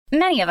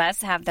Many of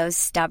us have those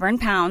stubborn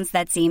pounds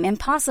that seem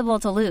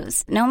impossible to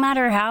lose, no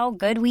matter how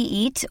good we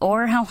eat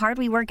or how hard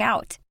we work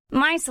out.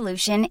 My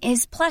solution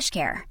is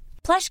PlushCare.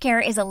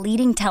 PlushCare is a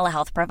leading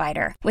telehealth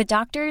provider with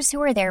doctors who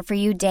are there for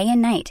you day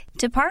and night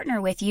to partner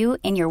with you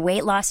in your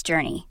weight loss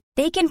journey.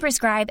 They can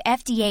prescribe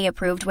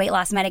FDA-approved weight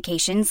loss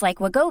medications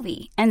like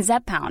Wegovy and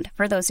Zepbound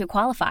for those who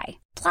qualify.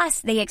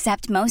 Plus, they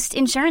accept most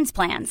insurance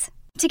plans.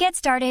 To get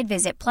started,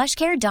 visit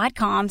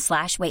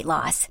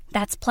plushcare.com/weightloss.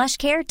 That's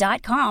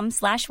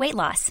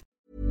plushcare.com/weightloss.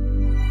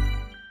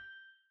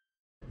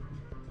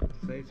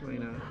 Säg till mig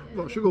när.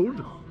 Varsågod.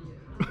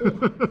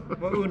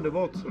 Vad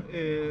underbart.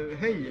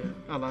 Hej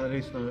alla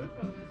lyssnare.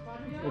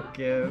 Och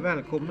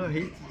välkomna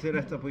hit till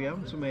detta program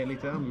som är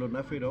lite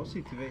annorlunda, för idag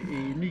sitter vi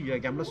i nya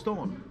Gamla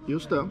stan.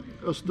 Just det,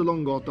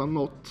 Österlånggatan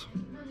något.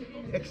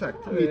 Exakt.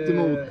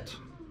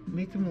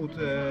 Mittemot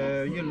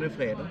Gyllene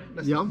Fredag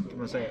nästan, kan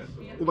man säga.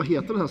 Och vad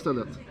heter det här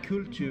stället?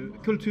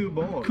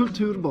 Kulturbar.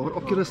 Kulturbar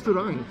och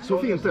restaurang. Så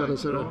fint är det,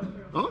 ser du.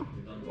 Ja.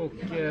 Och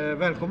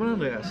välkommen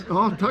Andreas.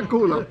 Ja, tack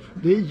Ola.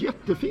 Det är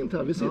jättefint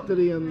här. Vi sitter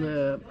i en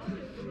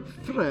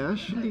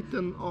fräsch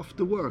liten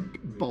after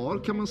work bar,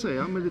 kan man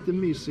säga, med lite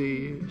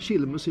mysig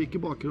chillmusik i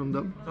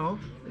bakgrunden. Ja.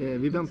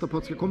 Vi väntar på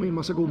att det ska komma in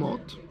massa god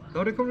mat.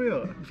 Ja, det kommer det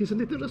göra. Det finns en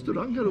liten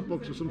restaurang här uppe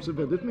också som ser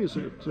väldigt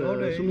mysig ut, ja,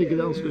 som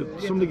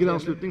ligger i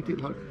anslutning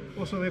till här.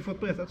 Och som vi fått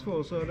berättat för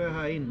oss så har det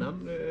här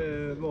innan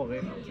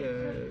varit...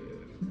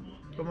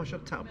 de har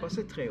kört tapas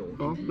i 3 år.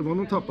 Ja, det var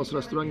någon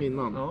tapasrestaurang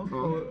innan. Ja,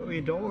 ja. Och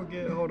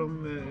idag har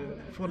de,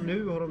 från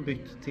nu har de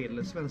bytt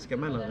till svenska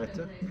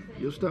mellanrätter.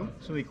 Just det.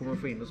 Som vi kommer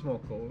få in och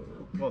smaka och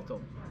prata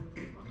om.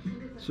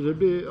 Så det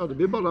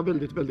blir bara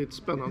väldigt, väldigt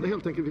spännande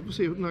helt enkelt. Vi får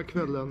se hur den här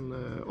kvällen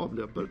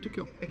avlöper, tycker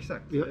jag.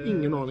 Exakt. Vi har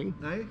ingen aning.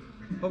 Nej.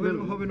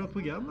 Har vi något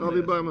program? Ja,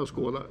 vi börjar med att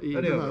skåla i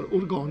den här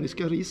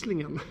organiska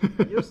rislingen.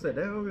 Just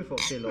det har vi fått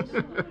till oss.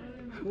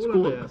 Skål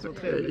Andreas, så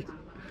trevligt.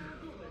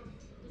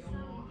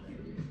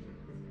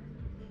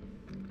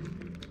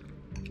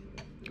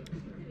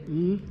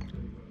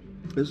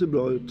 Det ser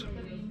bra ut.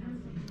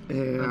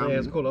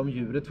 Andreas, kolla om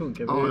ljudet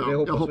funkar.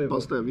 Jag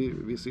hoppas det.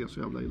 Vi ser så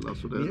jävla illa.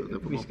 Så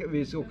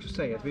vi ska också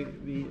säga att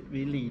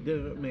vi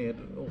lider med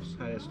oss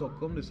här i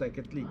Stockholm. Det är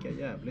säkert lika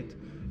jävligt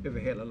över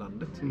hela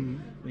landet.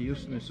 Men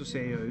just nu så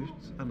ser jag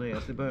ut,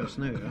 Andreas, det börjar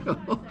snöa.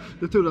 Ja,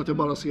 det är tur att jag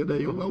bara ser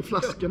dig och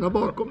flaskorna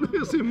bakom.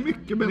 Det ser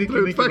mycket bättre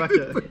ut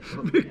faktiskt.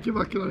 Mycket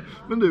vackrare.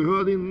 Men du, hur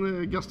har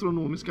din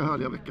gastronomiska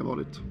härliga vecka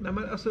varit? Nej,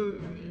 men alltså,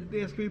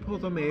 det ska vi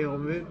prata mer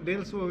om.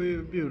 Dels var vi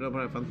bjudna på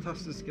den här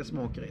fantastiska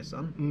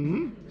smakresan.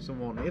 Som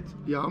vanligt.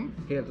 Ja.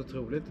 Helt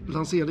otroligt.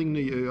 Lansering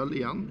ny öl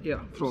igen. Ja.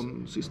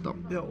 Från sista.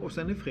 Ja, och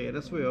sen i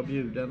fredags var jag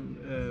bjuden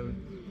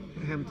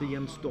hem till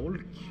Jens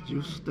Stolk.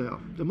 Just det,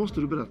 det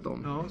måste du berätta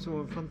om. Ja, så var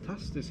en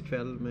fantastisk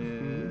kväll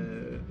med...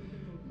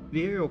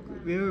 Vi har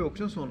ju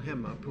också en sån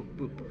hemma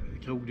på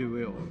krog, du och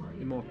jag,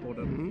 i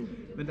matborden.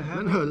 Men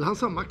höll han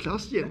samma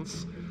klass,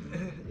 Jens?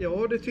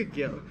 Ja, det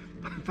tycker jag.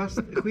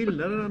 Fast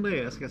skillnaden,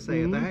 Andreas, ska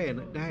säga att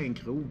det här är en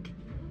krog.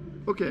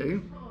 Okej.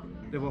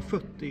 Det var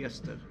 40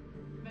 gäster.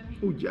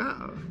 Ja.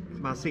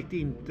 Man sitter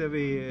inte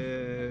vid...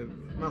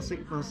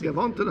 Det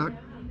var inte det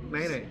här...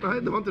 Nej,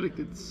 det var inte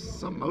riktigt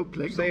samma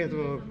upplägg. Säg att det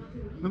var...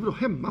 Men vadå,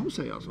 hemma hos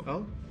sig alltså?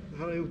 Ja,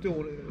 han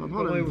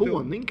har en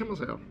våning, kan man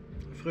säga.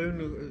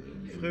 Frun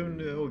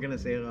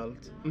organiserar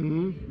allt.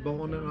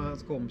 Barnen och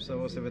hans kompisar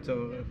och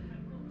servitörer.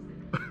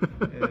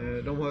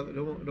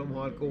 De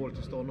har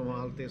alkoholtillstånd, de har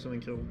allt det som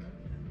en krog.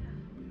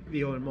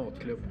 Vi har en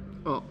matklubb.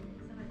 Ja.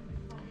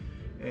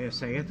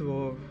 Säg att det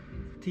var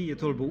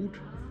 10-12 bord.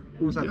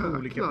 Och satt på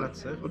olika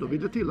platser. Och då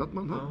vill det till att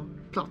man har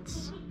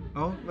plats.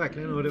 Ja,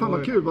 verkligen. Och det fan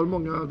vad kul, var det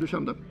många du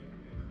kände?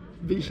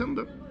 Vi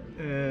kände?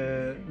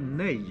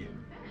 Nej.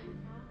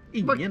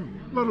 Ingen.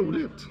 Vad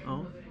roligt.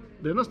 Ja.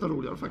 Det är nästan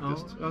roligare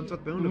faktiskt. Ja, jag har inte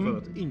varit med om det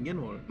förut.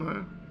 Ingen var det. Nej.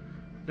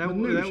 Men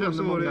nu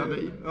känner många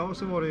dig. Ja,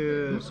 så var det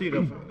ju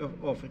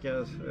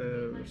Sydafrika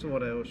som var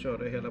där och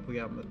körde hela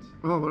programmet.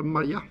 Ja, var det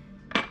Maja?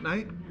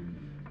 Nej.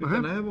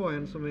 Utan det här var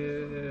en som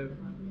är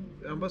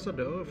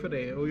ambassadör för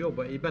det och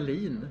jobbar i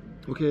Berlin.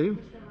 Okej.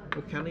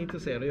 Och han är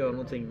intresserad av att göra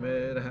någonting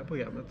med det här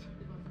programmet.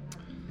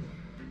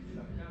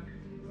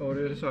 Och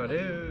det sa jag,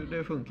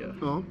 det funkar.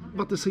 Ja,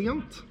 var det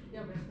sent?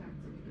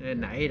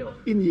 Nej då.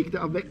 Ingick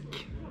det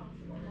avec?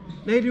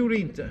 Nej, det gjorde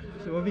det inte.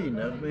 Det var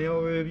viner. Men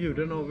jag var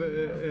bjuden av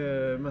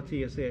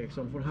Mattias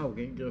Eriksson från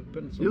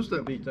Haugen-gruppen som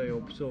ska byta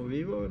jobb. Så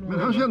vi var men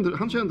han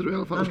kände du i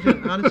alla fall?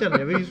 Han kände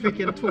jag. Vi fick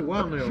en 2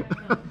 han och jag.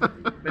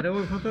 Men det var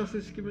en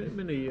fantastisk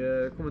meny.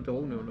 Jag kommer inte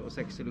ihåg nu om det var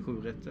 6 eller 7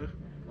 rätter.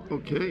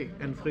 Okej.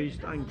 En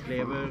fryst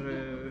anklever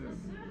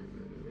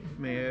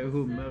med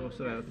hummer och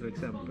sådär till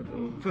exempel.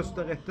 Och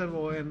första rätten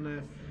var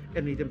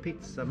en liten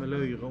pizza med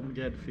löjrom,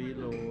 gräddfil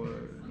och...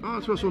 Ja,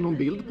 jag tror jag såg någon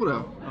bild på det.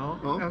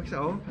 Ja, precis.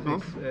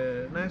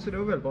 Nej, så det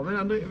var väldigt bra.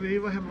 Men vi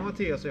var hemma,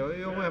 Mattias och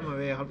jag var hemma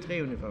vid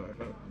 2:30 ungefär.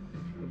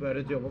 Jag började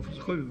ett jobb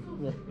för 7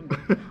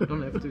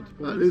 någon efter ute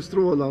på. Det är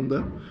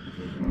strålande.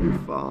 Hur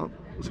fan.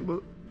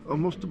 Jag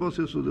måste bara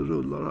se så det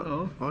rullar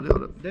här. Ja, det gör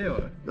det. Det gör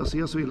det. Jag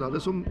ser så illa. Det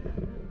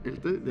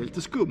är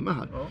lite skumme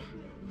här. Ja.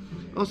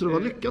 Alltså det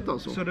var lyckat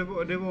alltså? Så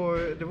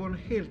det var en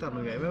helt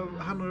annan grej.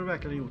 Han hade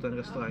verkligen gjort en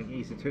restaurang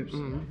i sitt hus.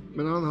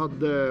 Men han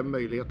hade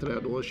möjligheter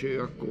där då,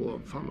 kök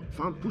och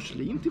fan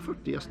porslin till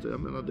 40 gäster. Jag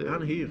menar det.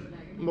 Han hyr.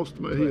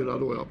 Måste man ju hyra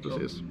då, ja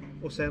precis.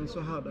 Ja. Och sen så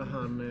hade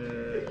han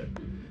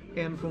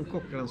en från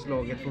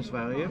kocklandslaget från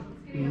Sverige.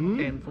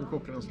 En från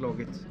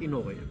kocklandslaget i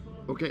Norge.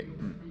 Okej.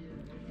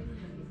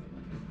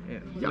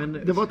 Ja, men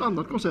det var ett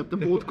annat koncept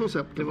än vårt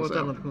koncept kan man säga.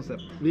 Det var ett annat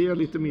koncept. Vi är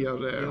lite mer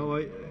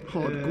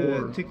hardcore.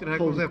 Jag tyckte det här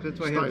konceptet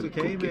var helt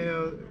okej, men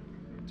jag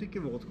tycker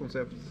vårt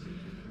koncept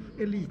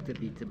är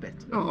lite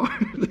bättre. Ja,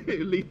 det är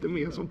ju lite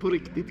mer som på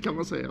riktigt kan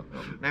man säga. Ja.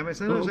 Nej, men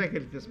sen är det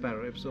säkert lite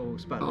spärrips och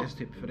sparris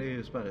typ, för det är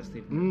ju sparris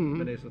typ.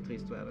 Men det är så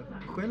trist väder.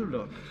 Själv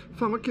då?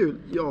 Fan vad kul.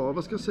 Ja,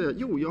 vad ska jag säga?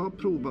 Jo, jag har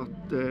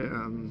provat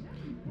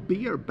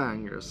Beer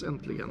Bangers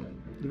äntligen.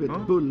 Du vet,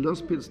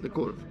 Bullens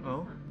pilsnerkorv.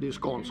 Ja. Det är ju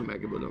Scan som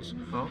äger Bullens.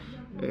 Ja.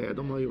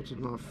 De har gjort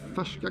sådana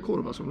färska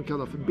korvar som de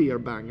kallar för Beer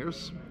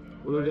Bangers.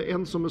 Och då är det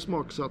en som är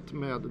smaksatt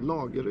med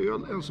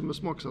lageröl, en som är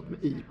smaksatt med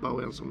IPA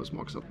och en som är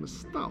smaksatt med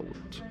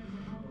stout.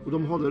 Och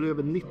de håller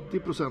över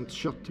 90%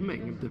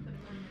 köttmängd.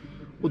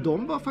 Och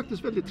de var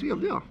faktiskt väldigt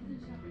trevliga,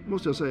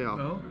 måste jag säga.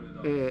 Ja.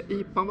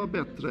 IPA var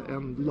bättre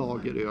än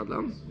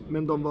lagerölen,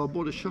 men de var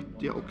både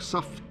köttiga och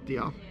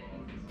saftiga.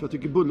 För jag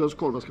tycker Bullens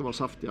korvar ska vara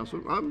saftiga. Så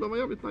de var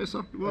jävligt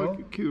nice. Det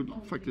var kul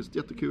faktiskt,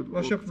 jättekul.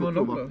 Vad köpte man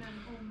dem då?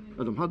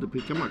 Ja, de hade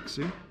Pika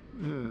Maxi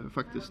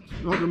faktiskt.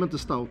 Nu hade de inte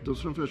stouten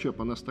så de får jag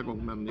köpa nästa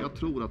gång. Men jag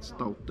tror att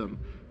stouten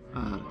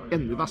är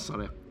ännu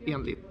vassare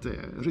enligt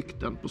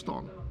rykten på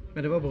stan.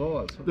 Men det var bra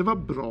alltså? Det var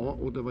bra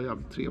och det var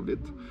jävligt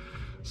trevligt.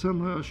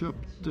 Sen har jag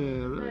köpt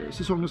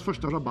säsongens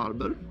första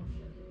rabarber.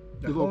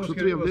 Det var också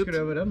trevligt. Vad ska du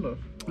göra med den då?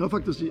 Jag har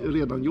faktiskt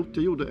redan gjort.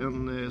 Jag gjorde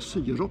en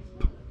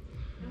syrop.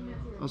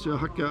 Alltså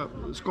jag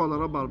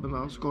skalade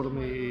rabarberna, skar dem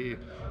i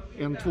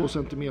 1-2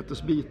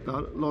 centimeters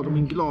bitar, la dem i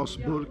en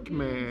glasburk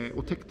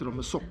och täckte dem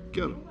med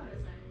socker.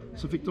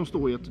 Så fick de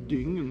stå i ett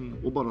dygn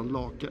och bara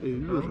laka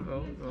ur.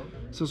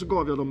 Sen så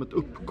gav jag dem ett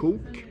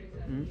uppkok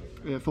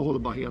för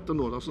hållbarheten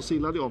då. Så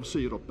silade jag av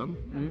syropen.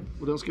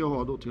 Och den ska jag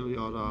ha då till att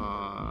göra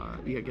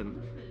egen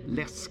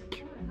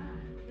läsk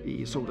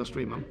i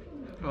SodaStreamen.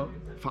 Ja.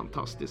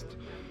 Fantastiskt.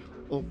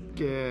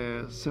 Och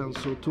sen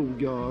så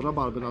tog jag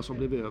rabarberna som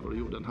blev över och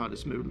gjorde en härlig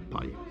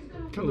smulpaj.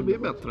 Kan det bli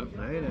bättre?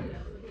 Nej.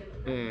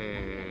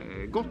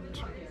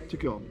 Gott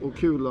tycker jag. Och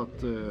kul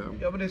att...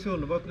 Ja, men det är så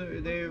underbart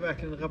nu. Det är ju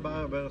verkligen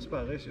rabarber och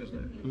sparris just nu.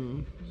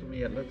 Som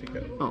gäller tycker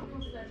jag. Ja.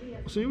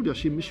 Och sen gjorde jag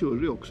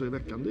chimichurri också i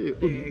veckan.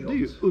 Det är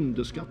ju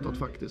underskattat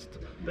faktiskt.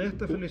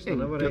 Berätta för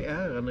lyssnarna vad det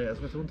är, Andreas.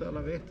 Jag tror inte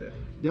alla vet det.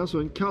 Det är alltså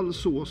en kall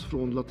sås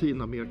från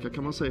Latinamerika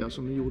kan man säga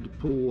som är gjord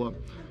på...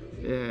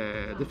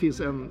 det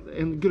finns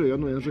en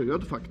grön och en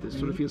röd faktiskt.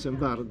 Så det finns en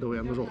verde och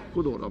en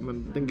rocco då.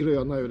 Men den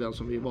gröna är ju den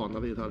som vi är vana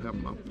vid här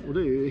hemma. Och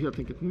det är ju helt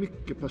enkelt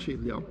mycket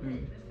persilja.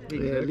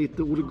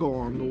 Lite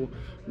oregano,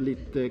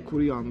 lite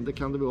koriander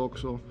kan det vara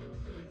också.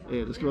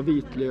 Det ska vara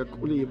vitlök,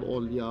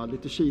 olivolja,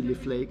 lite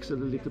chiliflakes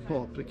eller lite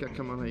paprika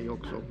kan man ha i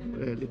också.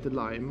 Lite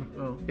lime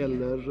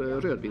eller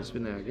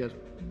rödvinsvinäger.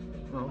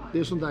 Ja. Det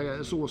är sån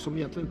där sås som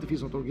egentligen inte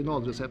finns något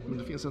originalrecept, men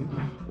det finns en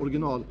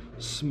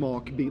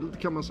originalsmakbild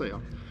kan man säga.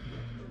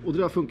 Och det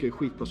där funkar ju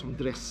skitbra som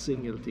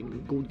dressing eller en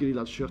god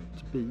grillad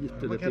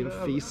köttbit eller till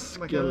en fisk.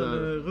 Man kan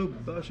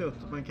rubba kött,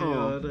 man kan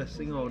göra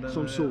dressing av den.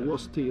 Som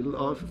sås till.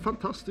 Ja,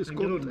 fantastiskt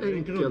gott, enkelt.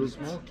 En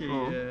grundsmak i...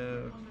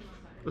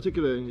 Jag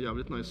tycker det är en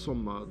jävligt nice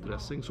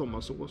sommardressing,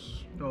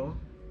 sommarsås. Ja,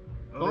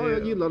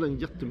 jag gillar den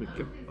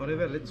jättemycket. Ja, det är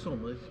väldigt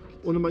somrigt.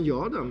 Och när man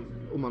gör den,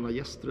 om man har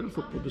gäster eller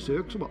fått på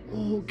besök så bara,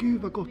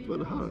 gud vad gott var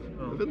det här.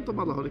 Ja. Jag vet inte om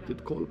alla har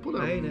riktigt koll på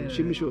den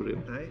chimichurri.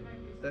 Nej,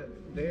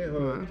 det har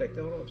jag upptäckt.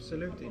 Det har jag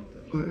absolut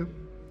inte. Nej.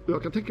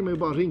 Jag kan tänka mig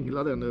bara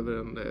ringla den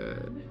över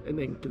en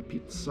enkel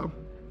pizza.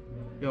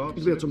 Ja,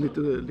 du vet som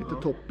lite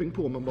topping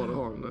på man bara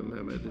har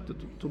med lite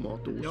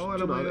tomat och ost. Ja,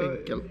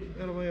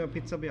 eller man gör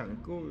pizza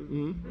bianco.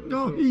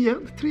 Ja,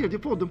 igen. 3:e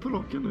podden på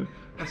raken nu.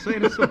 Alltså är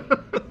det så?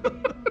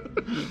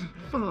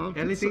 Fan,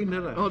 jag är lite inne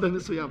där. Ja, den är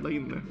så jävla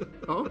inne.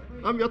 Ja,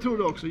 men jag tror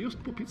det också.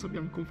 Just på pizza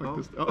bianco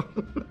faktiskt. Ja.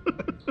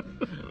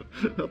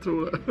 Jag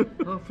tror det.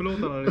 Ja,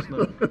 förlåt alla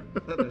lyssnare.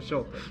 Det är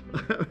tjatigt.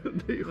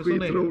 Det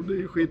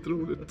är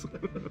skitroligt.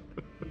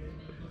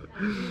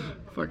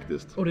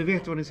 Faktiskt. Och det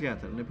vet vad ni ska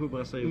äta. Ni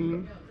pubbar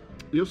sig.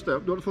 Just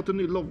det, du har fått en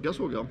ny logga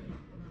såg jag.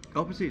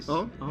 Ja, precis.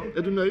 Ja.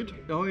 Är du nöjd?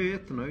 Ja, jag är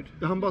jättenöjd.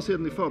 Jag hann bara se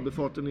den i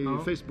förbifarten i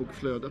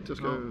Facebookflödet. Jag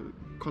ska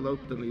kolla upp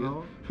den i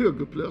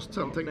högupplöst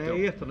sen tänkte jag. Jag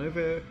är jättenöjd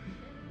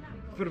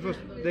för det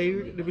första,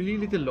 det blir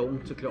lite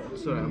långt såklart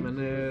sådär,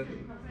 men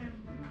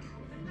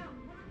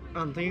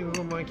antingen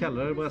kommer man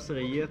kalla det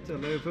brasseriet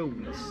eller för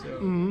Olas.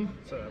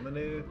 Sådär, men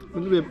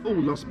det blev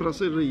Olas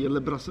brasseri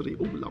eller brasseri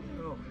Ola.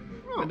 Ja.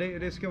 Men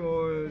det ska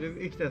vara, det är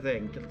viktigt att det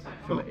är enkelt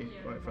för mig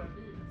i varje fall.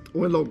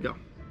 Och en logga.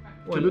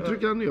 Kan du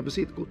trycka ner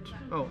visitkort?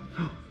 Ja.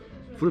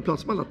 Får du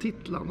plats med alla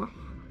titlarna?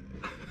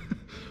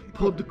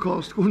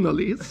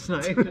 Podcastjournalist.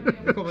 Nej,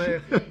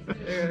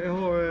 jag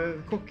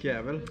har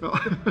kockjävel. Ja.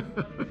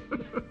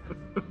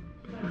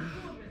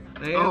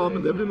 Nej, Ja,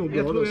 men det blir nog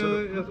bra.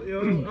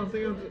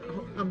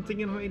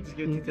 Antingen har jag inte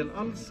skrivit titel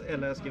alls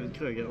eller jag har skrivit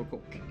krögare och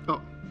kock.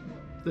 Ja,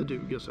 det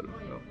duger så.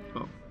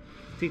 Ja.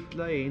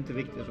 Titlar är inte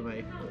viktigt för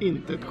mig.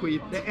 Inte ett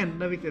skit. Det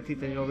enda viktiga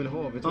titeln jag vill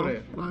ha, vet du vad det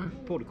är? Nej.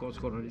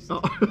 Podcastjournalist.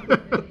 Ja.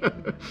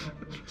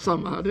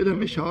 Samma här, det är den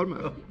vi kör med.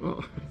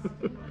 Ja.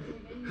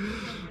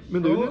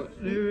 Men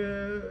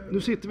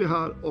nu sitter vi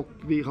här och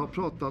vi har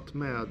pratat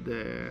med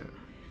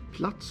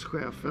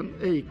platschefen,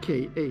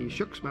 a.k.a.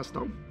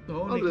 köksmästaren.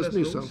 Ja, alldeles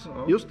nyss.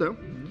 Ja. Just det.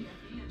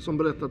 Som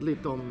berättat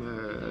lite om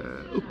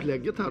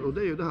upplägget här, och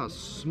det är ju det här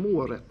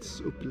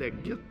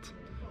smårättsupplägget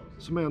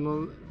som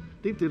är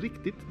det är inte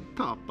riktigt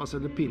tapas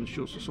eller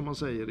pinchos som man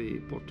säger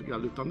i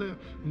Portugal, utan det är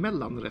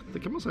mellanrätter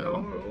kan man säga.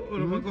 Ja, och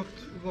de har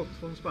gått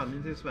från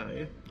Spanien till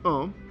Sverige.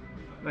 Ja.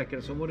 Verkar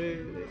det som, och det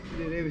är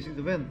det vi sitter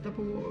och väntar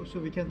på, så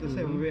vi kan inte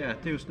säga vad vi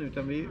äter just nu,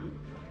 utan vi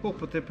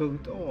hoppar till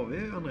punkt AV,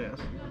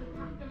 Andreas.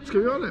 Ska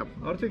vi göra det?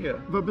 Ja, det tycker jag.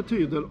 Vad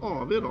betyder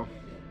AV då?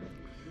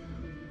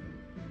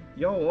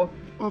 Ja.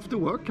 After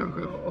work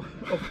kanske? Ja,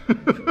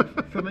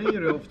 för mig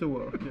är det after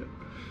work.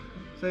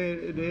 Så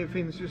det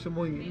finns ju så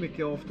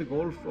mycket after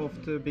golf,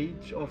 after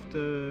beach,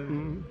 after...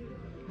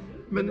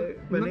 Men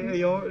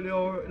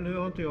nu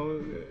har inte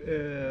jag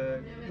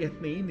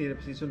gett mig in i det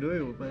precis som du har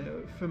gjort. Men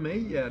för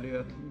mig är det ju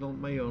att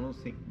man gör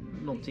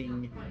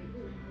någonting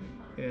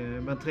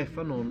man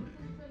träffar någon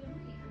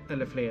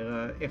eller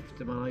flera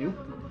efter man har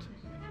gjort något.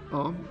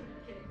 Ja,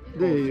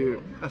 det är ju...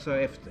 Alltså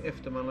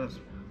efter man har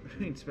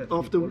inte spelat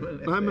after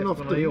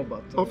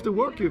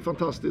work är ju ett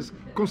fantastiskt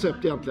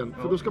koncept egentligen.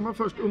 Ja. För då ska man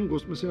först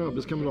umgås med sina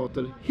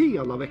arbetskamrater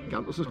hela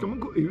veckan. Och så ska man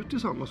gå ut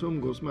tillsammans och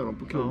umgås med dem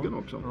på krogen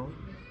också. Ja.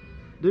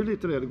 Det är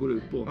lite det går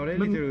ut på. Ja, det är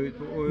men lite det ut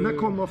på. När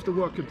kom after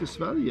worken till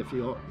Sverige?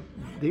 För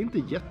det är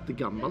inte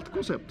jättegammalt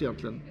koncept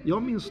egentligen.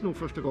 Jag minns nog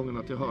första gången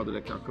att jag hörde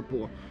det kanske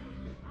på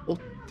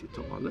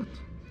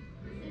 80-talet.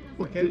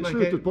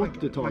 Slutet på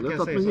 80-talet.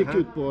 Att man gick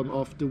ut på en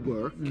after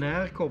work.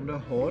 När kom det?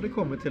 Har det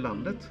kommit till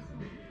landet?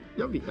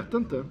 Jag vet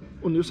inte.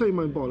 Och nu säger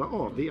man ju bara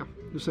AV.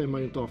 Nu säger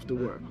man ju inte after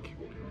work.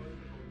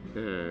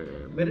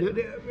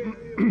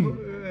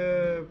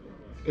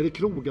 Är det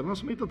krogarna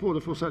som hittat på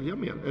det för att sälja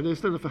mer? Är det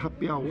istället för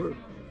happy hour?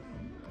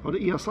 Har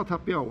det ersatt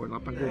happy hour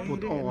att man går på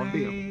ett AV?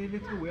 Nej, det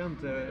tror jag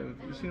inte.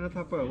 Synd att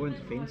happy hour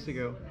inte finns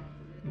igår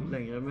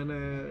längre. Men,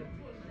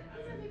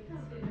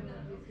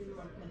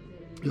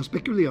 jag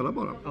spekulerar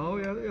bara. Ja,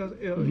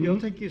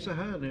 jag tänker ju så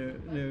här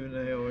nu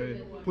när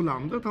jag... På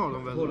landet har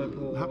de väl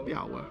happy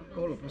hour?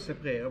 Håller på att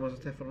separera. Om man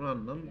ska träffa någon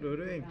annan, då är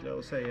det enklare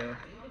att säga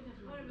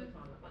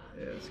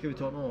ska vi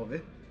ta en AV?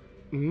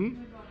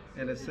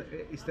 Eller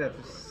istället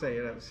för att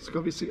säga det,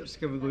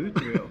 ska vi gå ut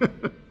och göra?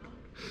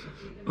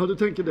 Ja, du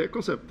tänker det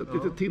konceptet,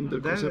 lite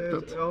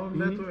Tinder-konceptet. Det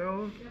tror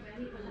jag.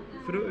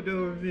 För då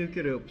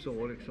mjukar det upp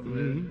så liksom.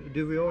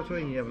 Du och jag tar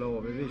ingen jävla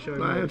AV, vi kör ju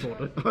Nej,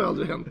 det har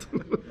aldrig hänt.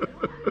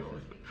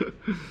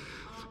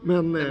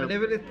 Men det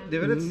är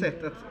väl ett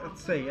sätt att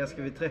säga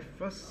ska vi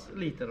träffas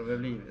lite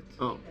av livet.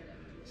 Ja.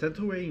 Sen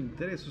tror jag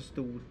inte det är så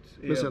stort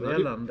i övriga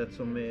landet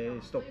som är i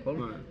Stockholm.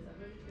 Nej.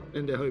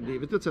 Men det har ju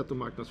blivit ett sätt att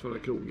marknadsföra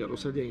krogar och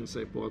sälja in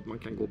sig på att man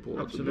kan gå på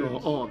ett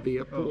bra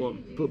AV på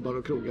pubbar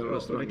och krogar och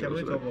restauranger. Det kan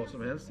man ju ta vad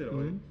som helst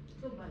idag.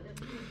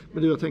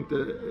 Men jag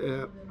tänkte,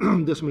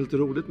 det som är lite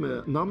roligt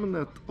med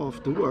namnet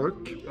After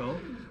Work,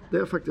 det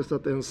är faktiskt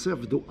att det är en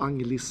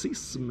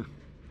pseudoanglicism.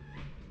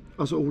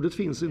 Alltså ordet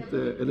finns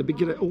inte,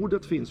 eller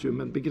ordet finns ju,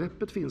 men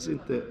begreppet finns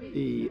inte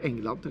i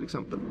England till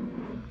exempel.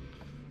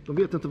 De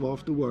vet inte vad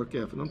After Work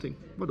är för någonting.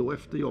 Vadå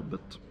efter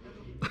jobbet?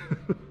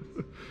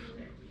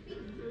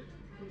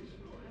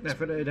 Nej,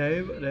 för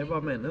det är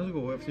bara männen som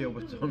går efter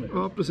jobbet.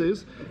 Ja,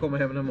 precis. Och kommer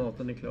hem när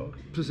maten är klar.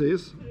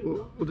 Precis.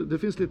 Och det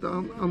finns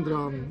lite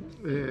andra,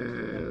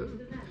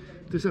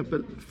 till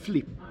exempel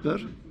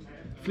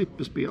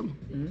flipperspel.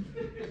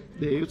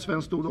 Det är ju ett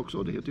svenskt ord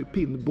också. Det heter ju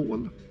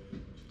pinball.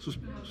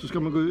 Så ska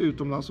man gå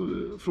utomlands och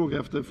fråga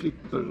efter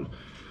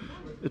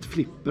ett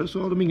flipper,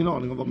 så har de ingen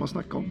aning om vad man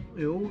snackar om.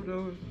 Jo,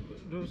 då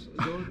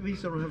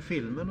visar de här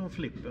filmen om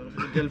flipper,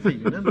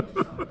 delfinen.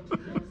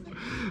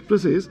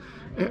 Precis.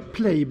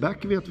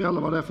 Playback vet vi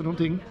alla vad det är för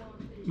någonting.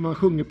 Man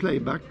sjunger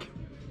playback.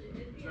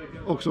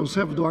 Också en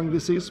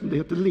pseudoanglicism. Det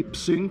heter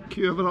lip-sync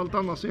överallt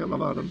annars i hela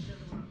världen.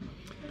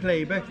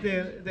 Playback, det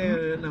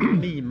är när man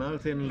mimar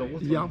till en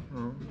låt. Ja.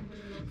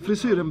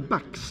 Frisyren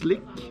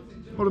backslick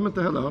har de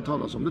inte heller hört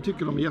talas om. Det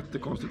tycker de är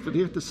jättekonstigt, för det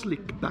heter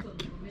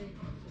slickback.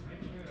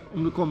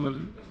 Om du kommer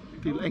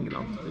till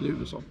England eller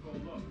USA.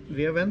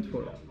 Vi har vänt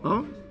på det.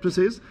 Ja,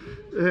 precis.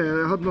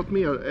 Jag hade något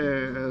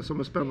mer som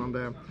är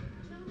spännande.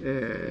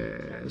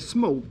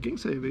 Smoking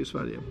säger vi i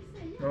Sverige.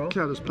 Ja.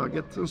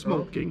 Klädesplagget, en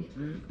smoking.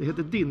 Ja. Det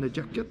heter dinner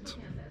jacket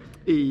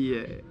i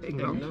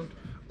England.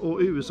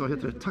 Och i USA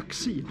heter det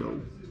tuxedo.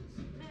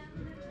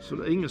 Så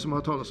det är ingen som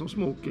har talat om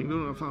smoking. Då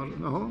undrar fan,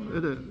 jaha,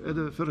 är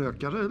det för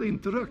rökare eller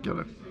inte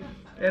rökare?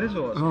 Är det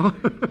så? Ja.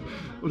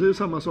 Och det är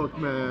samma sak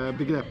med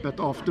begreppet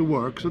after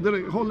work. Så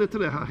håll lite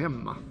det här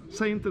hemma.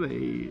 Säg inte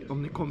det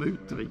om ni kommer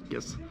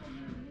utrikes.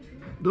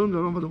 Då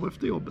undrar de vad då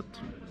efter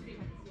jobbet.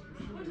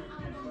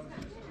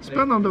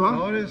 Spännande va?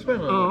 Ja, det är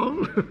spännande. Ja.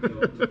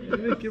 Det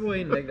är mycket bra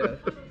inlägg där,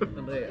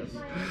 Andreas.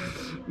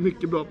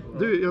 Mycket bra.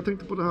 Du, jag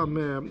tänkte på det här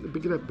med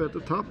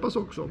begreppet tapas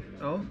också.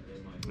 Ja.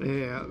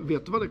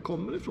 Vet du var det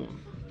kommer ifrån?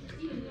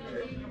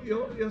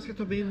 Ja, jag ska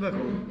ta min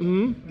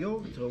version.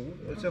 Jag tror,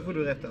 så får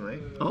du rätta mig.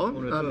 Ja,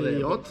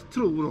 jag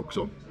tror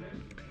också.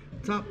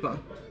 Tapa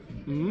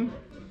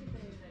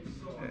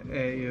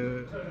är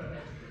ju,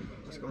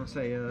 vad ska man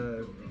säga,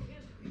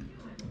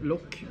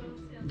 lock.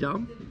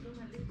 Ja.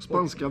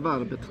 Spanska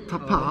verbet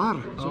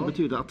tapar som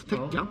betyder att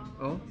täcka.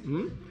 Ja.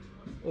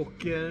 Och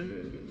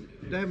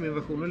det här med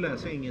versionen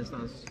läser jag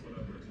ingenstans.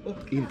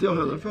 Och inte jag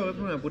heller. Förut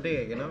med de här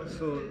bodegerna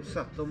så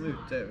satt de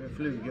ute med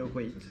flugor och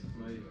skit.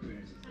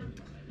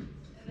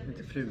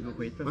 Inte flugor och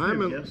skit, men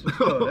flugor som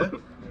störde.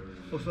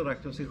 Och så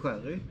drack de sin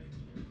sherry.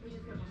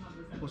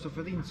 Och så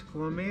för att inte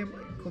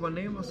komma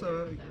ner massa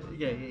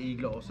grejer i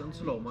glasen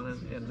så la man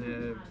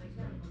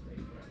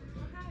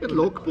ett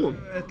lock på.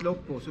 Ett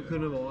lock på, så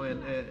kunde det vara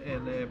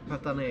en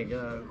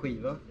patanegra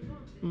skiva.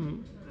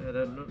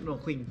 Eller någon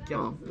skinka.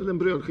 Ja, eller en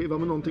brödskiva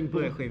med någonting på.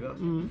 Brödskiva.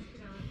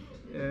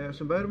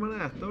 Så började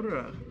man äta av det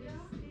där.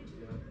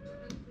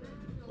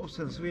 Och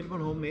sen så vill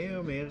man ha mer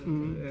och mer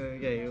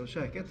grejer att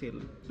käka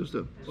till. Just det.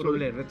 Och så då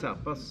blev det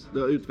tapas. Det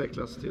har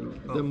utvecklats till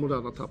den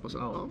moderna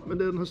tapasen. Ja, men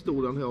den här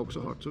historien har jag också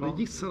hört. Så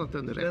vi gissar att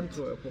den är rätt. Den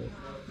tror jag på.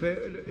 För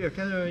jag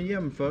kan göra en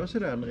jämförelse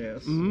där,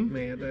 Andreas.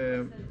 Med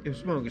hur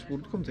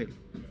smörgåsbordet kom till.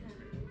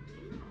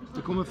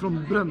 Det kommer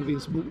från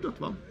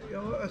brännvinsbordet va?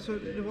 Ja, alltså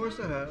det var ju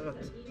så här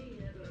att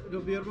då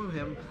bjöd man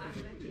hem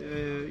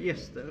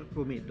gäster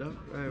på middag.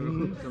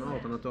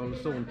 1700-1800-tal,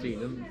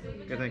 ståntiden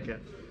kan jag tänka.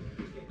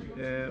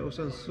 Och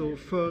sen så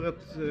för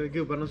att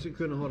gubbarna skulle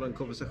kunna hålla en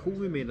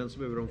konversation vid middagen så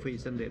behöver de få i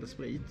sig en del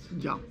sprit.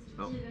 Ja.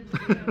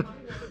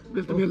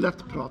 Lite mer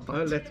lättpratat.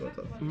 Ja,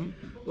 lättpratat.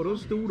 Och då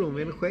stod de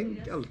vid en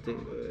skänk alltid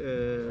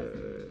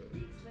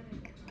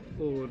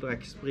och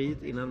drack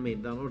sprit innan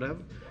middagen. Och där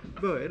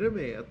började det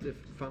med att det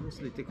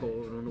fanns lite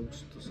korv och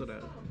ost och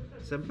sådär.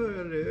 Sen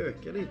började det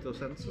öka lite och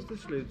sen så till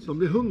slut... De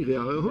blir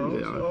hungrigare och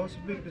hungrigare. Ja, så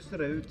byggdes det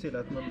där ut till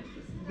att man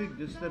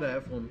byggdes det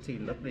därifrån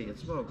till att bli ett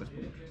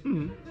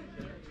smörgåsbord.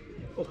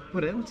 Och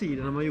på den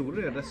tiden när man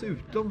gjorde det,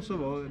 dessutom så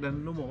var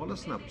den normala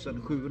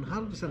snapsen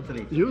 7,5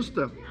 centiliter. Just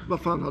det.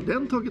 Vad fan har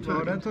den tagit vägen?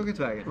 Ja, den har tagit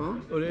vägen. Ja.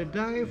 Och det är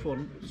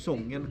därifrån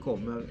sången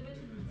kommer.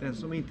 Den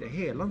som inte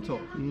helan tar,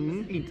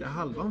 inte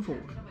halvan får.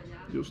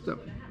 Just det.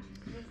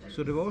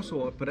 Så det var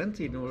så att på den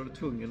tiden var du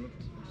tvungen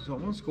att ta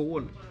man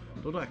skål,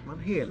 då drack man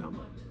helan.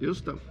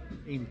 Just det.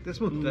 Inte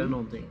smuttrade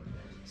någonting.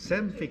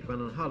 Sen fick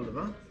man en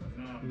halva.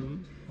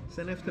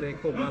 Sen efter det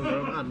kom alla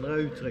de andra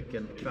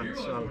uttrycken,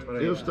 kvants och allt vad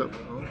det är. Just det.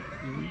 Ja.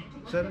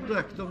 Sen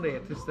drack de det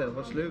tills det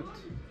var slut.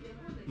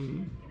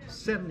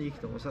 Sen gick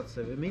de och satte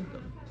sig vid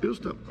middagen.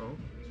 Just det. Ja.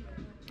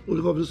 Och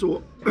det var väl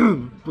så,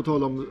 på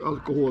tal om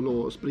alkohol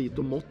och sprit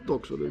och mått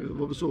också, det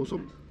var väl så som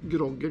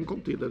groggen kom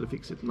till, eller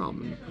fick sitt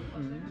namn.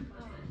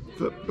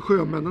 För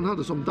sjömännen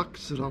hade som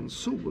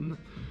dagsranson,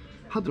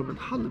 hade de en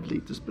halv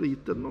liter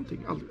sprit eller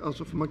någonting.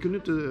 Alltså för man kunde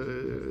inte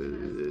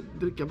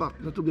dricka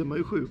vattnet, då blev man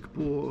ju sjuk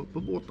på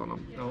båtarna.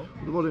 Ja.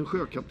 Och då var det en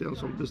sjökapten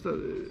som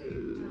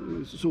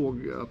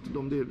såg att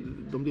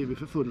de blev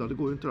för fulla, det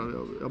går ju inte där.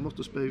 Jag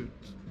måste spä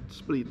ut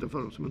spriten för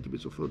dem som inte blir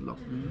så fulla.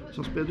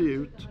 Så han spädde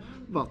ut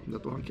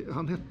vattnet och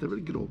han hette väl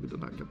Grogg,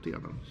 den här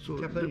kaptenen. Så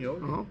Kapten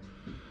Grogg? Ja.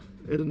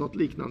 Är det något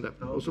liknande?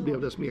 Ja. Och så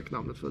blev det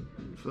smeknamnet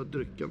för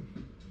drycken.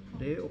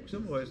 Det är också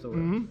en bra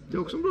historia. Det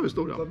är också en bra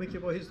historia. Det var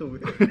mycket bra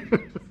historia.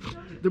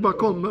 Det bara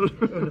kommer.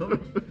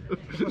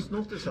 Det var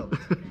snart är sant.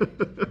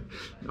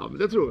 Ja, men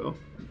det tror jag.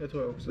 Det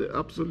tror jag också. Det,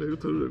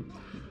 absolut, hör du.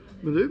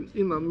 Men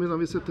du, medan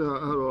vi sitter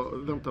här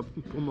och väntar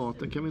på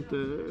maten, kan vi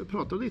inte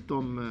prata lite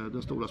om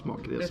den stora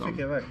smakresan? Det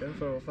tycker jag verkligen,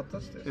 för det var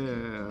fantastiskt.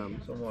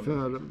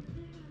 För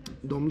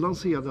de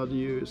lanserade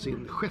ju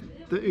sin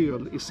 6:e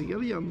öl i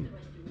serien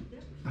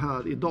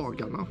här i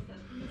dagarna.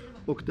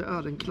 Och det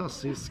är en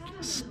klassisk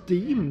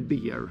Steam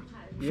Beer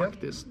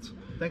faktiskt.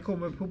 Den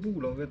kommer på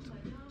bolaget.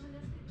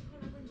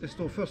 Det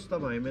står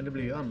 1 maj, men det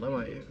blir ju 2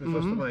 maj.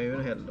 För 1 maj är ju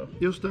en helgdag.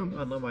 Just det.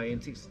 2 maj är en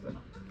tisdag.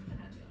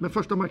 Men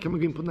 1 maj kan man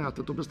gå in på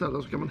nätet och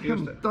beställa, så kan man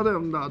hämta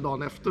den där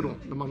dagen efter då,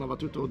 när man har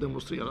varit ute och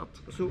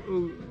demonstrerat. Så,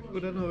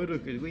 och den har vi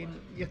druckit. Gå in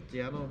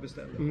jättegärna och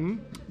beställa.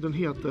 Den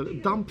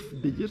heter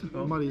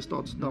Dampfbier,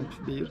 Mariestads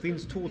Dampfbier. Det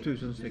finns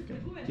 2000 stycken.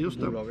 Just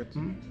det. Bolaget.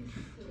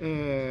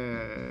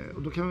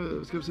 Och då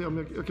ska vi se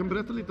om jag kan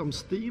berätta lite om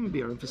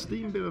Steambeeren. För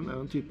Steambeeren är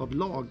en typ av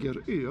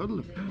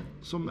lageröl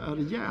som är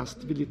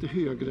jäst vid lite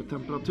högre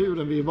temperatur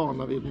än vi är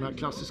vana vid den här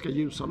klassiska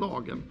ljusa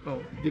lagen.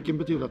 Vilken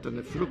betyder att den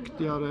är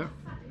fruktigare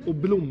och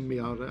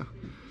blommigare.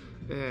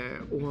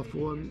 Och man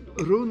får en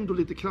rund och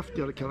lite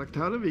kraftigare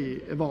karaktär än vi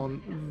är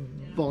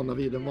vana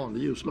vid en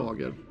vanlig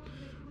ljuslager.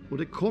 Och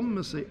det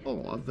kommer sig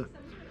av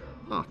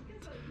att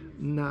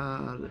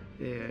när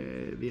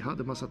vi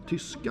hade massa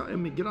tyska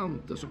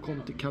emigranter som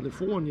kom till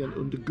Kalifornien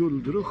under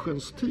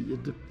guldruschens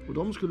tid, och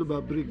de skulle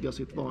börja brygga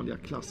sitt vanliga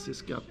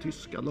klassiska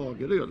tyska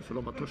lageröl för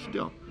de var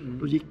törstiga.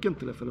 Då gick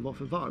inte det, för det var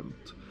för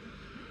varmt.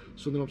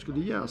 Så när de skulle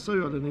jäsa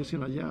ölen i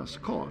sina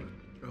jäskar,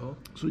 Ja.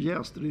 Så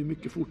jäste det ju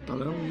mycket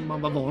fortare än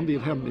man var van vid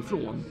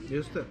hemifrån.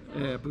 Just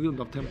det. På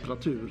grund av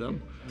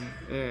temperaturen.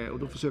 Och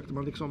då försökte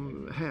man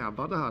liksom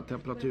häva den här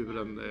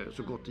temperaturen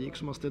så gott det gick.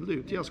 Så man ställde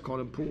ut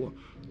jäskaren på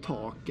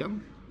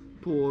taken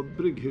på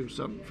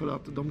brygghusen för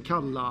att de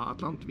kalla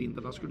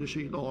atlantvindarna skulle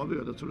kyla av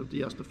ölet så det inte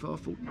jäste för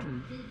fort.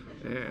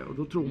 Och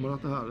då tror man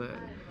att det här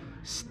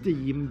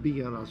steam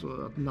beer, alltså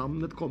att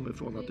namnet kommer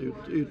ifrån att det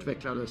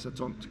utvecklades ett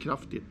sånt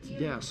kraftigt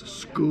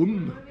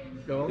jässkum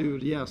ur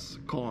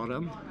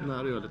jäskaren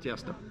när ölet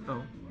jäste.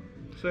 Ja,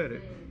 så är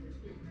det.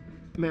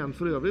 Men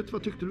för övrigt,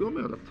 vad tyckte du om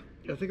ölet?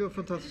 Jag tycker det var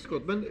fantastiskt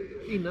gott. Men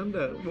innan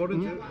där,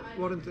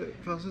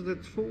 fanns det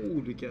inte 2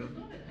 olika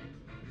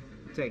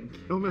tänk?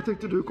 Ja, men jag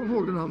tänkte du kom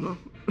ihåg den andra.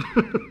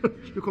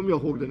 Nu kommer jag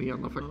ihåg den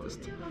ena faktiskt.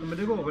 Ja, men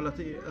det var väl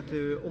att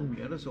det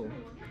ångade så?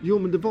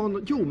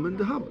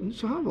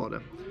 Så här var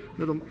det.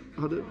 När de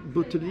hade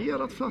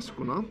buteljerat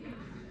flaskorna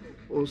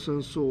och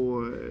sen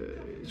så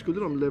skulle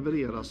de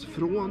levereras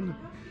från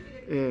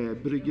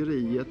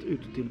bryggeriet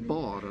ut till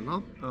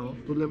barerna. Ja.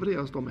 Då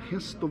levereras de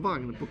häst och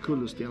vagn på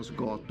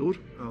kullerstensgator.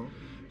 Ja.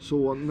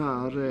 Så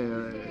när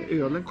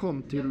ölen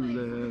kom till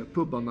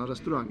pubbarna,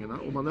 restaurangerna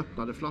och man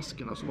öppnade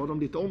flaskorna så var de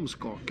lite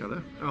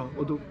omskakade. Ja.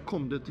 Och då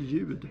kom det ett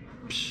ljud.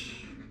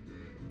 Psh.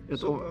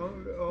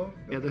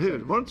 Är det hur?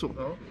 Var det inte så?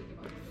 Ja.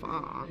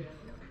 Fan.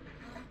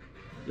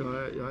 Jag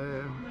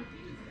är...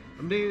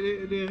 Men det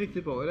är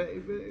riktigt bra.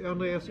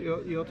 Andreas,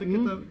 jag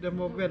tycker att den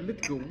var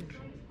väldigt god.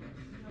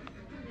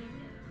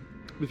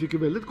 Vi fick ju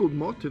väldigt god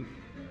mat till.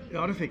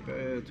 Ja, det fick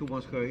vi.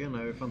 Thomas Sjögren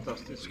är ju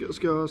fantastisk.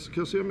 Ska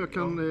jag se om jag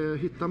kan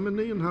hitta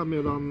menyn här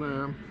medan...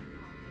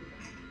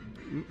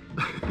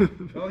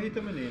 Ja,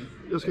 hitta menyn.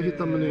 Jag ska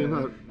hitta menyn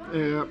här.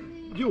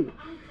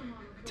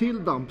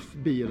 Till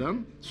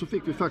dampbiren så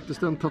fick vi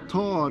faktiskt en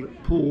tartar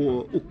på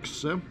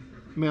oxe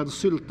med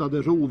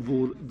syltade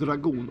rovor,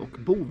 dragon och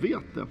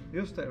bovete.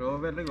 Just det var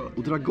väldigt gott.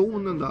 Och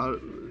dragonen där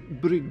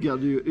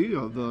bryggade ju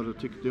över,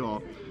 tyckte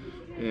jag,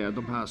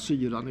 de här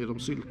syran i de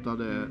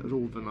syltade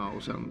rovorna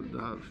och sen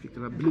fick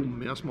den här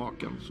blommiga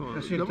smaken. Så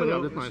det var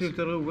väldigt nice.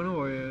 Syltade rovorna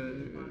var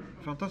ju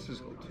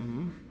fantastiskt gott.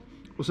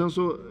 Och sen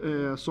så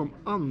som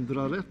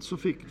andra rätt så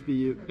fick vi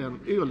ju en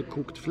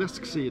ölkokt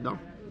fläsksida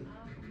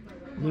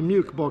med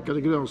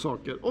mjukbakade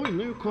grönsaker. Oj,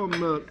 nu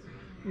kommer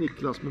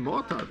Niklas med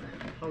mat här.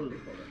 Hallå.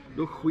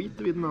 Då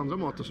skiter vi i den andra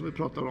maten som vi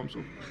pratar om så.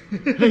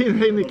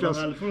 Hej Niklas.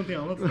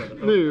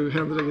 Nu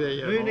händer det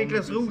grejer. Nu är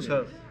Niklas Ros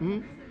här.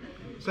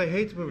 Säg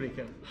hej till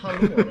publiken.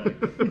 Hallå där.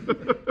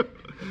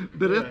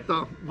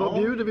 Berätta,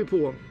 vad bjuder vi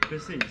på?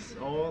 Precis,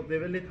 ja det är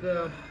väl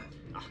lite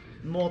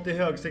mat i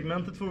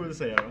högsegmentet får vi väl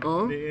säga.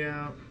 Ja. Det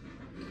är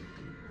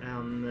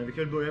vi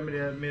kan väl börja med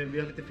det, vi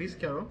har lite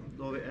fisk här då.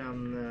 Då har vi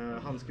en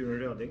handskuren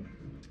röding.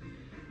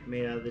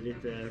 Med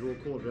lite rå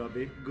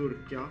kålrabi,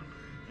 gurka.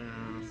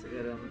 Så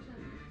är den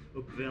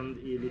uppvänd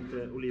i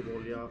lite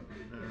olivolja,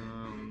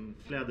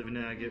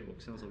 flädervinäger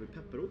och sen så har vi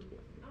pepparrot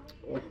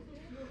på.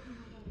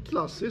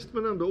 Klassiskt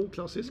men ändå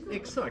oklassiskt.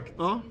 Exakt.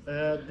 Ja. Det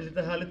är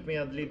lite härligt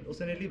med och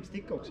sen är det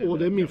lipsticka också. Och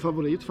det är min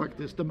favorit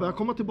faktiskt. Den börjar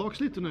komma tillbaks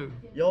lite nu.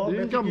 Ja, det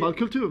är en gammal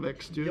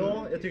kulturväxt ju.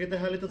 Ja, jag tycker att det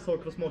är härligt att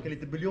folk får smaka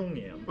lite buljong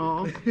igen.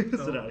 Ja.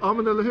 Sådär. Ja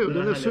men eller hur, den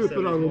är härliga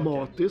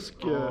superaromatisk.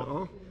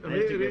 Ja.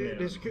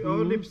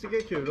 Lipsticka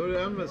är kul och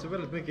det används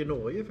väldigt mycket i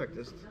Norge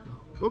faktiskt.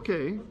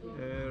 Okej.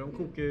 De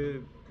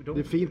kokar... Det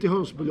är fint i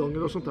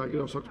hönsbuljonger och sånt där,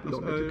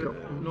 grönsaksbuljonger tycker jag.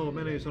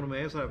 Norrmän är ju som de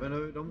är så här,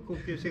 men de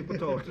kokar ju sin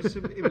potatis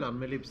ibland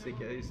med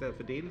lipsticka istället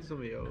för dill som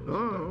vi gör.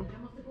 Ja.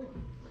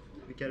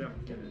 Vilka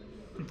rackare.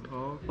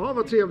 Ja,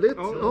 vad trevligt.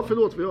 Ja,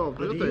 förlåt vi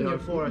avbröt dig. Det är ingen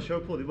fara, kör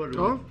på, det var roligt.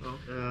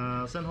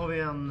 Ja. Sen har vi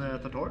en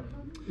tartar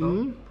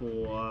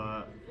på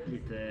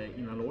lite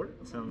innanlår.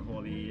 Sen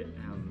har vi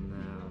en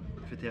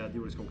friterad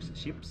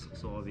jordgubbskockschips.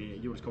 Så har vi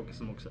jordgubbskockar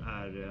som också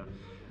är...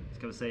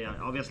 Ska vi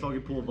säga, vi har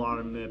slagit på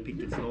varm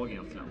picketslag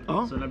egentligen.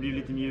 Ja. Så den blir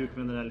lite mjuk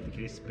men den är lite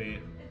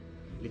krispig.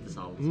 Lite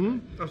salt.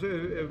 Alltså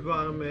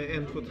varm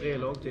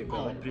 1-2-3-lag typ?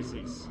 Ja,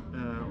 precis.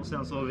 Och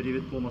sen så har vi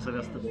rivit på massa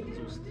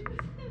västerbottensost.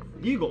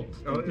 Det är ju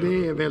gott. Ja,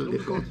 det är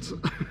väldigt gott.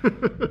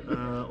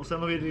 Och sen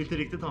har vi lite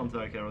riktigt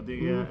hantverk här.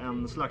 Det är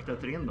en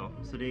slaktätarin då.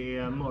 Så det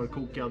är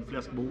mörkokad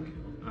fläskbog.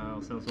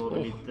 Och sen så har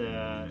vi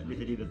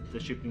lite rivet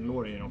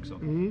kycklinglår i den också.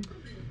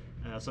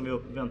 Som vi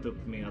har vänt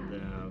upp med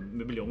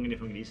buljongen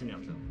ifrån grisen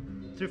egentligen.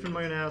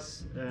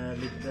 Tryffelmajonnäs,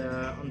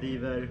 lite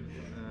endiver,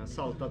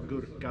 saltad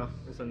gurka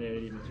och sen är det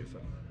riven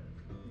tryffel.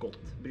 Gott.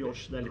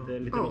 Brioche, det är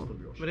lite rostad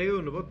brioche. Men det är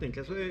underbart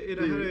Niklas. Så är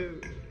det här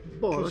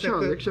bara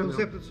kärlek,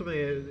 konceptet som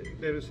är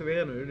det du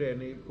serverar nu, det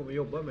ni kommer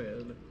jobba med?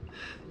 Eller?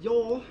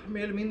 Ja,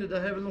 mer eller mindre. Det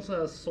här är väl någon sån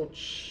här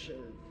sorts...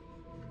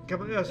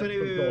 Alltså,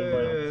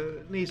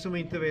 ni som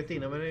inte vet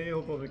innan, men ni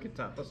har på mycket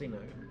tapas innan.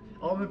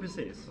 Ja, men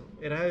precis.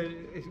 Är det här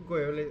går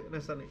jag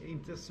nästan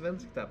inte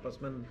svensk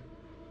tapas, men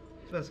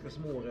svenska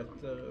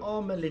smårätter?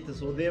 Ja, men lite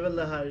så. Det är väl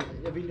det här,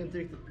 jag vill inte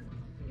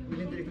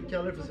riktigt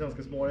kalla det för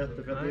svenska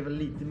smårätter för att det är väl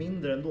lite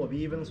mindre ändå.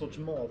 Vi är väl en sorts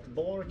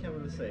matbar kan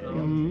man väl säga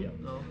egentligen.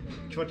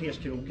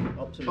 Kvarterskrog,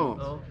 absolut.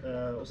 Ja.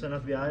 Och sen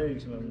att vi är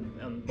liksom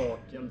en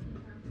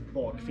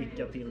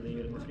bakficka till den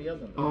Gyllene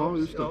Freden. Ja,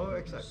 just det. Ja,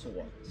 exakt.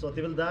 Så att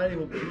det är väl där vi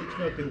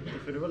knöt ihop det,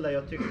 för det var där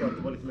jag tyckte att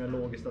det var lite mer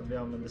logiskt att vi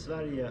använde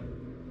Sverige.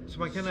 Så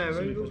man kan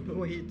även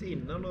gå hit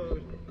innan och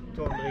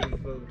ta en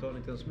drink och ta en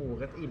liten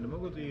smårätt innan man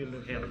går till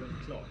Gyllene Freden.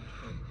 Helt klart.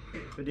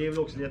 För det är väl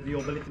också det att vi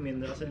jobbar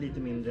lite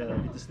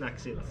mindre, lite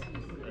snacksigt.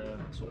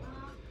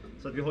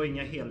 Så att vi har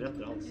inga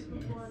helrätter alls.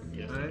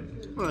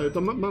 Nej,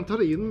 utan man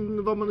tar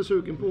in vad man är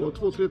sugen på.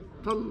 2-3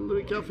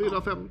 tallrikar,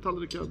 4-5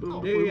 tallrikar.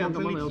 Det är ju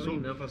egentligen lite som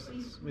innan fast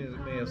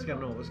med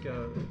skandinaviska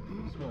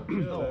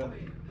smaker. Ja.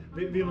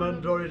 Vill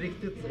man dra det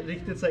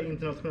riktigt så här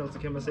internationellt så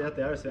kan man säga att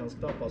det är svensk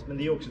tapas, men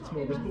det är också ett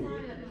smörgåsbord.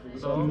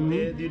 Så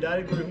det är ju där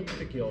det går ihop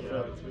tycker jag, för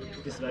att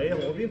i Sverige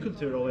har vi en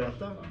kultur av att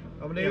äta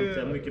men det är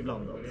egentligen mycket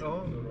blandat.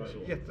 Ja,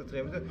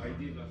 jättetrevligt.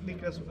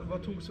 Niklas,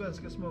 vad tog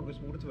svenska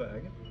smörgåsbordet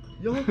vägen?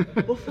 Ja,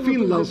 vad fan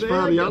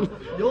Finlandsfärjan.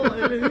 Ja,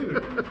 eller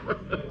hur?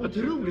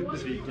 Otroligt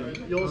besviken.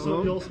 Jag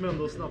som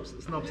ändå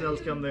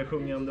snapsälskande,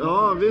 sjungande.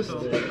 Ja, visst.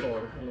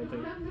 Någonting.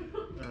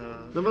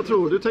 Men vad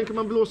tror du? Tänker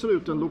man blåser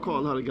ut en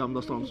lokal här i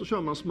Gamla stan så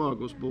kör man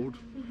smörgåsbord.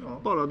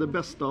 Bara det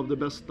bästa av det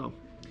bästa.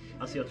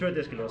 Alltså jag tror att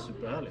det skulle vara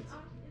superhärligt.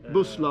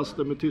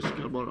 Busslaster med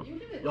tyskar bara.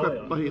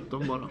 Skeppa hit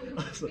dem bara.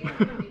 Alltså,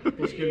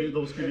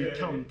 de skulle ju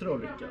kantra och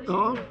lyckas.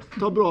 Ja,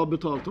 ta bra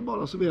betalt och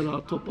bara servera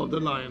top of the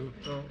line.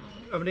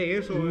 Ja, men det är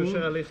ju så,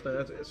 kära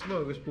lyssnare, att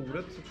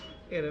smörgåsbordet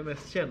är den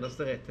mest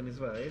kändaste rätten i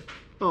Sverige.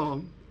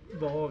 Ja.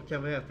 Var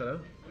kan vi äta den?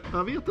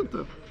 Jag vet inte.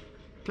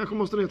 Kanske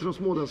måste ner till de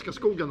småländska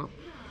skogarna.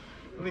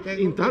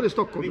 Inte här i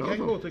Stockholm. Vi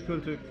kan gå till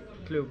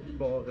kulturklubb,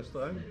 bar,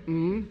 restaurang.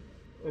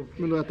 Och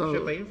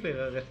köpa in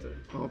flera rätter.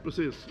 Ja,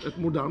 precis. Ett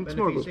modernt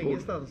smörgåsbord. Men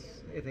det smörgåsbord. finns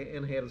ingenstans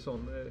en hel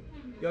sån.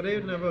 Ja, det är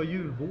ju när vi har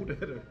julbord.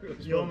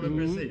 Ja, men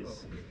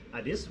precis.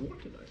 Nej, det är svårt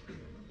det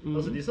där.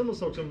 Alltså det är samma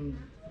sak som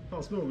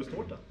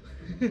smörgåstårta.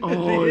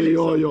 Oj.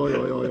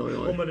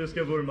 Om man nu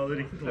ska vurma det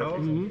riktigt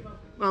hårt.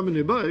 Ja, men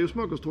nu börjar ju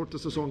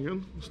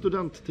smörgåstårtesäsongen.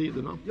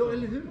 Studenttiderna. Ja,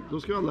 eller hur? Då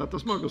ska alla äta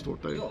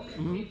smörgåstårta. Ja.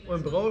 Och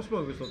en bra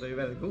smörgåstårta är ju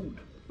väldigt god.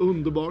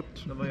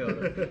 Underbart. När man gör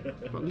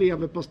det.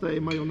 Leverpastej,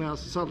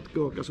 majonnäs,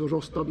 saltgurka och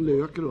rostad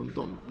lök runt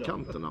om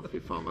kanterna. Fy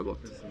fan vad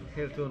gott.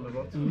 Helt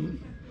underbart.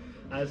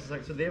 Nej, som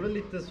sagt, så det är väl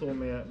lite så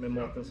med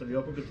maten som vi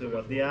har på kultur,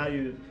 att det är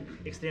ju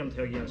extremt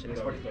hög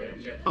igenkänningsfaktor.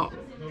 Ja.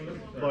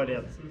 Bara det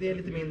att det är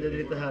lite mindre, det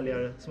är lite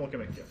härligare, smakar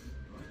mycket.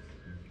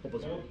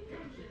 Hoppas på.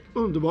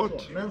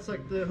 Underbart. Så, men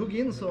sagt, hugg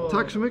in så...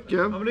 Tack så mycket.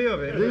 Ja, men det gör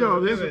vi. Det gör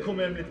vi. Så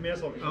kommer det lite mer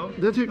saker. Ja,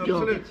 det tycker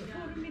absolut.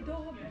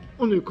 Jag.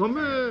 Och nu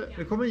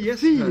kommer en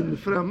gäst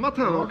finfrämmat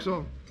här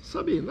också.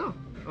 Sabina.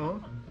 Ja.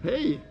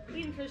 Hej.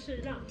 Inför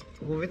kylan.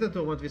 Hon vet inte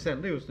om att vi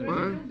sänder just nu.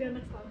 Nej. Det är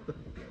nästan.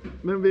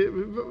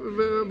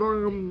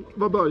 Men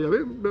vad börjar vi?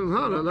 Med den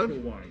här eller?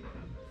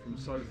 From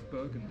South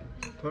Burgundy.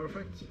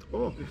 Perfekt.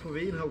 Åh. Vi får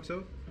vin här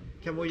också.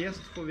 Kan vår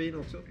gäst få vin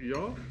också?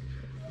 Ja.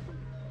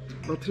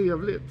 Vad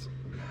trevligt.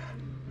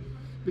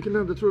 Vilken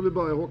ände tror vi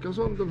börjar,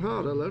 Håkansson? Den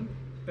här eller?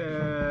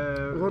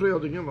 Det var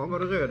rödingen, va? Var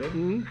det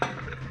röding?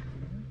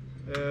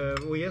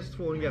 Vår gäst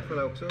får en gaffel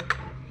här också.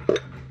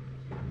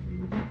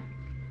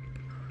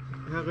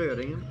 Den här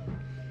rödingen.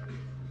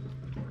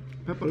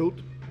 Pepparrot.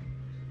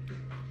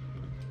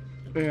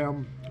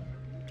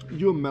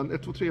 Ljummen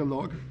 1-2-3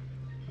 lag.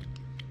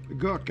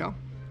 Gurka.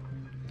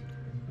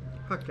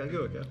 Hackad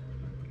gurka.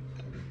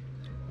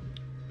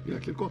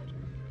 Jäkligt gott.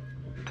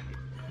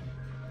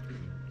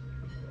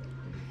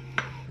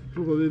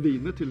 Provar vi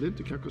vinet till. Det är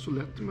inte kanske så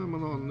lätt när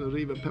man har en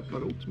riven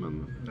pepparrot,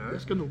 men det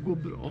ska nog gå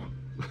bra.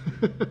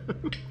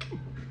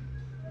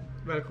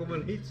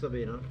 Välkommen hit,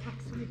 Sabina.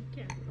 Tack så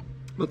mycket.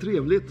 Vad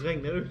trevligt.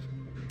 Regnar det ut?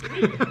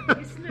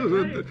 Det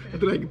snöar ute.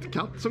 Dränkt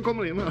katt som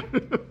kommer in här.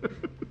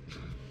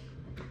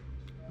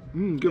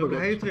 Gud vad Det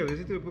här är ju gott. trevligt.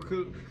 Vi sitter på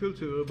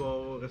kultur,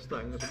 bar och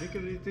restaurang och så dyker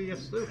det lite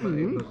gäster upp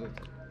här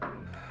plötsligt.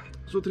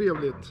 Så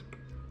trevligt.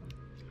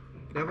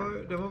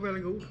 Den var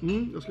väldigt god.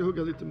 Jag ska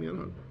hugga lite mer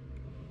här.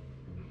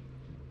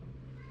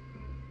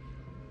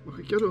 Man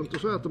skickar runt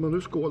och så äter man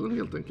ur skålen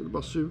helt enkelt.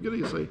 Bara suger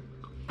i sig.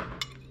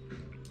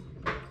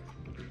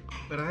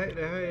 Men det här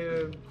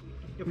är...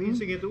 Det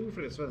finns inget ord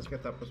för det svenska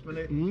tapas, men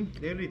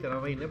det är lite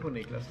han var inne på,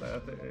 Niklas, där,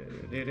 att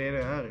det är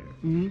det här.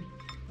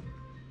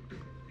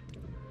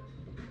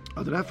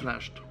 Ja, det där är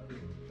fräscht.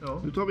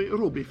 Ja, Nu tar vi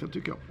råbiffen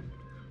tycker jag.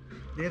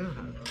 det är den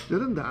här. Det är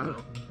den där.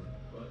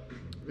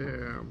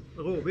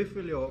 Råbiff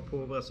vill jag ha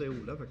på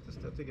Brasseola faktiskt.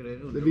 Jag tycker det är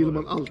underbart. Det vill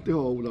man alltid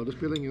ha, Ola. Det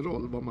spelar ingen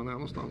roll var man är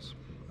någonstans.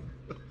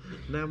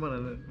 När man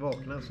än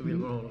vaknar så vill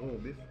man ha en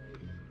råbiff.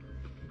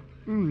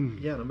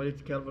 Gärna med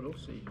lite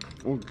calvados i.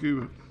 Åh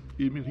gud,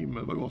 i min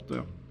himmel vad gott det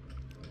är.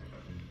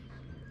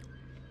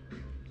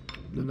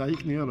 Den där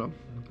gick ner då.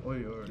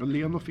 Oj.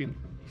 Len och fin.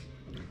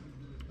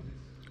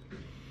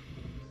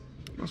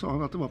 Vad sa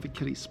han att det var för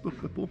krisp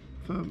uppe på?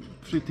 För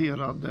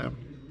friterad...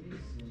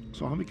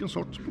 Sa han vilken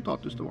sorts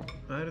potatis det var?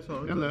 Nej, det sa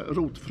han inte. Eller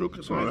rotfrukt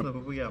Jag sa får lyssna det.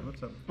 på programmet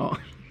sen. Ja.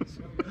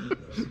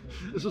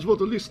 Det är så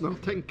svårt att lyssna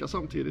och tänka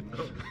samtidigt.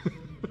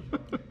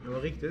 Det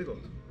var riktigt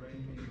gott.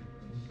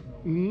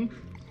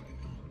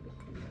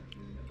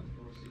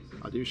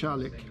 Ja, det är ju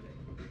kärlek.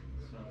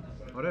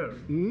 Ja, det är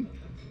det.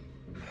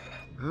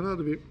 Här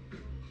hade vi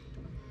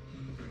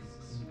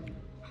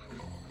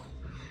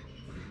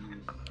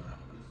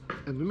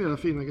ännu mera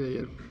fina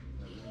grejer.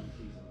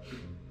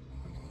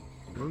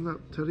 Och den där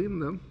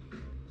terrinen.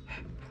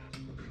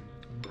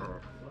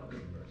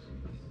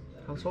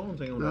 Han sa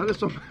någonting om Det här är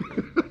som...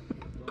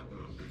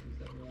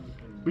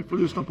 Vi får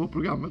lyssna på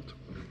programmet.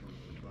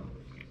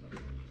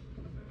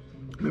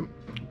 Men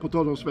på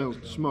tal om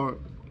svenskt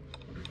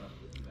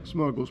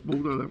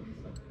smörgåsbord eller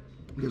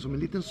det är som en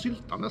liten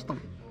sylta nästan.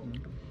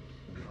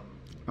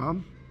 Ja.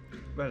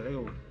 Väldigt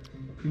god.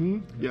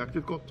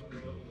 Jäkligt gott.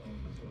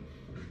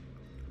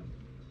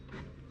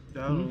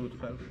 Det har jag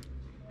gjort själv.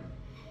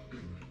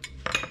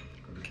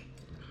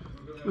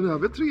 Men det här är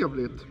väl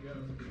trevligt.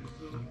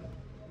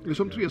 Det är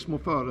som 3 små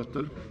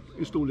förrätter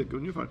i storlek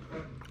ungefär.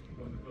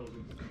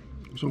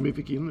 Som vi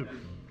fick in nu.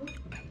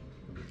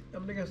 Ja,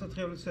 men det är ganska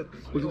trevligt sätt.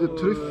 Och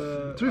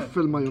lite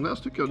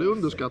tryffelmajonnäs tycker jag, det är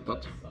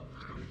underskattat.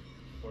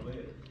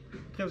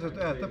 Trevligt sätt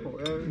att äta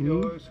på.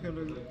 Jag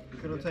skulle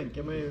kunna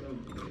tänka mig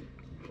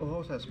att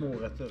ha så här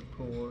smårätter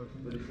på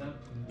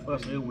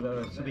brasserie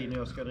där Sabine och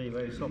jag ska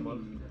driva i sommar.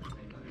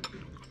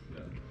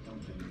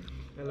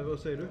 Eller vad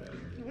säger du?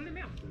 Jag håller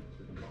med.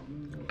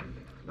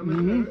 Ja,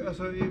 men,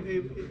 alltså,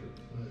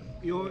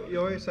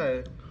 jag är så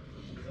här,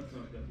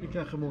 det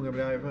kanske många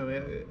blir arga för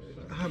mig.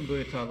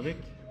 Hamburgertallrik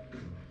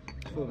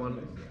så får man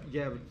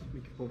jävligt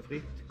mycket pommes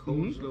frites,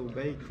 coleslaw,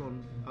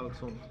 bacon, allt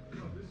sånt.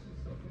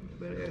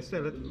 Men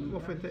istället,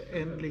 varför inte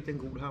en liten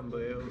god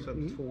hamburgare och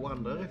sen 2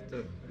 andra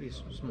rätter i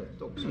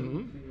smått också?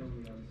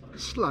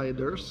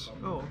 Sliders,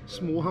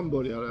 små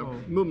hamburgare,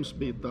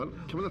 mumsbitar.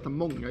 Kan man äta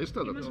många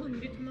istället? Är man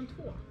hungrig tar man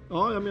 2.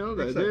 Ja, jag menar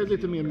det. Exakt. Det är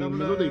lite mer min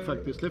melodi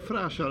faktiskt. Det är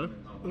fräschare.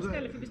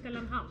 Istället för att beställa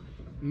en halv.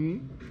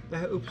 Det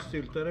här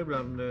uppstyltade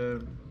ibland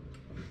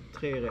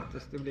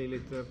 3-rätters, det blir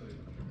lite...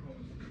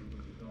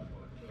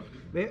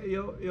 Men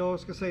jag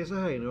ska säga så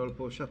här när jag håller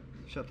på att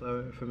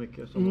chatta för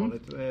mycket som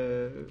vanligt.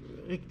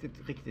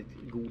 Riktigt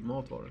god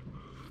mat var det.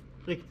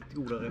 Riktigt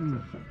goda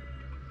rätter.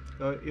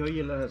 Jag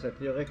gillar det här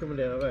sättet. Jag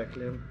rekommenderar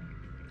verkligen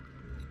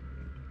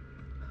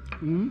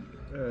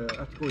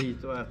att gå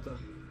hit och äta.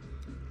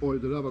 Oj,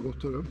 det där var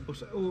gott hörru.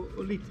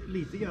 Och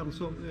lite grann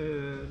som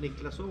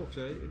Niklas sa också.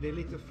 Det är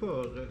lite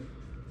för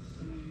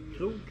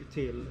krog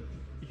till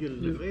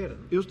Gyllnefreden.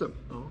 Just det.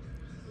 Ja.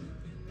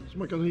 Så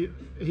man kan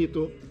hit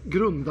och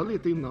grunda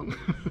lite innan.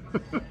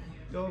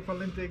 Ja, ifall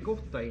det inte är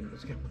gott där inne så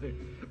ska man ju...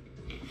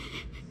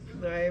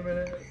 Nej, men...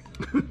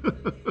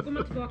 Går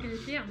man tillbaka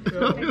hit igen.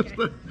 Ja, just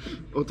det.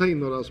 Och ta in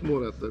några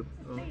smårätter.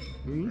 Ja.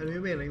 Är det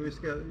ju meningen vi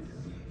ska...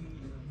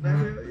 Nej,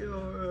 men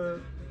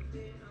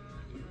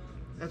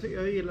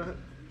jag gillar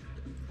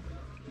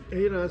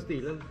den här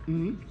stilen.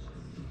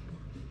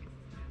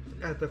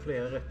 Äta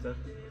flera rätter.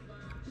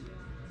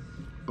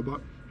 Jag bara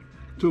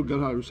tuggar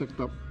här,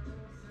 ursäkta.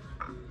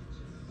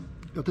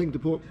 Jag tänkte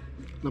på,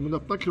 när man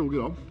öppnar krog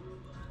idag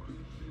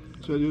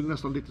så är det ju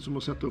nästan lite som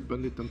att sätta upp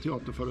en liten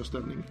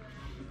teaterföreställning.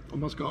 Om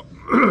man ska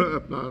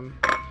öppna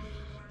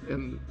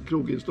en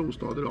krog i en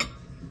storstad idag.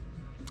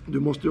 Du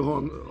måste ju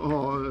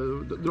ha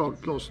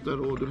dragplåster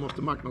och du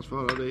måste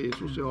marknadsföra dig i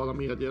sociala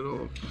medier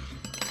och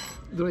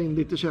dra in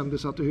lite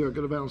kändisar till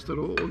höger och vänster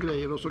och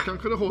grejer och så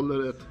kanske det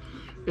håller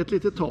ett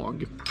litet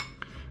tag.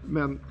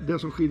 Men det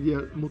som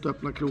skiljer mot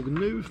öppna krog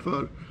nu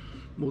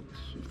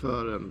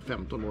för en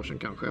 15 år sedan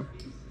kanske,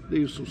 det är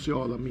ju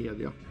sociala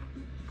medier.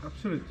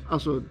 Absolut.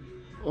 Alltså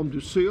om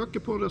du söker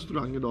på en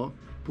restaurang idag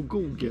på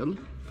Google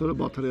för att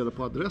bara ta reda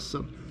på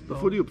adressen, då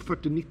får du upp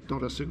 40-19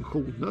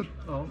 recensioner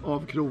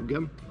av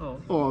krogen,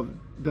 av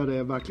där det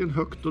är verkligen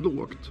högt och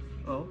lågt.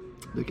 Ja.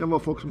 Det kan vara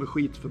folk som är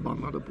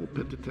skitförbannade på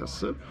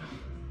petitesser.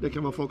 Det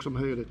kan vara folk som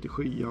höjer det till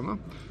skyarna.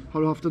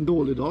 Har du haft en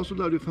dålig dag så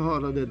lär du få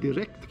höra det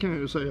direkt, kan jag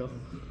ju säga.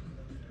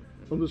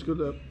 Om du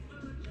skulle...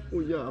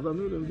 jävlar,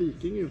 nu är det en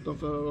viking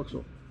utanför här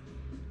också.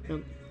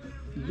 En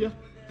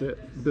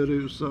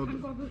jätteberusad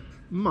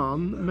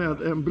man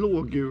med en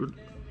blågul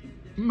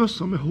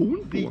mössa med horn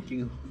på.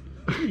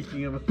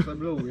 Vikingen med en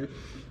blågul.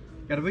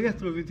 Ja, det var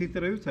jätteroligt. Vi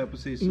tittade ut här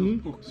precis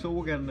och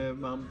såg en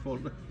man från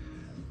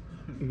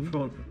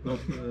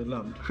något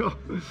land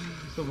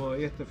som var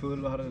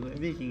jättefull och hade en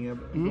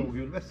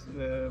vikingablågul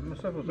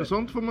mössa på sig. Men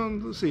sånt får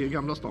man se i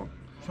Gamla stan.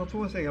 Sånt får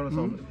man se i Gamla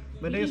stan.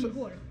 Men det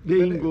ingår. Det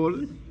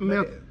ingår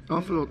med...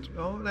 Ja, förlåt.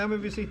 Ja, nej,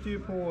 men vi sitter ju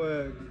på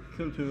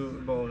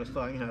kulturbar och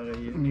restaurang här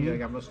i nya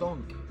Gamla stan.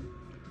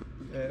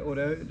 Och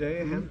det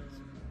har hänt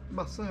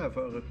massa här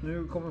förut.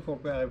 Nu kommer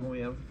folk bli arga på mig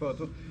igen. Förut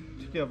så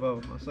tyckte jag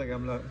var massa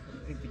gamla,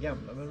 inte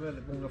gamla, men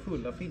väldigt många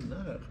fulla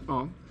finnar här.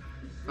 Ja.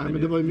 Nej,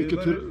 men det var ju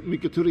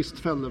mycket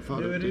turistfällor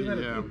förut. Nu är det ju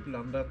väldigt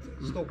uppblandat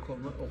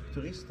Stockholm och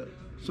turister.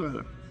 Så är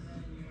det.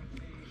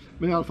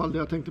 Men i alla fall, det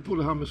jag tänkte på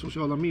det här med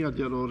sociala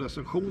medier och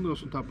recensioner och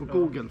sånt här på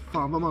Google.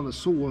 Fan vad man är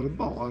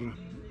sårbar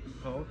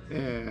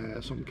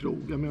som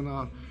krog. Jag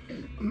menar,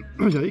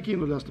 jag gick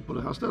in och läste på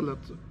det här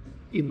stället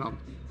innan.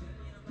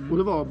 Och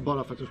det var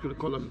bara för att jag skulle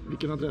kolla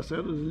vilken adress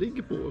det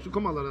ligger på. Och så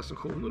kom alla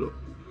recensioner upp.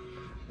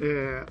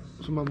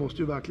 Så man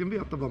måste ju verkligen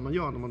veta vad man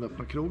gör när man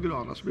öppnar krogen.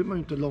 Annars blir man ju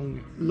inte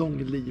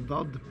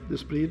långlivad. Det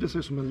sprider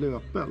sig som en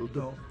löpeld.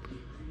 Ja.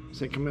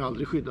 Sen kan man ju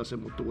aldrig skydda sig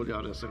mot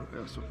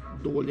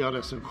dåliga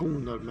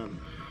recensioner.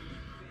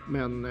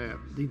 Men det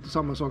är inte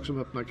samma sak som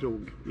öppna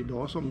krog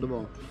idag som det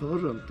var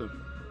förr inte.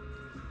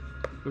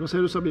 Men vad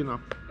säger du, Sabina?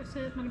 Jag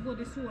säger att man är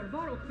både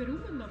sårbar och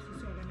beroende av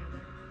sociala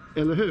medier.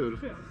 Eller hur?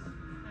 Tror jag.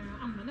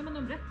 Använder man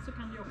dem rätt så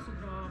kan det också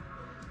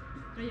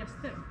dra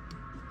gäster.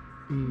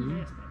 Nya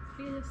gäster.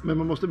 Fler gäster. Men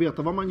man måste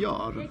veta vad man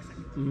gör. Exakt.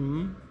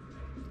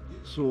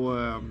 Så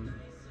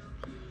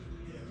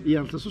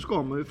egentligen så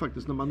ska man ju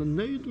faktiskt, när man är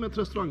nöjd med ett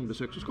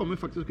restaurangbesök, så ska man ju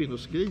faktiskt gå in och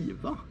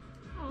skriva.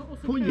 Och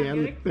så På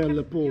hjälp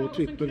eller på och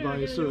sen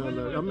TripAdvisor krögare,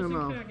 eller, jag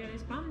menar, i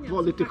Spanien, var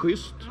som lite faktiskt-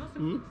 schysst. Ja,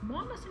 som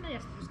uppmanar sina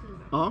gäster att skriva.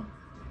 Ja,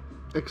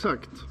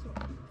 exakt. Så,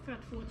 för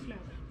att få ett flöde.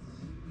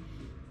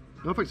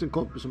 Jag har faktiskt en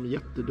kompis som är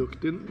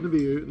jätteduktig.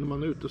 När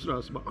man är ute och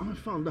sådär så bara, men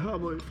fan, det här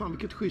var fan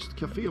vilket schysst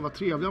café, vad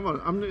trevlig han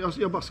var.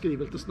 Jag bara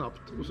skriver lite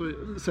snabbt och så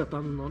sätter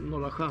han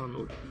några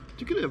stjärnor.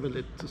 Tycker det är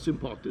väldigt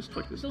sympatiskt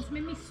faktiskt. De som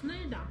är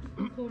missnöjda,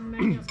 kommer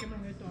ganska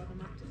många utav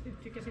dem att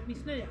uttrycka sitt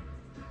missnöje.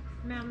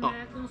 Men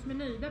de som är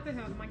nöjda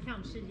behöver man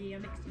kanske ge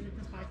en extra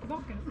liten spark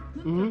tillbaka och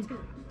uppmuntra att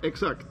skriva.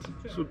 Exakt.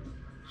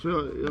 Så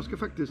jag ska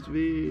faktiskt,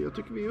 jag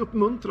tycker vi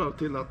uppmuntrar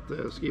till att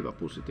skriva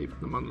positivt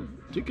när man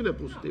tycker det är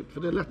positivt.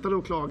 För det är lättare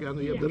att klaga än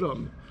att ge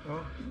beröm. Ja.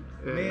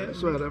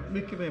 Så är det.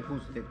 Mycket mer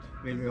positivt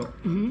vill vi ha.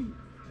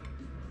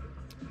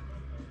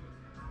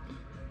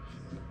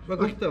 Vad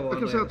gott det var, Jag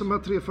kan säga att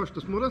Andreas. de här 3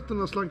 första små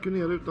rätterna slank ju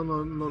ner utan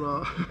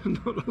några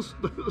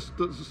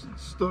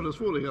större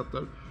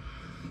svårigheter.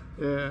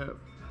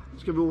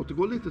 Ska vi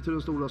återgå lite till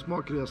den stora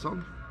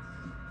smakresan?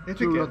 Det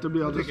Tror du jag. att det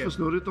blir Det alldeles tycker för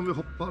snurrigt om vi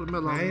hoppar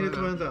mellan... Nej, det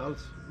tror jag inte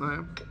alls. Nej.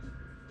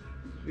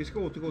 Vi ska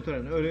återgå till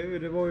den. Och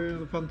det var ju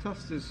en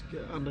fantastisk,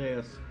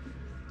 Andreas.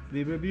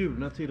 Vi blev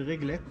bjudna till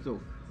Regletto,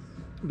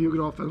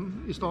 Biografen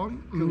i stan.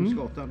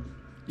 Kungsgatan.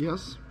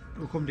 Yes.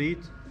 Och kom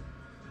dit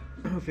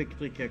och fick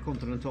dricka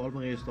Continental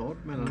Mariestad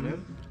mellanöl.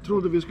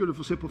 Trodde vi skulle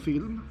få se på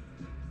film.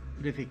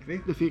 Det fick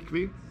vi. Det fick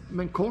vi.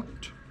 Men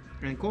kort.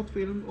 En kort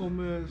film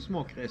om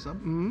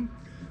smakresan.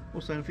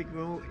 Och sen fick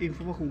vi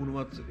information om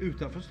att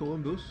utanför står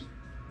en buss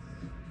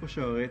och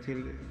kör er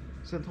till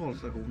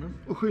centralstationen.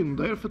 Och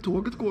skynda er för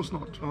tåget går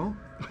snart. Ja.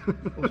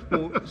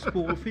 Och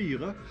spår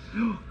 4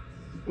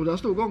 Och där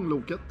stod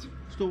ångloket.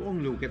 står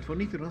ångloket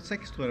från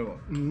 1906 tror jag det var.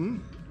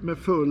 Med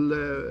full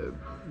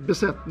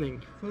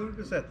besättning. Full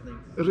besättning.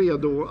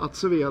 Redo att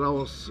servera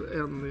oss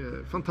en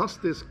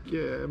fantastisk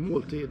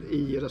måltid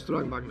i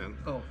restaurangvagnen.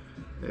 Ja.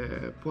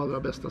 På allra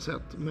bästa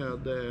sätt med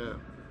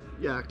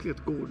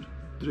jäkligt god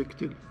dryck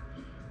till.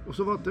 Och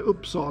så var det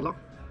Uppsala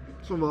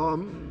som var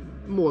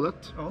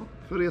målet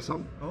för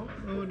resan. Ja,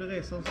 och under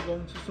resans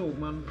gång så såg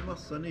man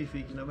massa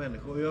nyfikna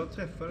människor. Jag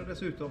träffade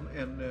dessutom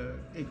en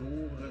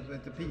igår som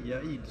heter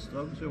Pia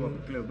Idström som jobbar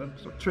på klubben.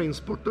 Så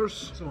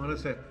Trainsporters. Som hade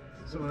sett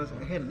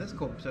hennes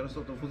kompisar hade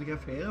stått och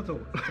fotograferat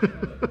henne.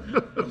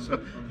 Så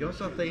jag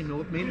satt där inne och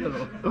åt mindre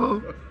då.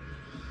 Ja.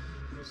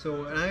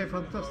 Så nej,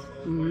 fantastiskt.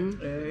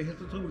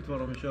 Helt otroligt vad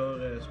de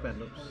kör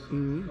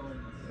stand-ups.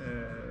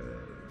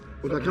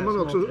 Och där kan man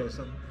också,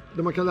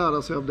 det man kan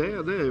lära sig av det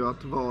är ju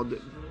att vad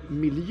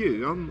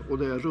miljön och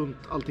det är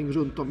allting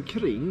runt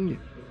omkring,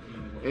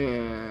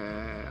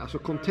 alltså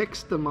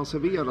kontexten man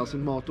serverar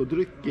sin mat och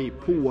dryck i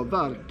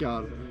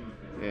påverkar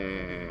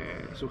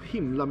så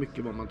himla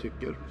mycket vad man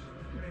tycker.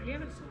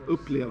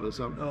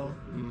 Upplevelsen. Ja.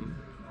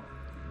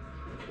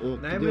 Och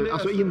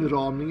alltså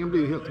inramningen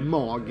blir ju helt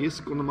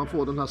magisk och när man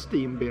får den här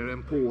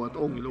steambeeren på ett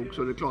ånglok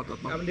så är det klart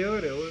att man... Ja, men det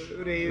gör det.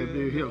 Och det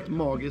blir ju helt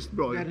magiskt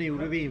bra. Där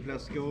gjorde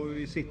vinflaska och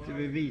vi sitter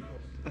vid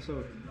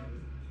alltså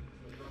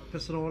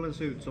personalen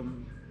ser ut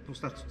som på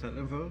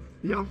stadshotellen för.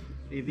 Ja,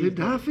 det är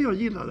därför jag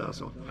gillar det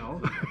alltså.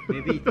 Ja, det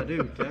är vita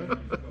dukar.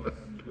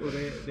 Och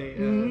det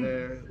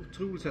är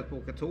otroligt sätt att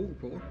åka tåg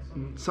på.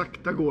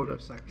 Sakta går det.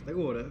 Sakta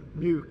går det.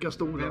 Mjuka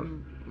stolar.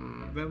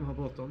 Vem har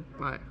bråttom?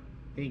 Nej.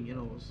 Ingen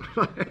av oss.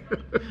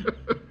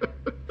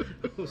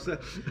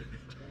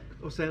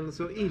 och sen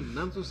så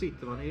innan så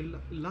sitter man i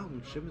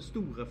loungen med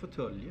stora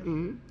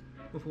fåtöljer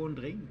och får en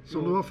drink.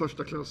 Så du har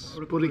första klass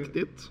på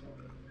riktigt.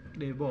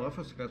 Det är bara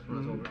första klass på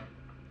den här tågen.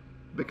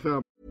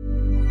 Bekväm.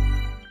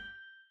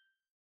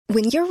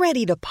 When you're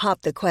ready to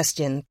pop the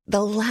question,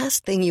 the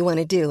last thing you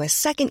want to do is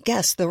second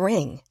guess the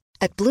ring.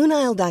 At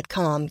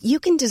BlueNile.com you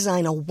can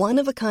design a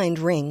one-of-a-kind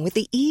ring with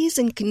the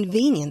ease and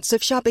convenience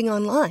of shopping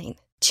online.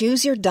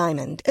 Choose your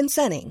diamond and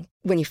setting.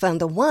 When you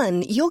find the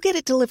one, you'll get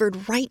it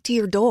delivered right to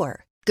your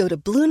door. Go to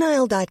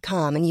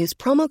BlueNile.com and use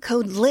promo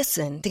code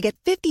LISTEN to get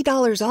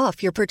 $50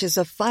 off your purchase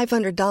of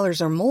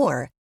 $500 or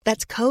more.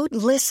 That's code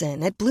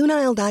LISTEN at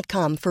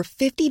BlueNile.com for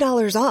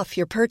 $50 off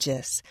your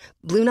purchase.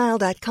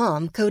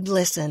 BlueNile.com, code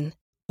LISTEN.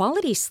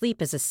 Quality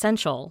sleep is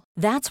essential.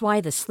 That's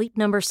why the Sleep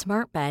Number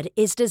Smart Bed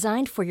is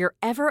designed for your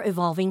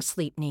ever-evolving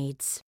sleep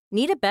needs.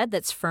 Need a bed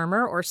that's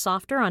firmer or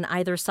softer on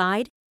either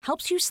side?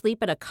 Helps you sleep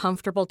at a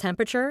comfortable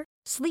temperature?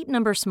 Sleep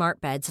Number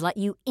Smart Beds let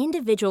you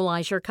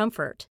individualize your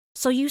comfort,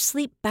 so you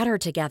sleep better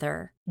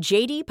together.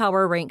 JD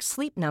Power ranks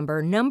Sleep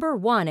Number number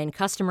 1 in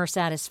customer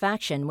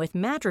satisfaction with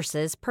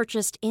mattresses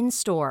purchased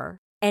in-store.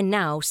 And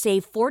now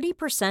save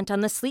 40% on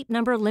the Sleep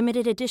Number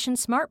Limited Edition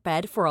Smart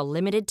Bed for a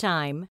limited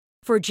time.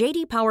 For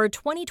JD Power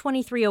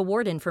 2023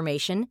 award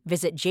information,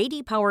 visit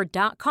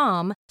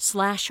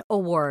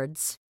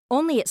jdpower.com/awards.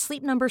 Only at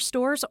Sleep Number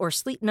stores or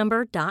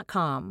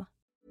sleepnumber.com.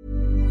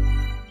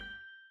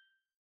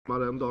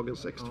 Den dagen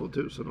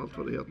 6-2000 och allt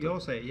vad det heter.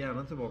 Jag säger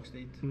gärna tillbaks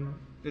dit.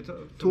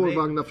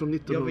 Tågvagnar från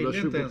 1922. Jag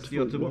vill inte ens till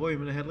Göteborg,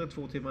 men hellre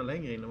 2 timmar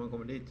längre innan man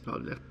kommer dit. Ja,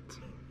 lätt.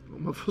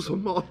 Och man får så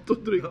mat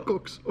och dryck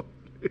också.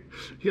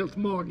 Helt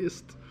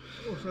magiskt.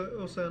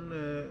 Och sen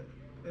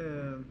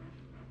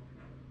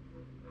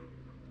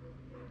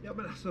ja,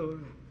 men alltså,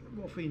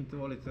 varför inte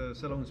vara lite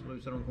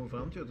salongsbrus när de kommer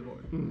fram till Göteborg?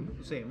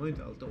 Då ser man ju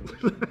inte allt året.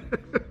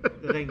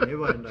 Det regnar ju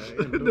varenda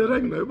ändå. Det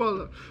regnar ju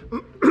bara.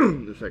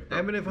 Ursäkta.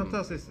 Nej, men det är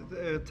fantastiskt.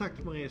 Tack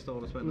Mariestad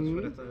och Svennes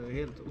för detta. Det är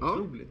helt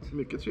otroligt. Ja,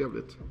 mycket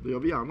trevligt. Det gör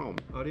vi gärna om.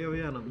 Ja, det gör vi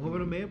gärna om. Har vi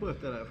något mer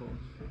berätta därifrån?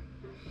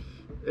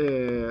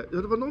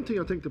 Ja, det var någonting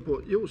jag tänkte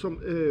på. Jo,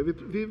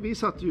 vi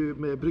satt ju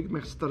med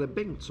bryggmästare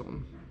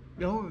Bengtsson.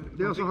 Ja,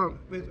 det är alltså han.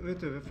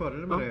 Vet du,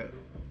 fördelen med det?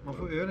 Man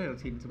får öl hela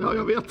tiden. Ja,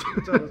 jag vet.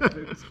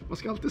 Man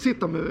ska alltid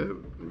sitta med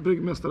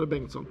bryggmästare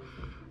Bengtsson.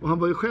 Och han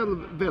var ju själv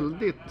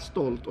väldigt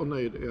stolt och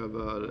nöjd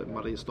över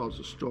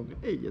Mariestads Strong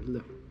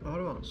Ale. Ja,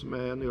 det var. Som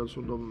är en öl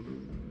som de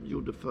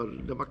gjorde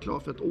den var klar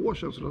för ett år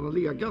sedan, så den har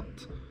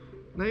legat,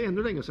 nej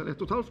ännu längre sedan,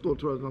 1,5 år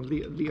tror jag den har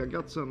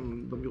legat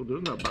sedan de gjorde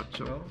den här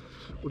batchen. Ja.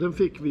 Och den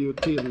fick vi ju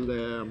till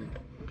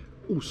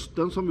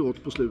osten som vi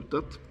åt på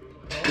slutet.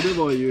 Och det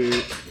var ju,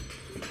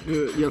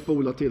 nu hjälper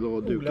Ola till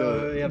och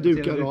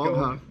dukar av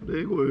här.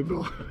 Det går ju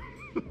bra.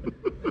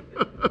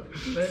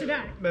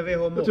 Men vi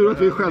har jag tror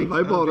att vi är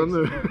själva i baren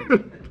nu.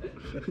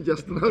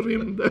 Gästerna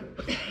rymde.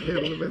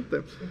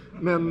 Helvete.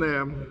 Men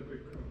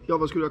ja,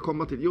 vad skulle jag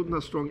komma till? Jo, den här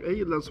Strong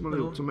Ale som man har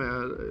gjort som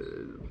är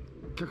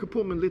kanske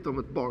påminner lite om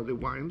ett barley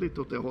wine,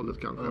 lite åt det hållet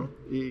kanske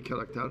i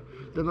karaktär.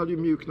 Den hade ju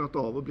mjuknat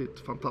av och blivit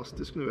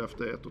fantastisk nu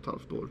efter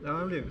 1,5 år. Ja,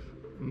 det blev.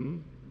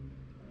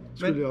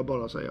 Skulle jag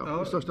bara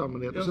säga, i största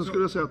allmänhet. Sen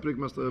skulle jag säga att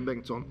bryggmästare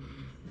Bengtsson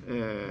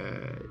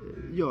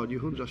gör ju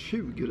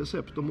 120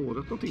 recept om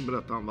året, någonting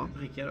berättar han va?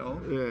 Rickard, ja.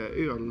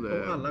 Öl. Och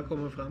alla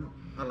kommer fram,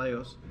 alla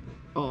görs.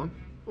 Ja,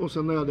 och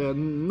sen är det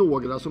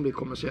några som blir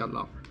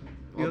kommersiella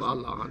av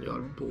alla han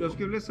gör på. Jag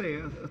skulle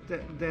säga att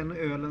den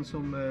ölen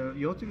som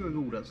jag tycker är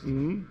godast,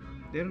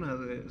 det är den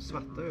här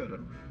svarta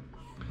ölen.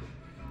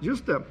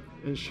 Just det,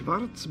 en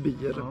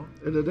Schwarzbier. Ja.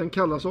 Eller den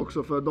kallas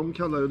också för, de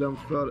kallar ju den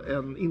för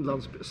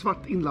en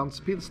svart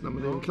inlandspilsner,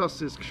 men det är en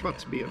klassisk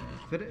Schwarzbier.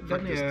 För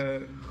den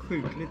är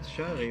sjukligt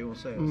kär i att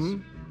sägas.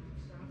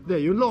 Det är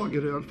ju en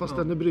lageröl fast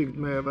den är bryggd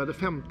med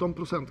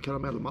 15%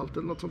 karamellmalt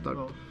eller något sånt där.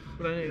 Ja.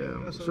 Den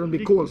är, alltså, så den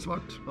blir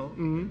kolsvart. Ja,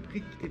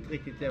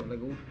 riktigt jävla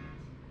god.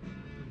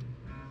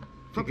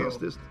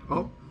 Fantastiskt.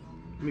 Ja.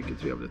 Mycket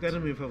trevligt. Den är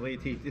min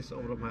favorit hittills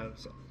av de här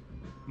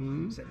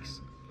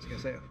 6, ska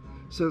jag säga.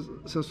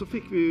 Sen så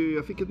fick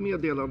jag fick ett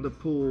meddelande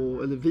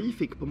vi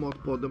fick på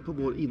Matpodden på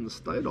vår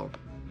Insta idag.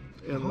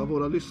 En av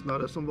våra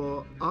lyssnare som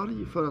var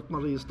arg för att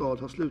Mariestad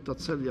har slutat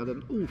sälja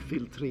den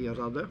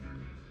ofiltrerade.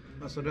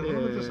 Alltså det har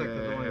de inte sagt att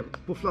de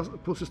har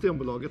på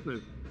Systembolaget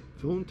nu.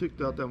 För hon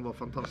tyckte att den var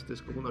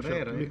fantastisk och hon har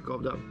köpt mycket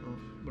av den. Ja.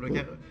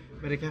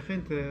 Men det kanske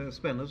inte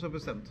spänner så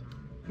bestämt.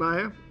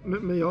 Nej,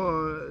 men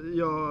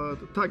jag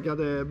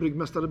taggade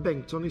bryggmästare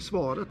Bengtsson i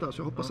svaret där, så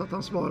jag hoppas att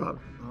han svarar.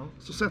 Ja.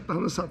 Så sätter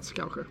han en sats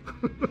kanske.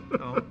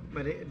 Ja,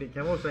 men det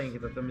kan vara så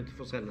enkelt att de inte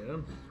får sälja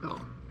den.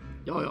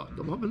 Ja,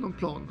 de har väl någon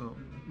plan. Ja.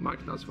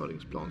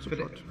 Marknadsföringsplan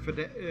såklart.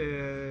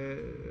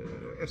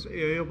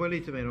 Jag jobbar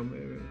lite med dem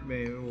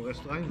med vår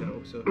restaurang där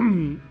också.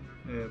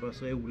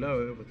 Brasserie Ola,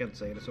 jag brukar inte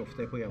säga det så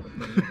ofta i programmet.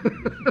 Men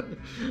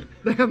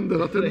det händer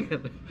att den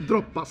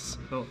droppas.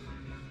 Ja.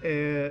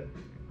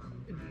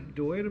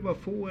 Då är det bara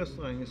få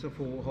restauranger som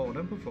får ha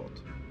den på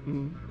fat.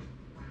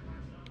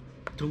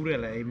 Tror det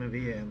eller ej, men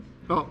vi är en.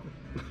 Ja.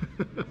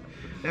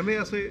 Nej, men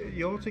alltså,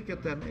 jag tycker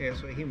att den är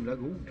så himla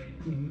god.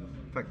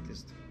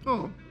 Faktiskt.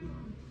 Ja.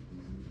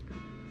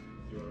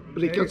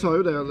 Rickard sa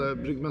ju det, eller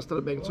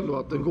bryggmästare Bengtsson då,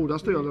 att den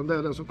godaste ölen det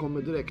är den som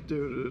kommer direkt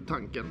ur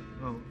tanken.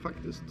 Ja.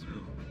 Faktiskt.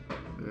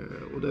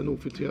 Och den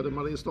ofiltrerade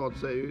Mariestad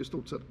är ju i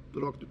stort sett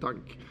rakt ur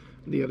tank,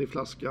 ner i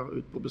flaska,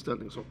 ut på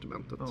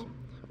beställningssortimentet. Ja.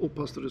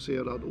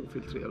 Opastöriserad,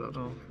 ofiltrerad.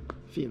 Ja.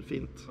 Fint.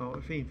 Ja,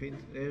 fint.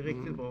 Det är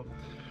riktigt bra.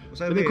 Och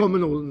sen men det kommer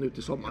nog nytt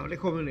i sommar. Ja, det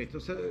kommer nytt.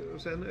 Och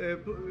sen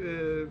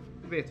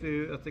vet vi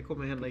ju att det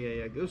kommer hända grejer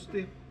i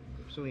augusti.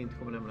 Som vi inte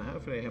kommer nämna här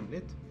för det är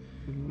hemligt.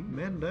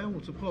 Men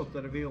däremot så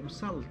pratade vi om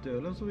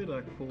saltölen som vi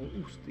drack på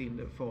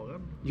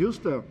Ostindefaren.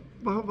 Just det.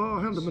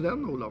 Vad hände med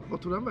den, Ola?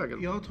 Vad tog den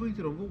vägen? Jag tror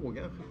inte de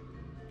vågar.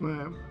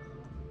 Nej.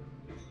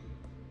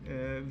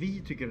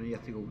 Vi tycker den är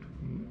jättegod.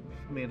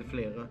 Med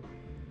flera.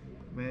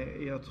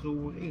 Men jag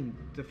tror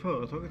inte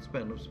företaget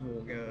Spendrups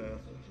vågar.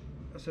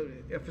 Alltså,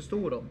 jag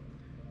förstår dem.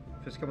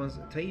 För ska man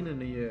ta in en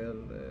ny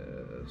öl,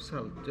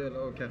 saltöl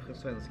och kanske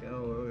svenska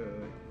och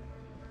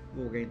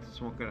vågar inte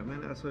smaka den.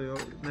 Men alltså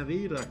när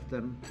vi drack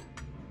den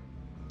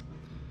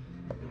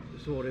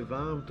så var det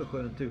varmt och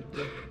skönt ute.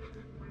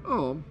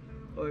 Ja.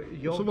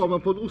 Och så var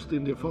man på en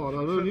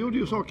Ostindiefarare och det gjorde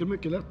ju saker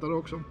mycket lättare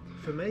också.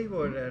 För mig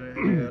var det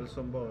en öl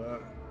som bara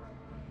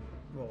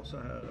var så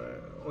här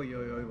oj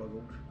vad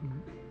god.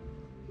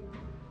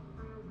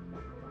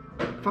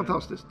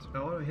 Fantastiskt.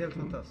 Ja, helt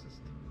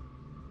fantastiskt.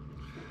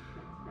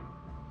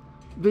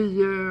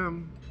 Vi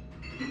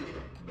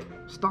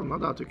stannar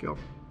där tycker jag.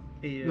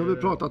 Nu har vi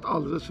pratat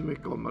alldeles för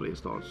mycket om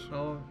Mariestads.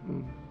 Ja,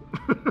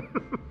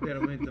 det är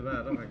de inte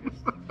värda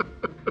faktiskt.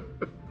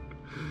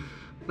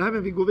 Nej,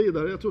 men vi går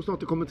vidare. Jag tror snart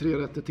det kommer 3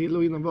 rätter till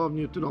och innan vi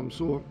avnjuter dem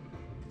så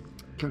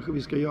kanske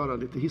vi ska göra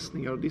lite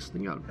hissningar och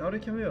dissningar. Ja, det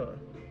kan vi göra.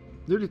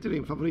 Det är lite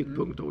din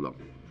favoritpunkt, Ola.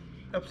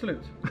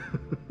 Absolut.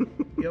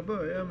 Jag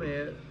börjar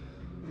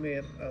med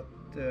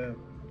att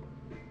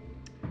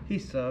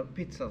hissa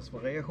pizzans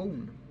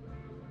variation.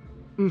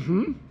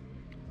 Mhm.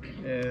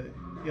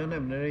 Jag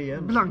nämner det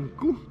igen.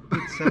 Blanco.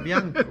 Pizza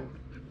Bianco.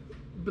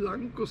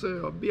 Blanco säger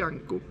jag,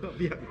 Bianco. Ja,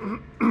 Bianco.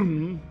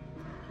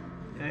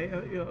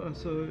 Nej,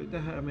 alltså det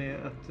här med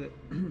att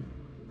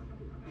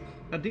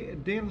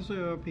dels så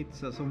gör jag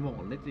pizza som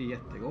vanligt, det är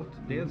jättegott.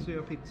 Dels så gör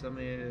jag pizza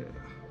med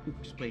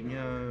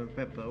oxspringa,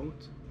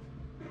 pepparrot.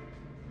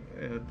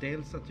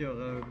 Dels att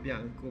göra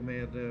Bianco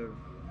med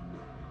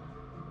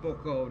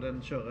baka av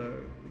den, köra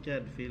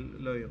gräddfil,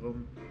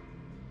 löjrom,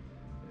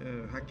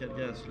 hackad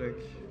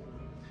gräslök.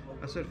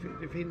 Alltså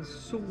det finns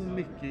så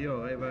mycket att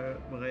göra i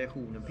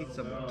variationen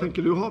pizza.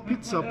 Tänker du ha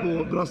pizza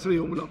på Brasserie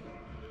Ola?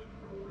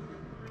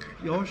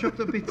 Jag har köpt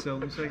en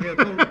pizza så jag kan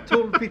göra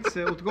 12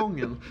 pizzor åt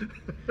gången.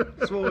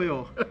 Svarar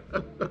jag.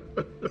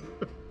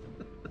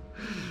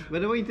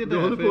 Men det var inte därför.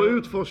 Du håller på att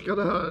utforska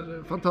det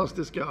här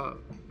fantastiska,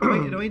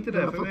 det var inte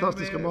därför,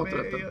 fantastiska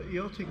maträtten.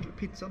 Jag tycker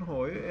pizzan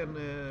har ju en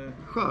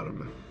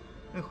charm.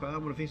 En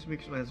charm och det finns så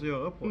mycket som helst att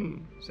göra på.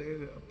 Så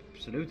är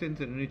absolut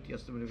inte det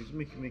nyttigaste, men det finns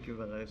mycket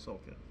värre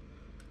saker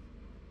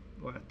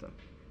att äta.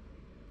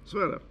 Så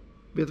är det.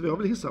 Vet du vad jag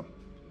vill hissa?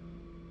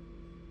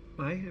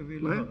 Nej, jag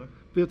vill höra.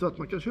 Vet du att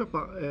man kan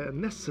köpa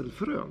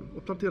nässelfrön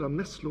och plantera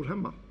nässlor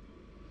hemma?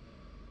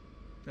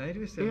 Nej, det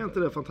visste jag inte. Är inte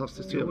det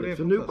fantastiskt trevligt? Jo,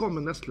 för nu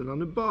kommer nässlorna.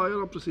 Nu börjar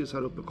de precis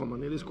här uppe komma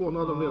ner. I Skåne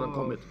har de redan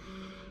kommit.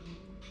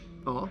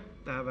 Ja.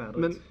 Det här vädret.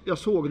 Men jag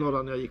såg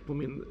några när jag gick på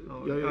min...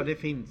 Ja, det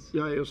finns.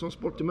 Jag är ju som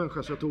sportig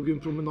människa så jag tog en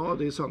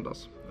promenad i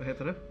söndags. Vad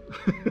heter det?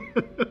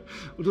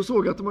 Och då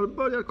såg jag att de hade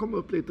börjat komma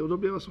upp lite och då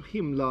blev jag så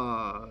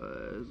himla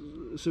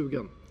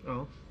sugen.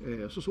 Ja.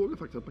 Så såg jag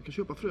faktiskt att man kan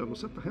köpa frön och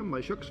sätta hemma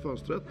i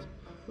köksfönstret.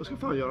 Jag ska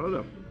fan göra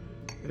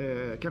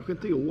det. Kanske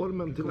inte i år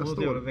men till nästa år. Du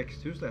kommer att göra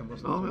växthus där hemma.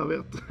 Ja, jag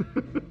vet.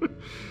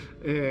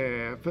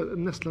 För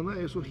nässlorna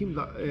är så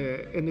himla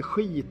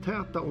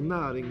energitäta och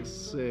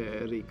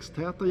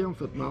näringsrikstäta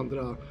jämfört med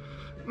andra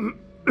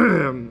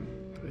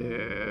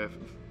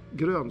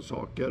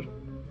grönsaker.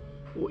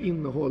 Och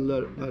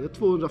innehåller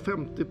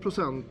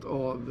 250%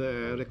 av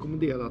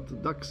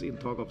rekommenderat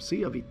dagsintag av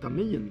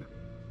C-vitamin.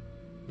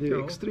 Det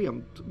är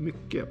extremt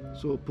mycket.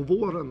 Så på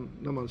våren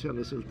när man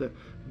känner sig lite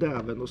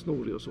däven och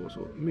snorig och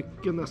så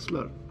mycket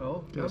nässlor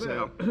kan jag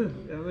säga.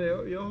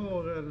 Jag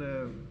har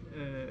en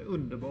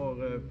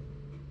underbar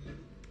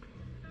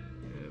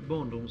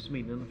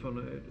barndomsminnen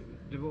från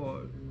det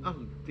var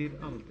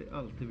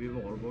alltid vid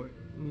Valborg.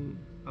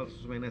 Alltså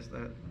som är nästa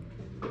här.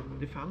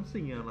 Det fanns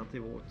inget annat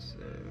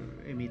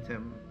i mitt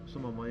hem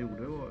som mamma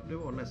gjorde. Det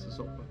var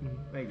nässelsoppa,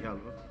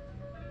 ägghalvor.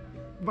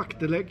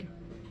 Vaktelägg.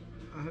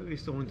 Jag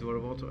visste hon inte vad det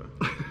var, tror jag.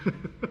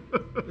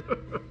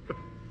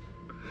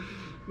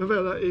 Men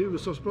väl i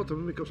USA så pratar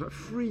man mycket om så här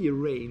free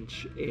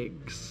range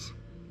eggs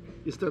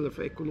istället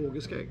för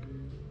ekologiska ägg.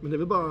 Men det är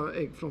väl bara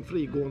ägg från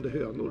frigående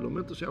hönor. De är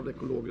inte så jävla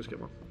ekologiska,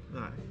 va?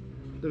 Nej.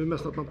 Det är väl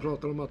mest att man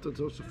pratar om att det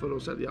är för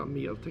att sälja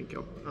mer, tänker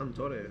jag.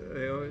 Antar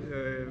det. Jag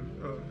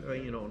har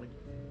ingen aning.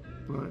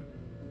 Nej.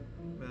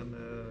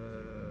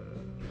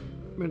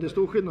 Men det är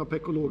stor skillnad på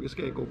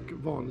ekologiska ägg och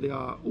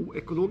vanliga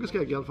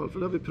oekologiska ägg i alla fall, för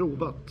det har vi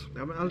provat.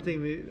 Ja, men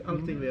allting vi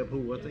har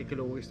provat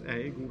ekologiskt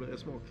är godare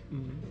smak.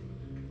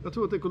 Jag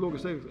tror att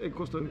ekologiskt ägg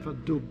kostar ungefär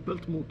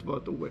dubbelt mot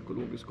vad ett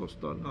oekologiskt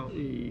kostar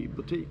i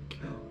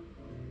butik.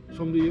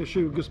 Så om du ger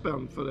 20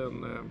 spänn för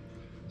en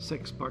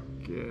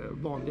 6-pack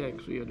vanliga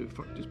ägg så ger du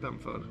 40 spänn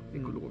för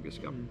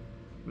ekologiska.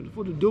 Men då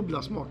får du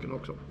dubbla smaken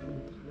också.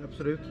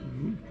 Absolut.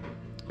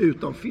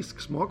 Utan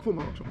fisksmak får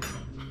man också.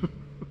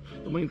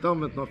 De har inte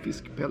använt några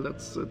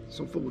fiskpellets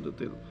som foder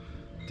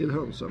till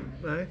hönsen.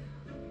 Nej.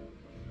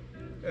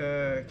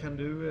 Kan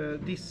du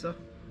dissa?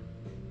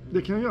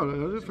 Det kan jag göra.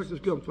 Jag hade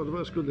faktiskt glömt vad det var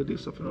jag skulle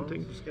dissa för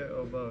någonting. Så ska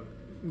jag bara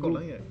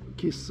kolla en grej.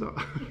 Kissa.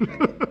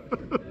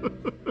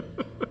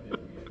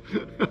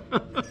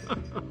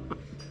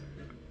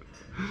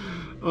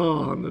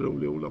 Han är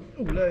rolig, Ola.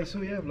 Ola är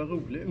så jävla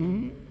rolig.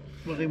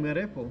 Vad rimmar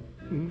det på?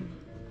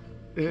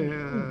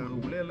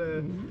 Orolig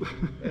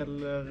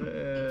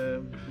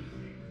eller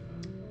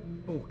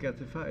åka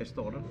till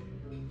Färjestaden.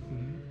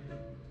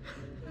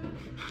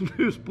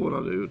 Nu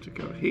spårar du ut,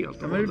 tycker jag. Helt.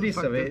 Ja, men nu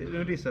dissar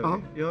vi.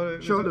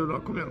 Kör du då,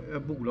 kom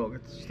igen.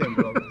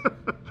 Systembolaget.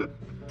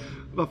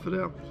 Varför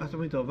det? Att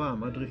de inte har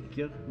varma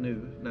drycker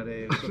nu när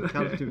det är så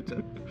kallt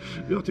ute.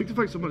 Jag tyckte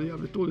faktiskt att de hade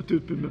jävligt dåligt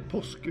utbud med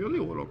påsköl i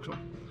år också.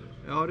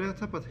 Ja, det har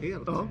tappat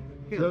helt. Ja,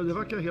 helt. Det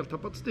verkar helt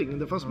tappat stingen.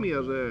 Det fanns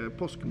mer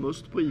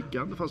påskmust på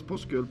Ica. Det fanns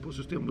påsköl på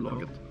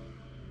Systembolaget.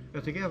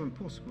 Jag tycker även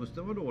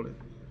påskmusten var dålig.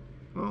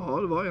 Ja,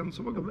 det var en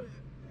som var god.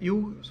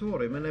 Jo, så var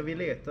det. Men när vi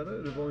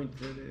letade, det var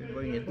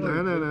inget...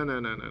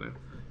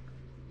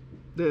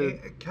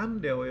 Nej.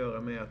 Kan det ha att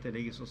göra med att det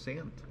ligger så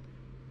sent?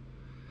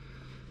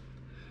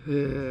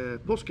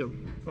 Påsken?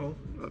 Ja.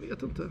 Jag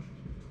vet inte.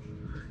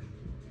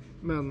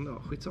 Men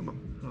ja, skitsamma.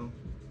 Ja.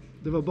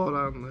 Det var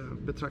bara en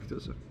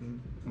betraktelse.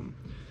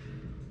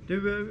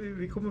 Du,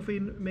 vi kommer få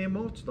in mer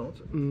mat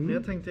snart. Men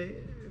jag tänkte,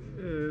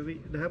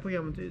 det här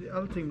programmet,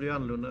 allting blir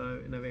annorlunda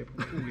när vi är på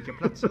olika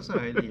platser så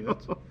här i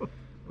livet.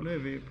 Och nu är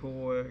vi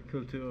på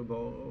kulturbar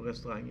och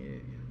restaurang i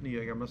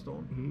Nya Gamla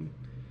stan.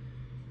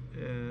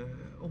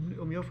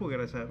 Om jag frågar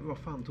dig så här, vad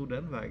fan tog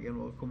den vägen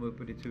och kom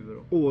upp i ditt huvud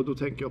då? Och då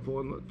tänker jag på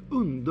en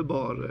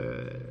underbar,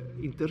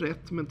 inte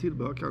rätt men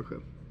tillbehör kanske.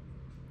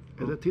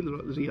 Eller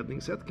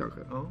tillredningssätt kanske.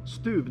 Ja.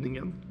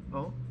 Stuvningen.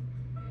 Ja.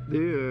 Det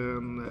är ju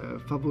en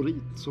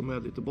favorit som är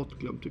lite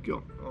bortglömd tycker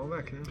jag. Ja,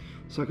 verkligen.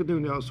 Särskilt nu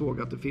när jag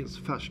såg att det finns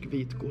färsk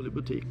vitkål i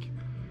butik.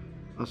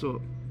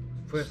 Alltså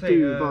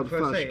stuvad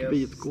färsk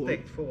vitkål.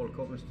 Stekt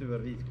fårkorv med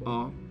stuvad vitkål.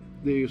 Ja,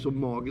 det är ju så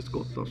magiskt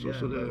gott alltså.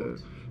 Så det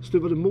gott.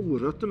 Stuvade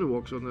morötter nu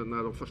också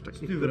när de första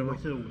knippen. Stuvade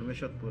makaroner med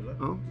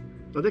köttbullar.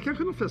 Ja,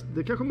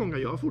 det kanske många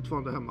gör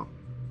fortfarande hemma.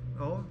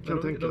 Ja,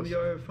 men de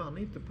gör fan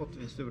inte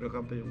pottvinstuvade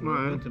champinjoner.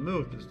 Nej. Det är inte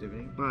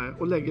mörkerstuvning. Nej,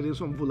 och lägger det i en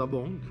sån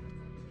volavong.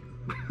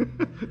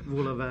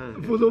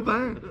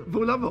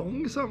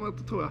 Volavong samma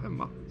tror jag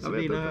hemma.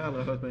 Sabina har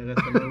aldrig hört mig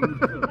rätta med ord.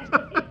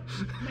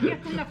 Vad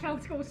heter den där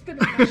franska osten?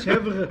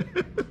 Chèvre.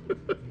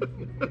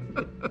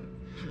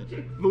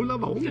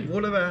 Volavong.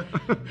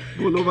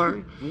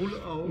 Volavang.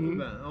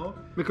 Ja.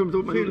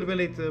 Fyllde med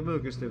lite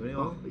mörkerstuvning.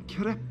 Ja.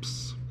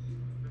 Crepes.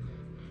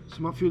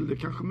 Som man fyllde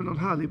kanske med någon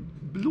härlig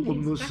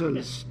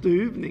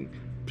blåmusselstuvning.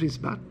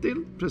 Prins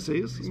Bertil,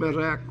 precis. Med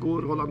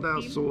räkor,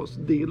 hollandaisesås,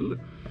 dill.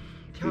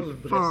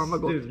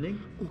 Kalvbrässstuvning.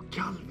 Och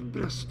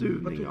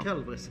kalvbrässstuvning. Vad tog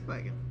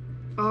kalvbrässvägen?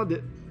 Ja,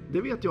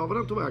 det vet jag vad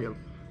den tog vägen.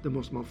 Det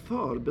måste man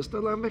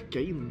förbeställa en vecka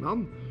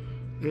innan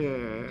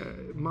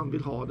man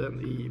vill ha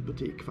den i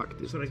butik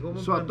faktiskt. Så det går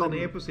man inte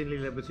ner på sin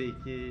lilla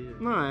butik i...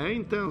 Nej,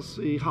 inte ens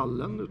i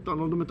hallen. Utan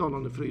om de inte har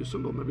någon i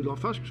frysen då. Men vill du ha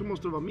färsk så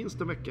måste det vara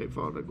minst en vecka i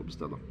förväg och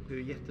beställa. Det är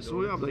jättedåligt.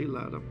 Så jävla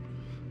illa är det.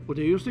 Och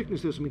det är ju en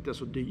styckningsdel som inte är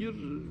så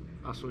dyr.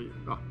 Alltså,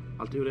 ja,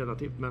 allt är ju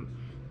relativt. Men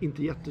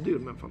inte jättedyr,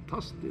 men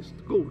fantastiskt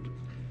god.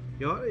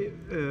 Ja,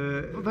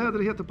 vad är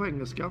det heter på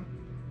engelska?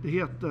 Det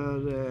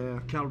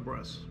heter...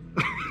 Calbras.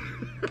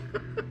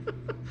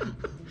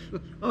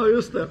 Ja,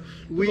 just det.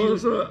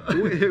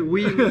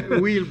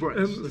 Wheelbrass.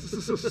 En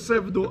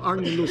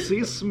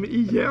pseudo-anglosism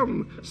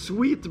igen.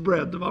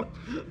 Sweetbread, va?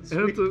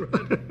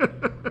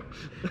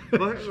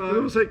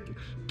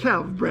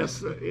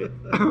 Calvbreast.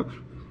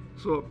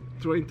 Så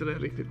tror jag inte det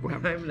riktigt går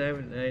hem.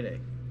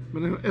 Nej.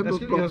 Men ändå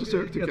ett bra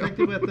försök tycker jag. Jag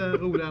tänkte berätta en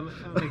rolig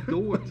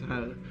anekdot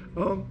här.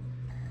 Ja.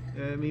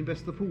 Min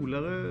bästa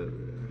polare,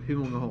 hur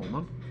många har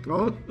man?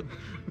 Ja.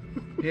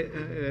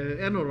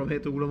 En av dem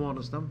heter Ola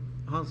Manestam.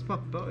 Hans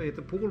pappa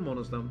heter Paul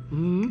Manestam.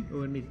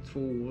 Och är 92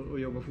 år och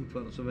jobbar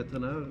fortfarande som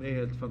veterinär. Det är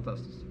helt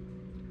fantastiskt.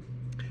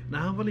 När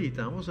han var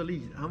liten, han var så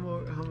liten. Han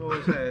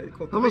var så här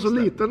kort. Han var så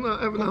liten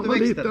även när han var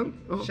liten.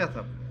 Ja. Shut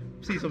up.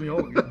 Precis som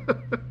jag.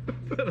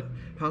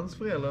 Hans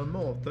föräldrar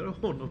matade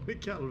honom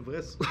med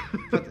kalvbräss.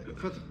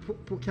 För att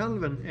på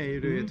kalven är ju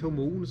det ett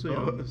hormon som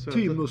gör så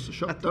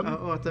thymuskörteln.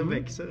 att den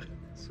växer.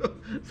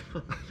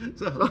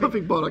 Så han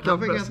fick bara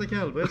kalvbräss. Han fick äta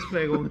kalvbräss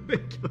flera gånger i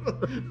veckan.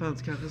 Han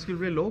kanske skulle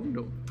bli lång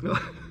då. Ja.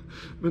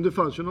 Men det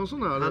fanns ju någon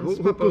sån här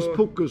hokus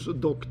pokus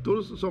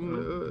doktor som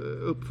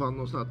uppfann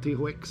någon sån här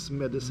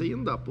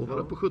THX-medicin där på, var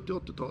det på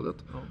 70-80-talet?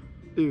 Ja.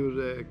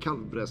 Ur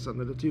kalvbrässen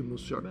eller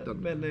thymuskörteln.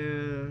 Men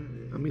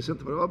jag minns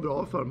inte vad det var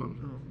bra för, men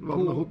det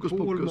var hokus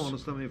pokus. Paul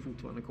Manestam är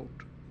fortfarande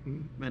kort.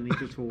 Men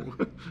 92 år.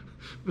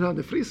 Men han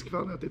är frisk för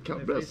han har ätit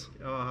kalvbräss.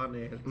 Ja, han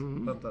är helt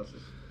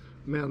fantastisk.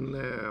 Men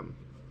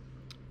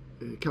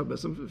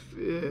kalvbrässen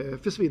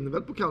försvinner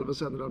väl på kalven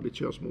sen när den blir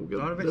könsmogen.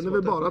 Ja, den är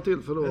väl bara till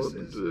för att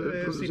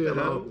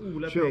producera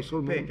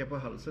könshormon. Ola pekar på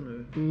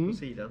halsen nu, på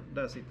sidan.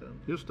 Där sitter den.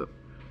 Just det.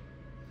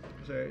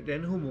 Så det är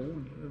en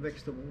hormon, en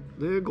växthormon.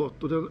 Det är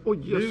gott och den,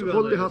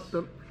 håll i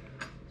hatten.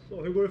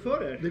 Så, hur går det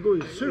för er? Det går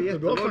ju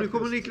superbra faktiskt. Nu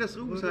kommer Niklas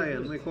Ros här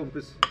igen med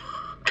kompis.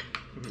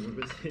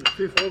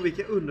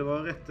 Vilka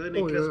underbara rätter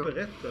Niklas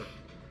berättar.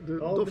 Det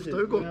doftar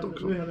ju gott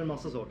också. Nu händer det en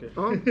massa saker.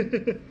 Ja.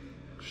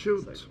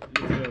 Shoot.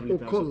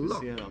 Och kolla.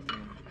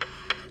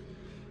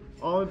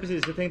 Ja, men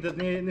precis. Jag tänkte att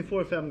ni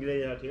får 5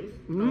 grejer här till.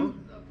 Ja.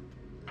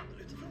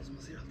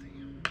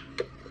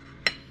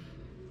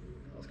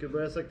 Jag ska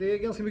börja sagt, det är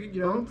ganska mycket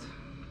grönt.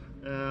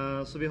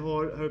 Så vi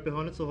har, här uppe i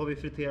hörnet så har vi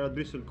friterad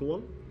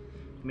brysselkål.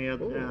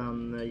 Med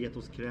en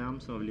getostkräm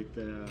som har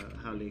lite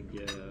härlig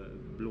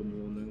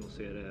blomhonung och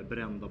så är det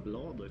brända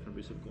blad då från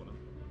brysselkålen.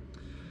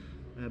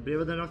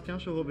 Bredvid den rackaren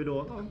så har vi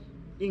då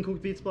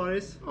inkokt vit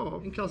sparris,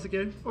 en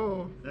klassiker.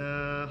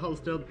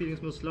 Halstrad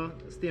pilgrimsmussla,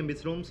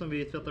 stenbitsrom som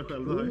vi tvättar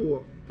själva här.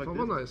 Fan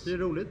vad nice. Det är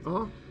roligt.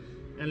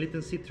 En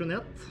liten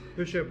citronett.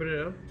 Hur köper ni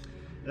den?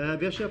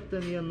 Vi har köpt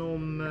den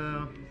genom...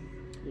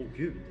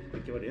 gud,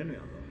 vilka var det nu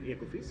igen då?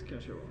 ekofisk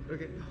kanske då.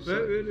 Okay.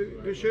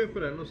 Du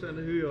köper den och sen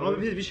hur gör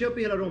du? Ja, vi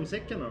köper hela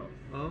romsäckarna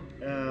då.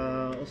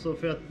 Ja. Och så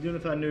för att det är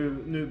ungefär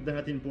nu den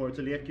här tiden på året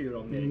så leker ju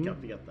de nere i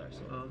Kattegatt där.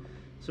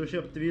 Så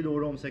köpte vi då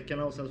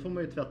romsäckarna och sen får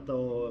man ju tvätta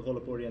och hålla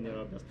på och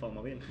rengöra bäst fan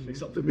man vill.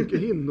 Liksom. Det är mycket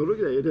hinnor och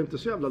grejer, det är inte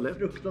så jävla lätt.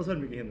 Fruktansvärt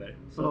mycket hinnor.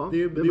 Så ja,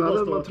 det är värre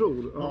än man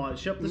tror. Ja,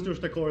 köp det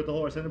största korret du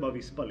har, sen är det bara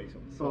vispa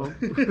liksom. Så.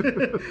 Ja.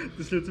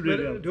 Till slut så blir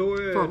det rent. Då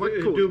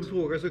är det dum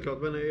fråga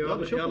såklart, men jag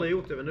har aldrig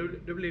gjort det. Men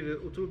nu blir det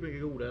otroligt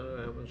mycket godare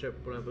när man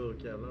köper på den här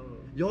burken.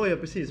 Ja,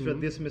 precis. För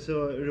att det som är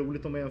så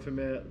roligt om man jämför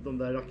med de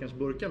där rackarns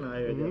burkarna är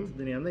ju det att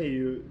den ena är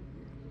ju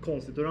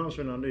konstigt orange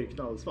och den andra är ju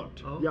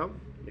knallsvart. Ja.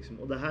 Liksom.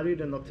 Och det här är ju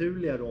den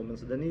naturliga rommen,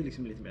 så den är ju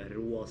liksom lite mer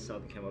rosa,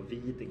 det kan vara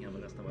vit, det kan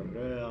vara nästan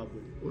vara röd.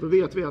 Och då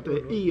vet vi att det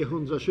är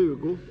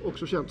E120,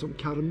 också känt som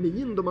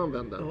karmin de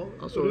använder. Ja.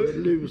 Alltså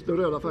den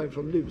röda färgen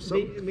från lusen.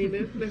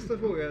 Min nästa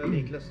fråga,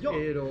 Niklas,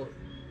 är ju då,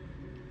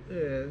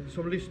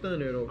 som lyssnare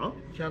nu då,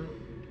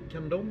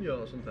 kan de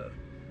göra sånt här?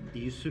 Det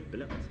är ju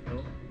superlätt.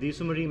 Ja. Det är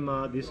som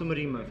att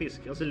rimma en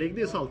fisk. Alltså lägg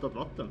det i saltat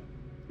vatten.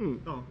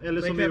 Ja,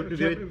 eller som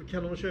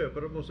kan de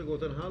köpa? De måste gå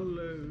till en hall.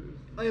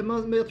 Ja,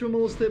 men jag tror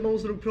man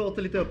måste nog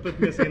prata lite öppet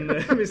med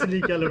sin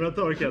lika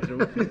leverantör, kan jag tro.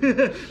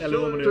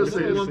 Eller om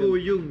man bor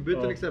i Ljungby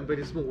till exempel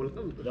i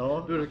Småland.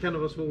 Ja. Då kan det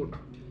vara svårt.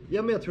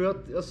 Ja, men jag tror inte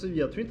att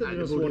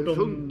det är svårt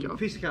om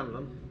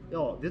fiskhandlaren.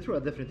 Ja, det tror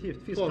jag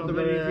definitivt.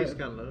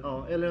 Fiskhandlare.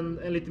 Ja, eller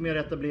en lite mer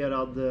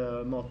etablerad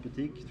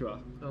matbutik, tror jag.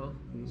 Ja.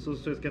 Så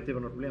ska det inte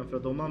vara något problem, för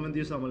att de använder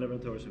ju samma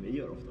leverantör som vi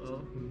gör oftast. Ja.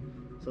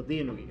 Så att det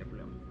är nog inga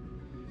problem.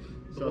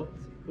 Så att,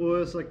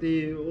 och sagt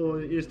i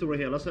det stora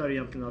hela så är det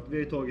egentligen att vi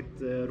har ju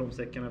tagit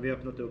romsäckarna, vi har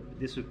öppnat upp,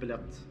 det är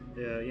superlätt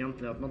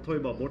egentligen att man tar ju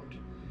bara bort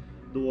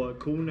då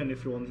kornen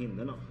ifrån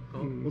hinnorna.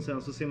 Och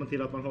sen så ser man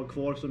till att man har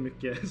kvar så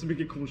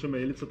mycket korn som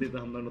möjligt så att det inte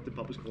hamnar något i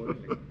papperskorgen.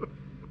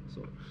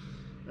 Så.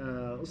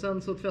 Och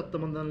sen så tvättar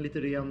man den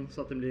lite ren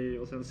så att den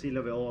blir, och sen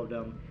silar vi av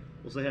den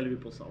och så häller vi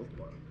på salt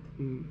bara.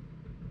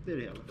 Det är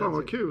det hela. Fan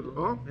vad kul.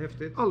 Ja.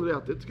 Häftigt. Aldrig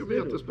ätit. Det ska bli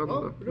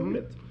jättespännande. Ja,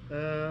 roligt.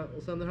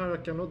 Och sen den här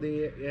rackaren då,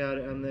 det är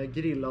en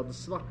grillad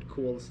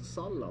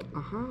svartkålssallad.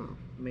 Aha.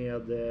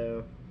 Med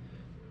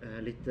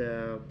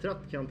lite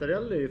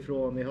trattkantareller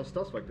ifrån i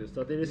höstas faktiskt.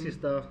 Så att det är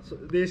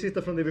det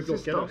sista från det vi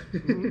plockade.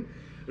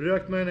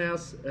 Rökt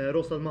majonnäs,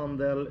 rostad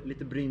mandel,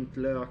 lite brynt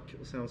lök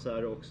och sen så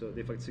är det också,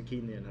 det är faktiskt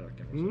zucchini i den här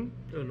rackaren.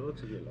 Underbart.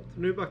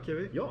 Nu backar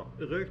vi. Ja.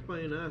 Rökt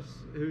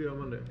majonnäs, hur gör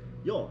man det?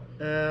 Ja,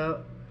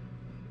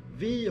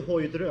 vi har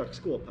ju ett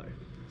rökskåp här.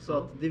 Så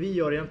att det vi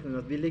gör egentligen är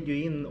att vi lägger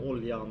in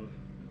oljan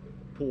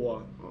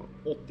på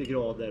 80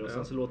 grader och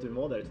sen så låter vi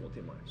vara där i 2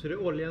 timmar. Så det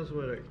är oljan som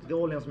är rökt? Det är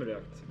oljan som är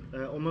rökt.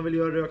 Om man vill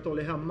göra rökt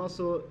olja hemma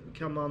så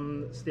kan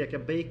man steka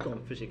bacon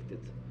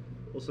försiktigt.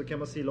 Och så kan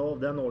man sila av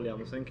den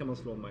oljan och sen kan man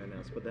slå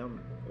majonnäs på den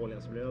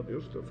oljan som blir över.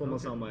 Just det. Får man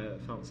samma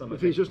det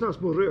finns ju sådana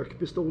små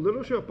rökpistoler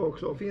att köpa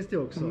också. Finns det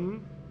också.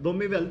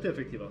 De är väldigt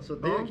effektiva, så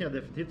det kan jag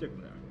definitivt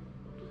rekommendera.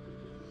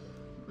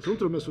 Jag tror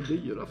inte de är så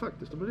dyra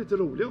faktiskt. De är lite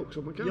roliga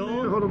också. Man kan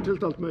ha dem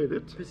till allt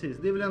möjligt. Precis,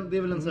 det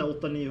är väl en sån här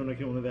 800-900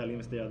 kronor väl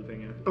investerade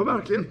pengar. Ja,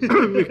 verkligen.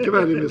 Mycket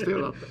väl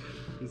investerat.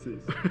 Precis.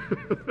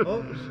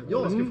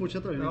 Jag ska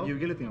fortsätta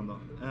ljuga lite grann då.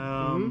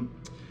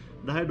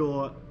 Det här är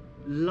då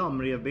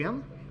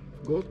lammrevben.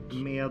 Gott.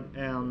 Med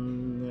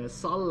en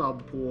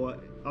sallad på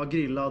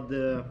grillad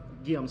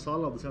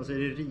gemsallad. Sen så är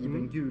det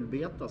riven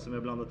gulbeta som vi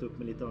har blandat upp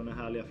med lite av den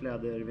här härliga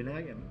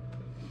flädervinägen.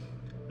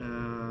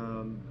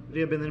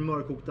 Revbenen är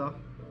mörkokta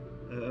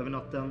över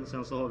natten.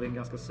 Sen så har vi en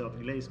ganska söt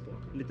glaze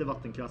på. Lite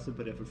vattenkrasser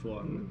på det för att få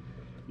en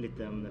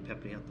liten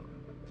pepprighet då.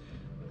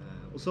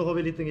 Och så har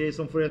vi en liten grej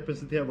som får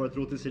representera vårt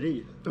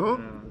rotisserie.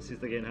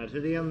 Sista grejen här. Så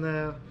det är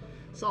en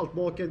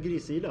saltbakad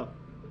grissida.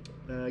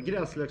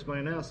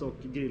 Gräslöksmajonnäs och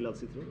grillad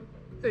citron.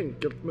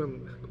 Enkelt men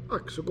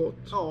ack så gott.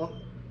 Ja.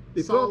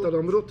 Vi pratade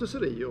om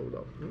rotisserie, Ola.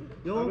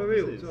 Ja, det har vi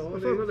gjort.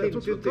 Vad fan är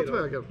det tagit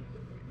vägen?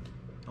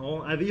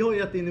 Ja, vi har ju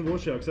ett in i vår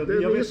kök så det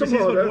är jag vet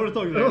precis vad vår har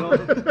tagit vägen.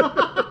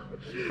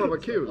 Fan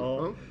vad kul.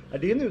 Ja.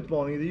 Det är en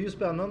utmaning. Det är ju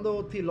spännande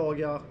att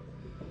tillaga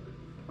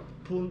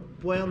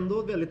på ändå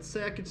ett väldigt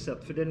säkert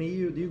sätt. För det är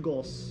ju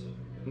gas.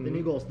 Den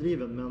är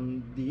gasdriven,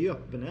 men det är ju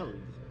öppen eld.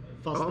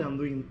 Fast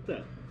ändå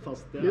inte.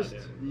 Fast det är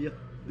det.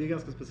 Det är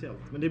ganska speciellt.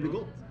 Men det blir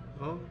gott.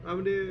 Ja,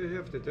 men det är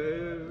häftigt.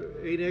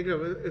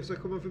 Jag ska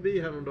komma förbi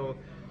här någon dag.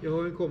 Jag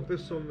har en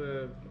kompis som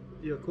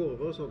gör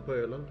korvar och sånt på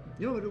Öland.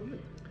 Ja, vad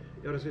roligt.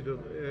 Ja, dessutom,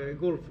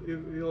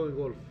 vi har en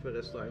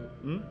golfrestaurang.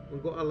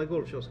 Och alla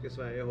golfkiosker i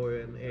Sverige har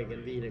ju en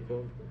egen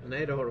wienerkorv.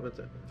 Nej, det har de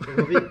inte.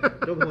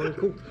 De har en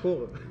kokt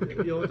korv.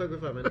 Jag har tagit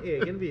fram en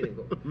egen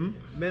wienerkorv.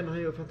 Men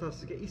han gör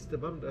fantastiska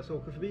isterband. Jag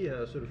åker förbi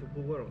här så du får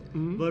prova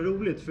dem. Vad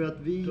roligt, för att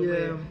vi... De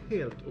är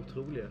helt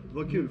otroliga.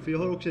 Vad kul, för jag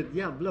har också ett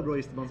jävla bra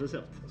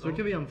isterbandsrecept. Så det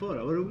kan vi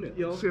jämföra, vad roligt.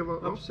 Ja,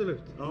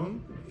 absolut. Ja,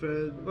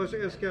 för...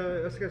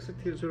 jag ska se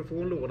till så du får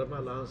en låda med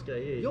alla hans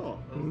grejer i. Ja,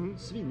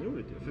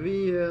 svinroligt ju. För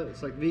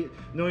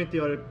nu har inte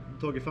jag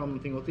tagit fram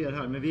någonting åt er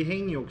här, men vi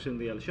hänger ju också en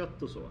del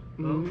kött och så.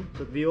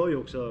 Så att vi har ju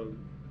också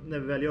när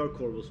vi väl gör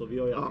korv och så, vi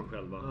gör ju allting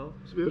själva. Ja.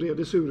 Så vi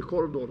reder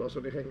surkorv då, så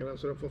det hänger den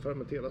så den får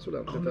fermenteras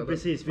ordentligt. Ja,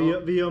 precis,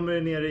 vi gömmer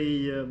det nere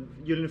i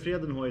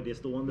Gyllenfreden har ju det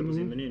stående på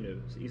sin meny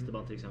nu,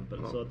 Isterban till exempel.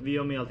 Så att vi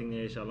gör med allting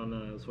nere i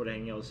källaren så får det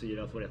hänga och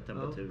syra, få rätt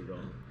temperatur. Och,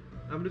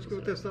 ja, men du ska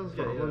testa hans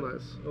grejer.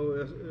 Nice. Och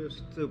jag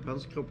sätter upp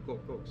hans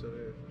kroppkock också.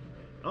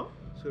 Ja.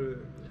 Så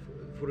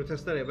får du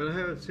testa det. Men det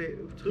här ser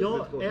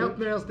otroligt gott. Ät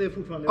medan det är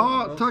fortfarande.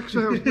 Ja, tack så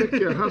hemskt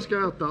mycket. Här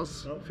ska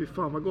ätas. Fy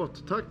fan vad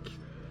gott. Tack.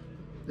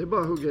 Det är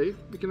bara att hugga i.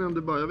 Vilken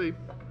ände börjar vi?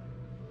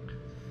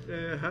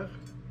 Här.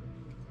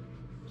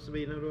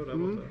 Svinen då där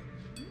borta.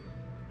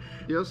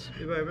 Yes.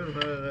 Vi börjar med den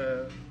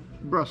här...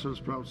 Brussels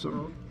sproutsen.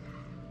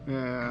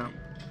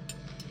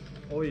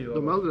 Oj,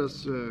 de är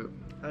alldeles...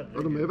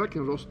 de är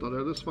verkligen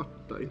rostade. Eller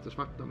svarta. Inte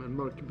svarta, men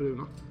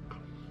mörkbruna.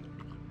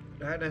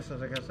 Det här är nästan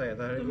så jag kan säga att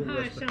det här är de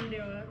godaste. Här kände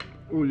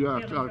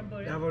jag jäklar.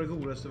 Det här var det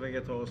godaste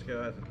vegetariska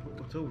jag ätit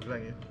på otroligt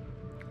länge.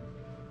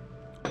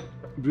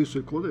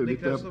 Brysselkål är ju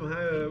lite...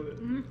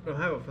 de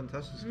här var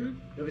fantastiska.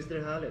 Ja, visst är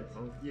det härligt.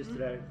 Just det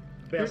där.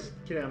 Bäst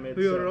krämigt.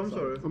 Hur gör du dem,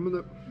 sa du? Ja,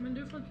 men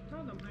du får inte ta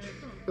dem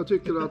härifrån. Jag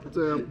tycker att...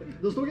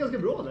 de står ganska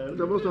bra där.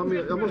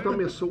 Jag måste ha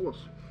mer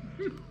sås.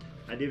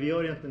 Nej, det vi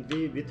gör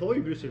egentligen, vi tar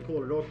ju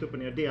brysselkål rakt upp och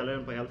ner, delar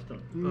den på hälften.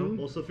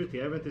 Och så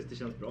friterar vi tills det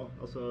känns bra.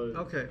 Alltså,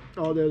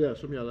 ja, det är det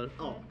som gäller.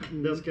 Ja,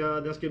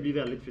 den ska bli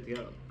väldigt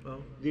friterad.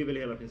 Det är väl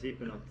hela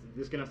principen, att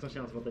det ska nästan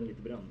kännas som att den är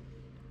lite bränd.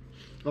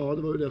 Ja,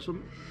 det var ju det som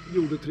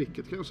gjorde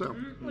tricket, kan jag säga.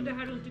 Och det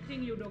här runt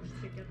omkring gjorde också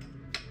tricket.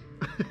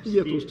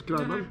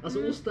 Getostkrammen.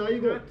 Alltså ost är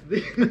ju gott.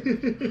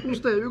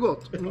 Ost är ju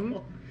gott.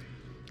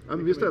 Ja,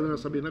 men vi ställer den,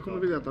 Sabina kommer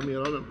vi äta mer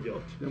av den.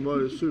 Den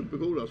var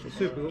supergod alltså.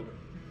 Supergod.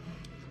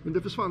 Men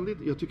det försvann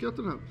lite. Jag tycker att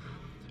den här...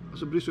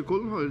 Alltså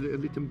brysselkålen har ju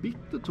en liten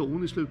bitter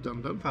ton i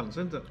slutändan. Fanns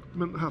inte.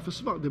 Men här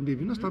försvann... Den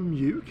blev ju nästan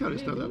mjuk här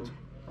istället.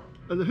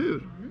 Eller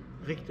hur?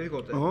 Riktigt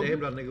gott. Ja. Det är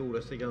bland det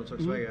godaste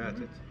grönsaksväg jag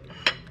ätit.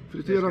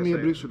 Fritera ner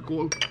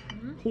brysselkål.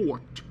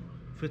 Hårt.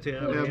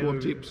 Fritera det är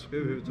vårt tips.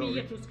 Med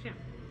getostkräm.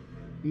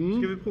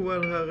 Ska vi prova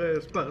den här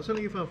sparren som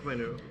ligger framför mig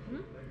nu då?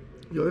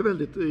 Jag är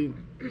väldigt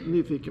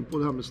nyfiken på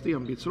det här med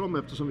stenbitsrom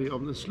eftersom vi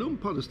av en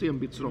slump hade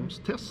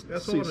stenbitsromstest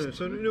jag sa sist. Nu,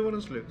 så nu var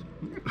den slut.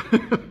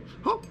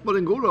 Ja, var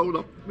den god då,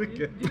 Ola?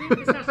 Mycket. Du är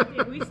inte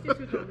särskilt egoistisk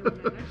utav det,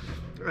 eller?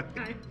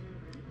 Nej.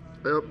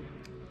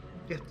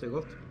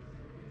 Jättegott.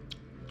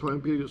 Ta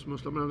en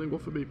pilgrimsmussla medan den går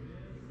förbi.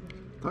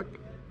 Tack.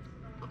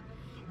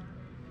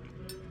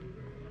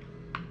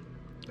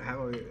 Det här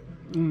var ju...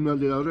 Den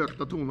lilla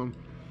rökta tonen.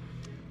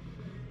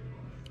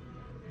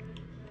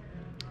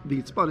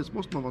 Vit sparris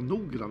måste man vara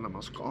noggrann när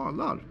man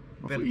skalar.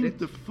 Man får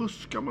inte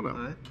fuska med det.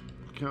 Nej.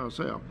 Kan jag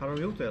säga. Har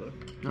de gjort det eller?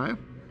 Nej.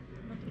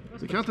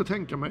 Det kan jag inte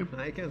tänka mig.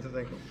 Nej, det kan jag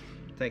inte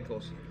tänka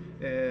oss.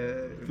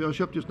 För jag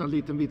köpte just en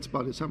liten vit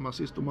sparris hemma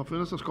sist och man får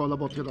nästan skala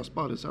bort hela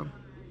sparrisen.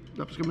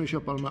 Därför ska man ju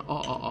köpa de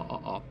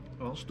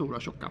här stora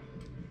tjocka.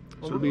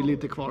 Så det blir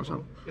lite kvar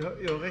sen.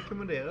 Jag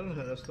rekommenderar den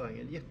här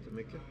restaurangen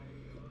jättemycket.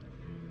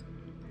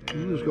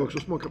 Du ska också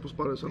smaka på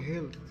sparrisen.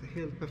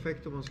 Helt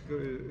perfekt om man ska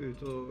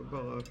ut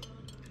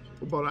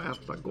och bara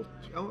äta gott.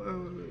 Ja,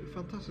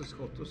 fantastiskt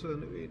gott. Och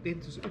sen, det är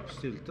inte så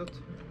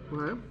uppstyltat.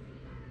 Nej.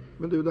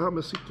 Men du, det här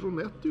med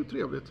citronett är ju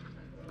trevligt.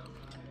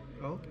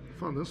 Ja.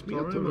 Fan, den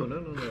smet i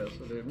munnen och det,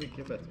 så det är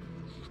mycket bättre.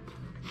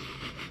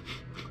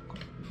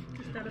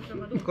 Istället för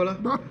vadå?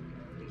 Kolla.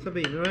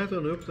 Sabine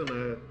äter upp den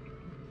här.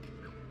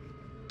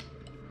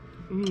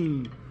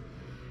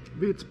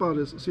 Vit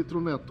sparris,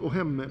 citronett och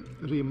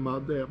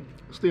hemrimmad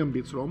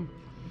stenbitsrom.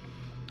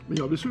 Men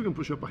jag blir sugen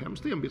på att köpa hem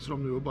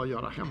stenbitsrom nu och bara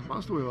göra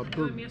hemma. Står jag och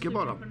bunker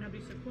bara.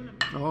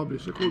 Ja,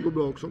 brysselkål går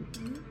bra också.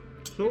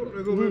 Så,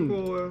 nu går vi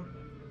på...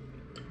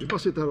 Vi bara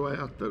sitter här och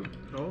äter.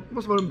 Ja. Det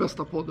måste vara den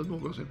bästa podden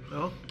någonsin.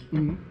 Ja.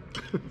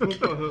 Får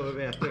bara höra vad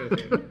vi äter.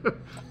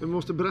 Vi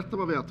måste berätta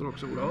vad vi äter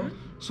också. Ja.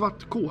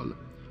 Svartkål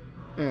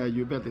är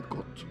ju väldigt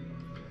gott.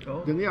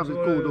 Ja. Den är jävligt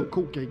god att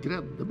koka i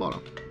grädde bara.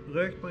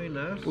 Rökt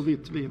majonnäs. Och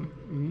vitt vin.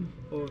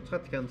 Och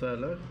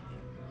trattkantareller.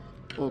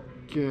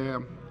 Och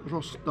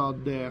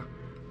rostad...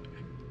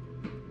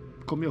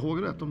 Kommer jag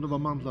ihåg rätt om det var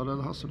mandlar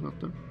eller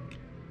hasselnötter?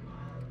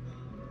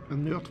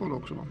 En nöt var det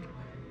också, va?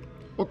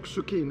 Och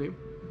zucchini.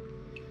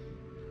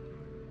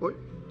 Oj,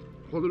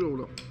 håller du,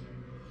 Ola?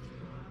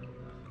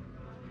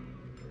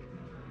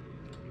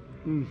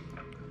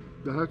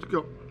 Det här tycker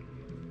jag...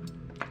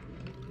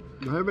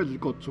 Det här är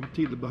väldigt gott som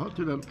tillbehör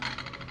till en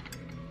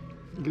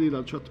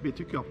grillad köttbit,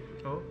 tycker jag.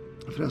 Ja.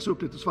 Fräsa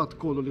upp lite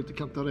svartkål och lite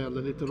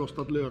kantareller, lite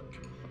rostad lök.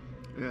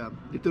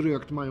 Lite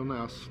rökt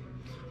majonnäs.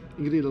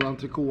 En grillad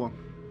entrecote.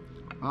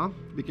 Ja,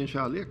 vilken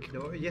kärlek. Det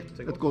var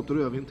jättegott. Ett gott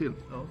rödvin till.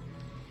 Ja.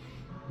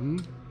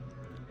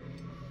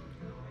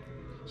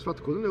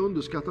 Svartkålen är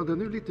underskattad.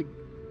 Den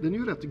är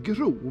ju rätt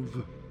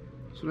grov.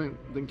 Så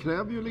den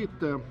kräver ju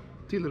lite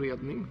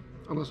tillredning.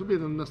 Annars så blir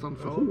den nästan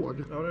för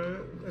hård. Ja, det är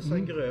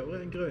nästan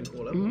grövre än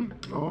grönkål.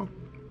 Ja.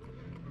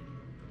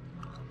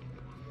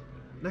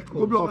 När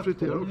går bra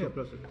friterat också. Helt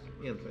plötsligt,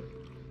 egentligen.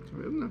 Jag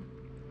vet inte.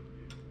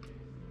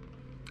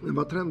 Den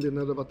var trendig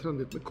när det var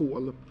trendigt med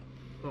kål.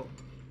 Ja.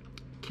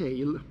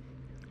 Kale.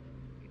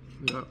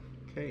 Ja.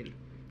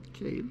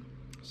 Kale.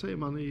 säger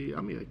man i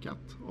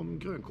Amerikat om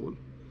grönkål.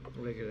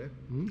 Och lägger det.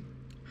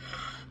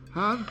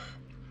 Här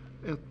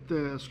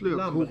ett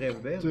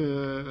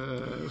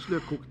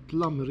slökokt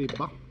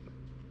lammribba.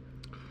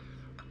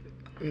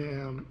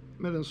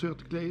 Med en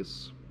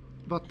sötglaze,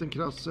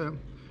 vattenkrasse,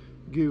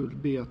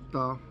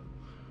 gulbeta.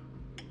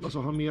 Vad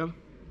sa han mer?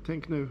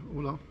 Tänk nu,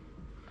 Ola.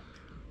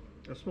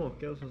 Jag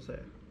smakar och så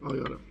säger. Ja,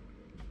 gör det.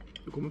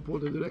 Du kommer på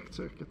det direkt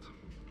säkert.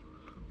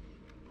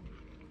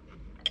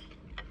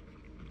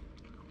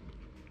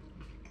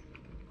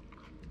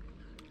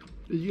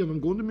 Det är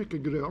genomgående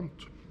mycket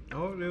grönt.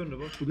 Ja, det är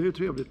underbart. Och det är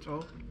trevligt.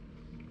 Ja.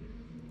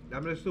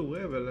 Ja, men det stora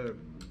är väl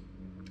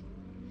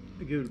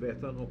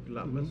gulbetan och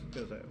lammet, ska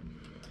jag säga.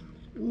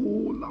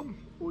 Lamm.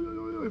 Oj.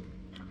 Ja.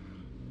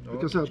 Jag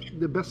kan säga att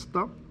det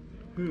bästa.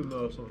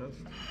 Humör som helst.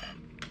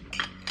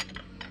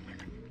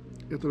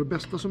 Ett av det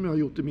bästa som jag har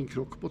gjort i min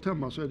krockpott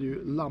hemma så är det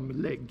ju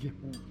lammlägg.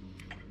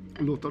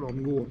 Och låta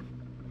dem gå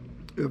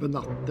över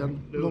natten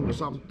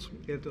långsamt.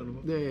 Helt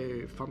underbart. Det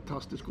är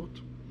fantastiskt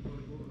gott.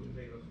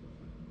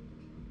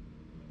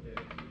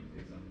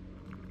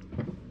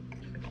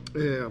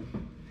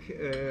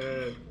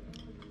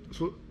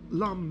 Så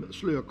lamm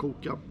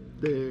slökoka,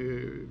 det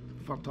är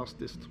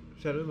fantastiskt.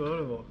 Känner du vad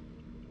det var?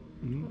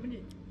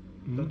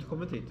 Du har inte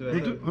kommit hit.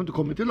 Du Har inte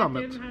kommit till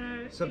lammet?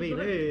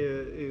 Sabina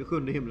är i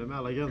sjunde himlen med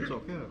alla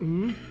grönsaker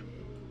här.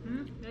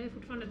 Jag är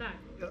fortfarande där.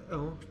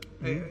 Ja.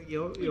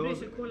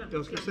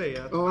 Jag ska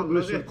säga att Ja, alla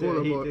brysselkålen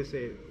rätter var- hittills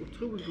är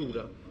otroligt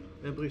goda.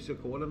 Men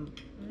brysselkålen,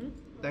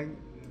 den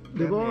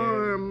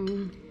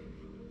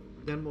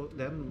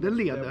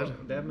leder.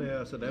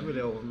 Den vill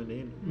jag ha på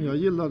menyn. Jag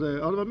gillade,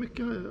 det var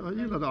mycket, jag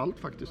gillade allt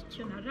faktiskt.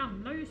 Den här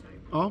ramlar ju så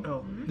här.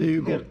 Ja, det är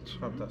ju Helt gott.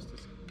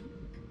 fantastiskt.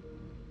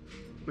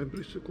 Med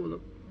brysselkålen.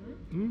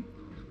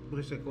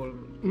 Brysselkålen.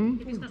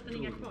 Det finns nästan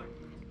inga kvar.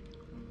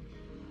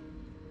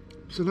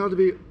 Sen hade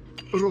vi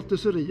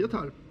rotisseriet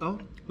här. Ja,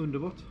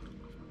 underbart.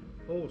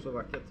 Så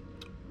vackert.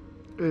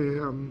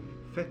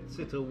 Fett,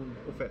 citron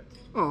och fett.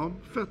 Ja,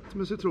 fett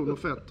med citron och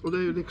fett. Och det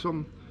är ju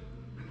liksom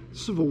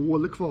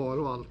svål kvar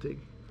och allting.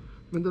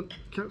 Men den,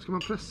 ska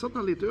man pressa den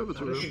här lite över,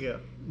 tror Det du? tycker jag.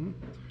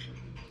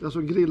 Det är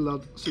alltså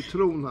grillad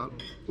citron här.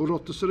 Och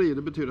rotisseri,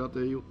 det betyder att det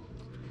är gjort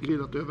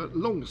grillat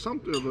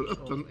långsamt över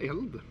öppen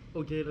eld.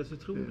 Och grillad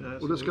citron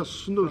är Och det ska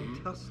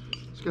fantastiskt.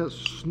 ska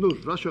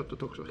snurra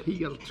köttet också.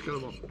 Helt ska det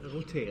vara.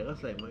 Rotera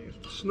säger man ju.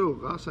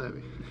 Snurra säger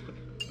vi.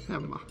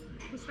 Hemma.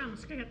 På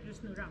svenska heter det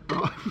snurra.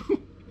 Ja.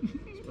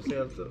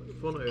 Speciellt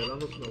från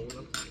Öland och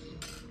Småland.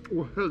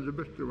 Åh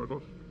helvete vad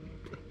gott.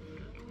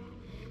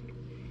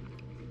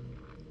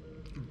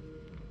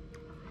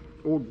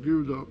 Åh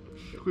gud,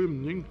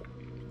 skymning.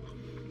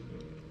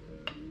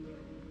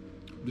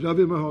 Det där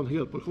vill man ha en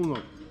hel portion av.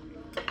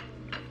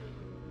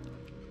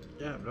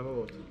 Jävlar vad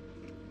gott.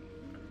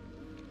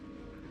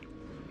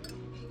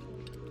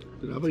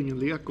 Det där var ingen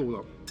lek, Ola.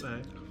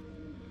 Nej.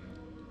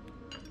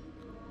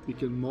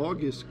 Vilken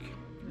magisk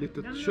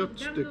litet Den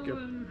köttstycke. och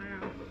den här.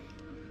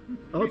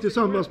 Ja,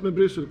 tillsammans med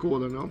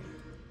brysselkålen, ja.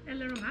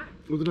 Eller de här.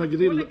 Och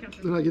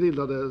den här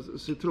grillade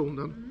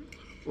citronen.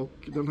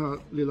 Och den här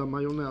lilla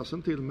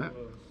majonnäsen till med.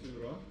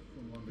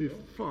 Fy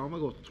fan vad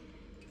gott.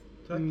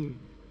 Tack.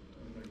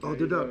 Ja,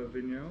 det där.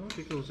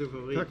 Fick hon sin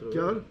favorit.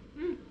 Tackar.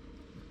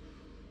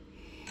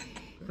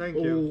 Thank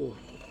you. Åh.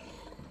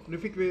 Nu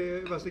fick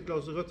vi varsitt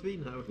glas rött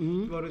vin här.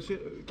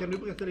 Kan du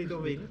berätta lite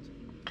om vinet?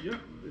 Yeah,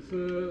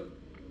 it's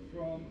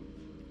from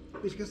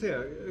Vi ska se,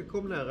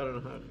 kom nära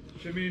den här.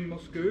 Chemin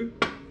Moscow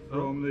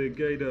from the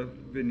Gaida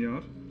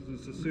vineyard.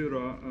 It's a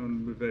Syrah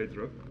and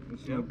Mourvedre.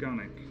 It's an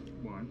organic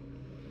wine.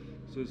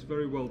 So it's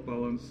very well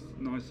balanced,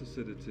 nice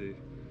acidity,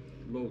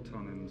 low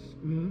tannins,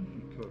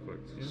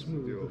 perfect.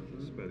 Smooth your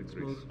spade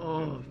grease.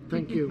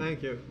 Thank you.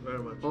 Thank you very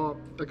much. Ja,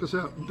 jag kan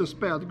säga the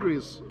spad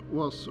grease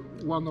was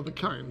one of a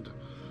kind.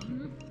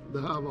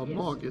 Det här var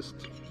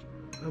magiskt.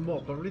 Han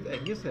bakar dem lite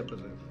engelskt helt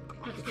plötsligt.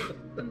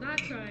 Den där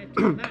tror jag är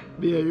till där.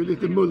 Vi är ju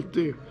lite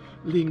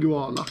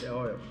multilinguala.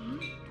 Ja.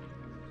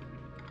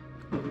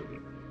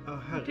 Ja,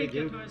 Jag tycker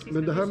jag herregud. tar den sista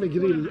Men det här med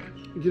brysselkålen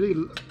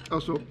här.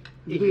 alltså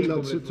Ingen grillad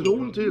kommer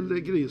citron ifrån. till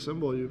grisen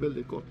var ju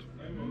väldigt gott.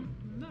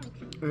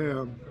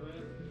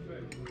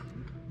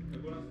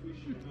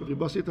 Vi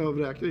bara sitter och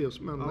vräker i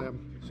oss, men Ja,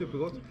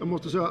 supergott. jag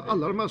måste säga att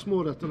alla de här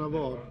smårätterna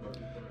var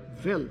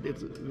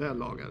väldigt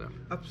vällagade.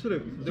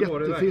 Absolut. Det var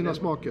det Jättefina verkligen.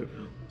 smaker.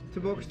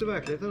 Tillbaks till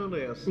verkligheten,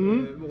 Andreas.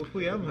 Vårt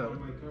program här.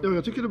 Ja,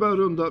 jag tycker det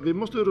börjar vi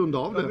måste runda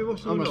av Ja, det. vi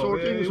måste runda Annars av.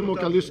 orkar Vi har ingen som gjort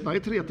orkar allt. lyssna i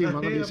 3 timmar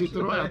när Nej, vi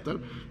sitter och absolut. äter.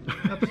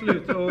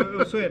 Absolut,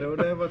 och så är det. Och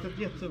det har varit ett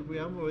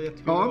jätteprogram och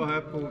jättekul att vara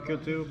här på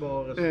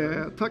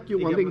Kulturbar. Tack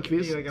Johan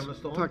Lindqvist.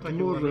 Tack Tack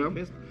Johan Morre.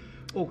 Lindqvist.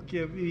 Och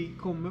vi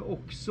kommer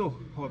också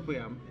ha ett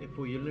program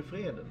på Gyllene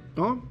Freden.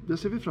 Ja, det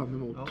ser vi fram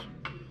emot. Ja,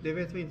 det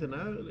vet vi inte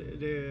när.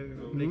 Det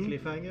blir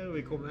cliffhanger.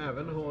 Vi kommer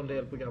även ha en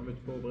del program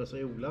ute på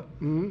Brasseriola.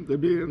 Det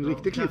blir en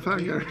riktig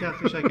cliffhanger.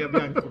 Kanske käka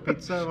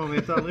Bianco-pizza, man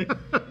vet aldrig.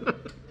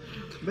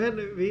 Men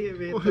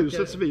vi Och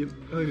husets vin.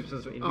 Och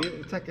husets vin.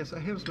 Vi tackar så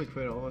hemskt mycket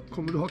för idag.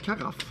 Kommer du ha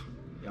karaff?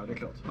 Ja, det är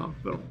klart. Ja,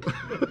 bra.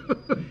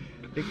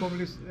 Det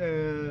kommer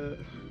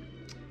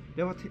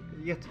det har varit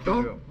jättekul.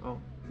 Ja.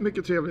 Ja.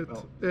 mycket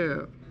trevligt.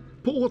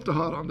 På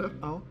återhörande.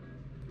 Ja.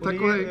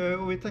 Tack och hej.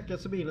 Och vi tackar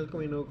Sabine att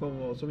komma in och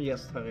komma som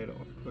gäst här idag.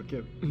 Vad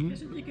kul.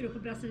 Kanske dyker upp på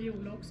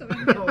Brassiliola också.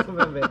 Ja, för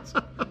vem vet.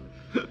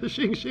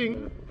 Tjing tjing.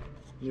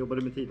 Ni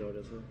jobbade med tid av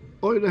det så.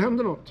 Oj, det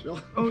händer något. Ja.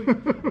 Oj.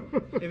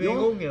 Är vi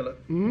igång eller?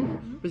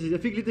 Precis,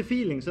 jag fick lite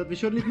feeling så att vi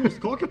körde lite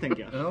ostkaka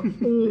tänker jag. Ja.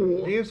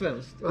 Det är ju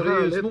svenskt. Och det är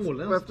ju Härligt. Och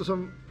småländskt.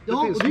 eftersom det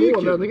Ja, finns och det är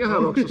kul. smålänningar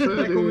här också så är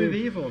Där det kommer ju...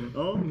 vi ifrån.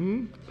 Ja,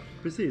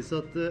 precis. Så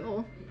att,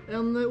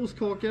 en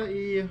ostkaka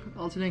i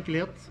all sin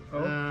enkelhet.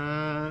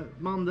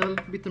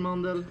 Mandel,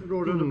 bittermandel,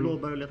 råröd och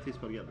blåbär och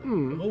lättvispad grädde.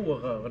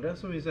 Rårörda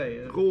som vi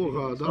säger.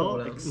 Rårörda.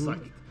 Ja,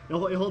 exakt. Jag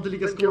har inte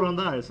lika skåran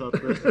där så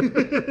att...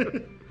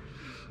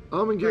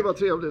 Ja men gud vad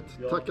trevligt.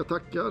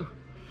 Tackar.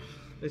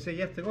 Det ser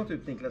jättegott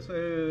ut Niklas.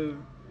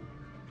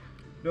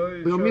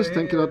 Jag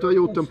misstänker att du har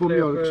gjort den på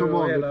mjölk som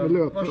vanligt med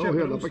löpen och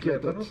hela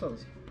paketet.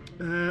 Någonstans?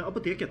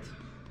 Apoteket.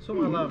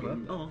 Som alla andra.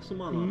 Ja,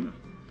 som alla andra.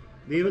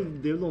 Det är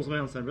väl de som har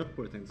ensamrätt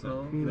på det tänkte jag.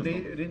 Ja, men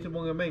det är inte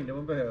många mängder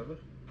man behöver.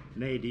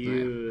 Nej, det är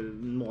ju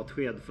en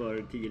matsked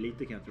för 10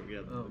 liter kan jag tro.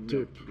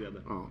 Typ.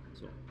 Ja.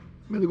 Så.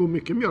 Men det går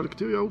mycket mjölk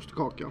till att göra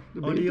ostkaka. Det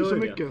blir det inte så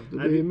gör det. mycket. Det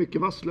Nej, blir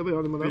mycket vassle. Vad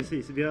gör ni med det?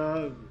 Precis, vi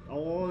har...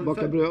 Ja,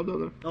 Baka bröd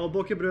eller? Ja,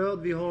 baka bröd.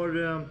 Vi har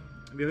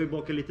ju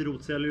bakat lite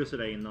rotselleri och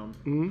sådär innan.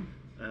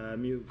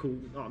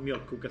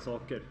 Mjölkkoka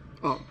saker.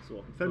 Ja.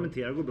 Så.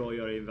 Fermentera går bra att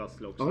göra i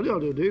vassle också. Ja det gör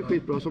det. Det är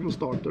skitbra som en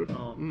starter.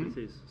 Ja,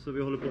 precis. Så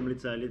vi håller på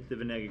med lite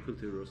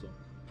vinägerkultur och så.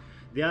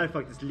 Det är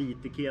faktiskt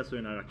lite keso i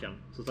den här rackaren.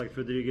 Som sagt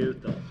för att dryga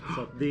ut den.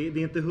 Så att det är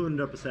inte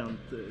 100%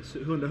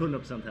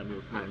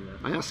 hemgjort.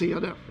 Ja, jag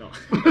ser det. Ja.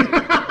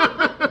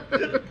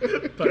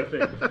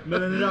 Perfekt.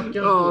 Men en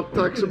rackare... Ja,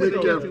 tack så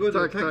mycket.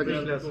 Tack.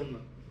 Niklas.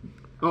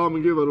 Ja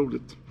men gud vad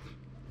roligt.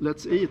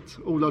 Let's eat.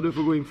 Ola du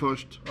får gå in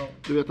först. Ja.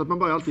 Du vet att man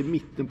börjar alltid i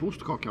mitten på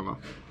ostkakan va?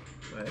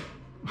 Nej.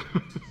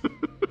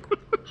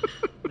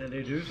 Nej, det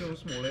är du som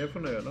smålägger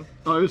från Öland.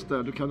 Ja just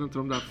det, du kan inte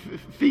de där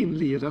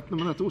finliret när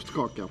man äter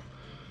ostkaka.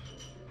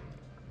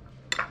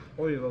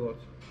 Oj vad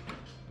gott.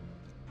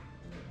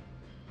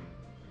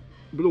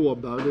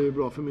 Blåbär, det är ju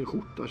bra för min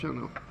skjorta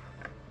känner jag.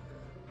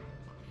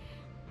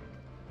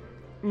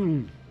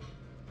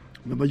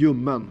 Den var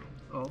ljummen.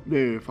 Ja. Det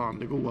är ju fan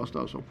det godaste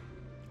alltså.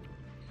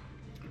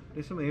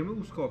 Det som är med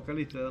ostkaka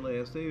lite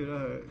Andreas, det är ju det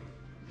här.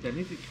 Den är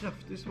inte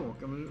kraftig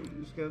smaken men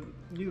du ska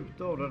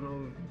njuta av den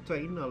och ta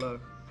in alla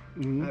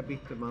här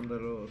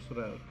bittermandel och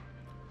sådär.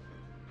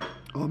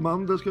 Ja,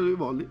 mandel ska det ju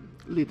vara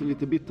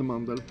lite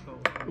bittermandel. Ja.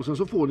 Och sen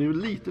så får den ju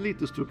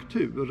lite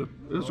struktur.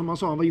 Som man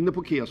sa, han var inne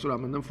på keso där,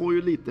 men den får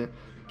ju lite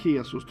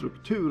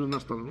keso-struktur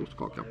nästan en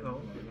ostkaka.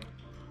 Ja.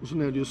 Och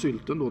sen är det ju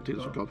sylten då till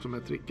såklart som är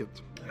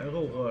tricket.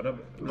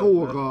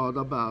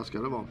 Rårörda bär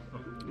ska det vara.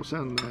 Och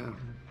sen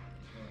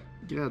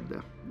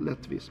grädde,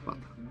 lättvispad.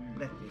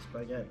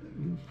 Lättvispad grädde.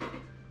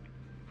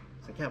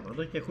 Sen kan man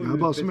dricka 7 Jag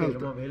bara UP till smälter.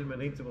 om man vill men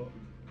det är inte bra.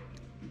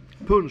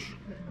 Punsch.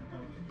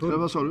 Eller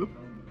vad sa du?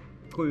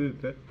 7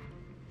 UP.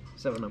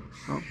 7-Up.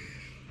 Ja.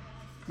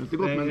 Det är inte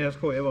gott Nej, men jag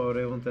skojar bara,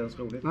 det var inte ens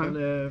roligt. Nej.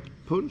 Men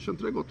punsch är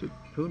inte det gott till?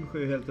 punsch är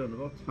ju helt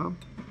underbart. Ja.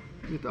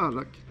 Lite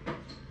arrak.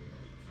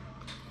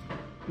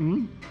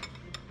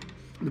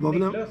 Det var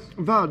väl Niklas,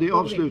 en värdig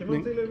vad dricker man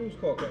avslutning. till en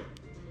ostkaka?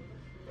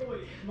 Oj,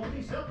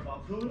 någonting sött va?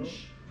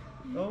 Punsch.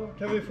 Ja,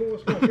 kan vi få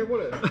smaka på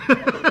det?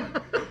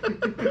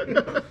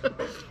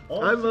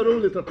 Nej, vad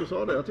roligt att du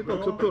sa det. Jag tycker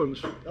också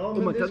punsch. Ja, men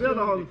och man det kan skulle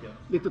gärna jag ha tycka.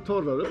 lite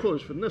torrare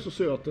punsch för den är så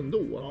söt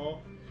ändå.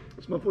 Ja,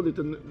 Så man får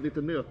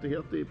lite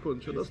nötighet i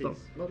punchen nästan.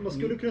 precis. Man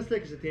skulle kunna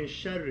sträcka sig till en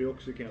sherry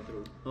också kan jag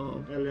tro. Ja.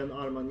 Eller en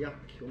Armagnac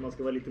om man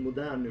ska vara lite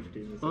modern nu för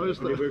tiden. Ja,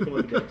 just det. Det börjar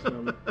komma tillbaka.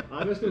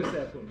 Men jag skulle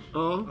säga punsch.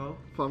 Ja,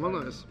 fan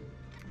vad nice.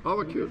 Ja,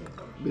 vad kul.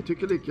 Vi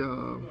tycker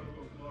lika.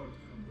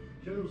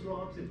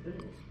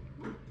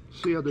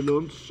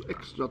 Cederlunds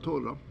extra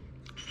torra.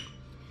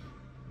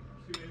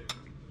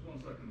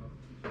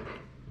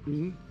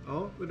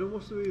 Ja, men då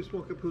måste vi ju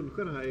smaka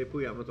punschen här i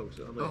programmet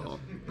också, Andreas. Ja.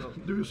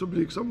 Du är så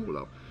blygsam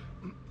Ola.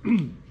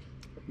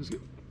 Nu ska...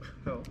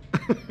 Ja.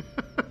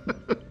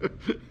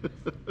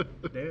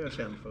 Det är jag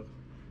känd för.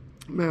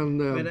 Men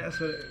Men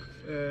alltså,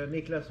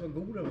 Niklas, vad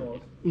god den var.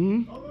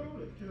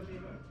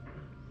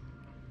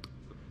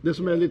 det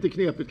som är lite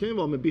knepigt kan ju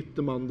vara med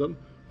bittermandeln.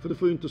 För det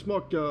får ju inte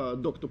smaka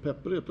Dr.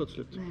 Pepper helt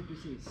plötsligt. Nej,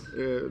 precis.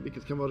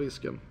 Vilket kan vara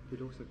risken. Vill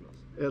du också ett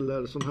glas?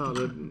 Eller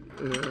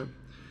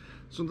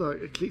sån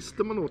där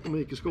klister man åt när man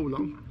gick i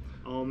skolan.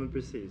 Ja, men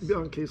precis.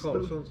 Björnklister.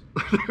 Karlssons.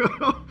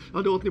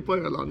 Ja, det åt ni på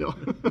Öland, ja.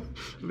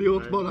 Vi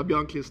åt bara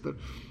björnklister.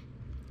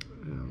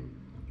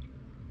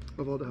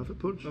 Vad var det här för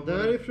punch? Det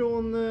här är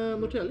från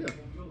Norrtälje.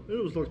 En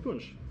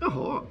Roslagspunsch.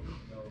 Jaha.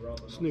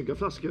 Snygga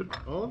flaskor.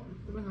 Ja,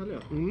 de är härliga.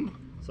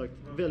 Sagt,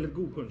 väldigt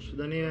god punsch.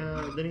 Den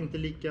är inte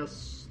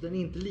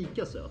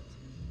lika söt.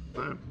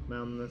 Nej.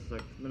 Men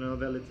sagt, den har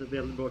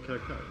väldigt bra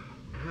karaktär.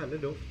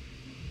 Härlig doft.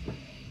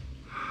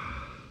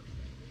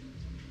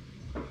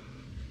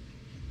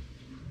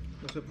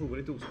 Jag ska prova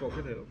lite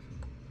ostkaka till också.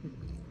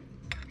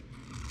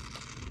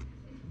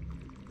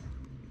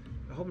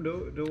 Jaha, men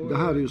då... Det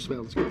här är ju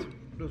svenskt.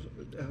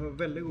 Jag har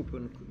väldigt god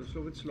punsch. Då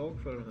slår vi ett slag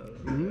för den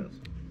här.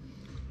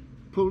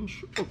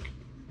 Punch och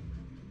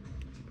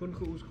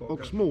Punsch och ostkaka.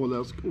 Och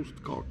småländsk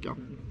ostkaka.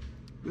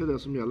 Det är det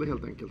som gäller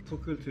helt enkelt. På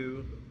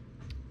kultur.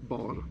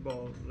 Bar,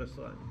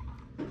 restaurang.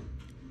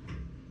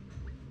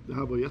 Det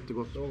här var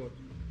jättegott. Så gott.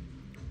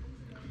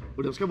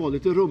 Och den ska vara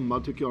lite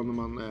rummad tycker jag när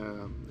man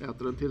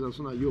äter den till en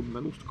sån här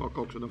ljummen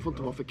ostkaka också. Den får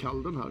inte vara för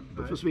kall den här.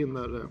 Då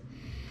försvinner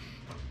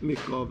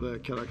mycket av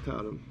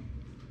karaktären.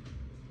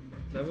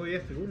 Den var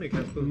jättegod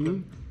Niklas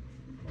punschen.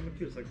 Ja, men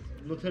kul sagt.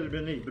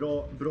 Nutella-bränni,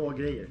 bra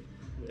grejer.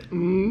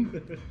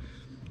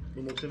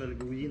 De har också en väldigt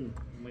god gin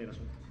om man gillar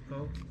sånt.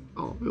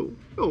 Ja, jo.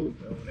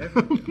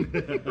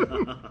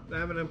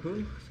 Nej, men en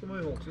punsch ska man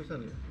ju ha också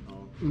sen ju.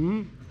 Ja.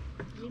 Gin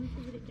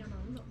får vi dricka en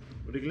annan dag.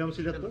 Och det glöms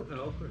ju lätt bort.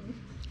 Ja.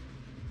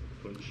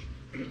 Punch.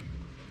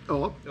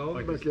 Ja,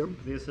 Faktiskt. verkligen.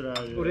 Det är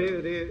sådär... Och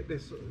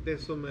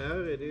det som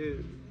är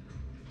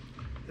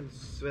en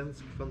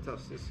svensk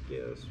fantastisk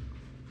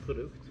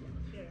produkt.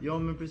 Ja,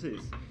 men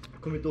precis.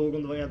 Jag kommer inte ihåg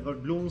om det var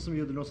Edvard Blom som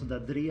gjorde något sånt där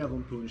drev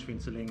om punch för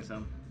inte så länge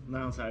sedan. När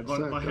han såhär,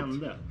 vad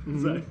hände?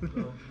 Så här.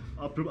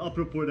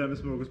 Apropå det där med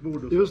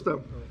smörgåsbord och så. Just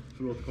det.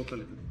 Förlåt, koppla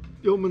lite.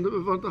 Jo, men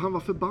han var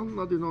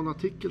förbannad i någon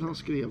artikel han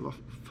skrev. Vad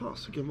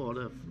fasiken var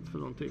det för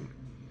någonting?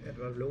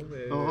 Edvard Blom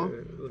är Ja,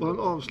 och han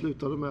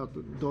avslutade med att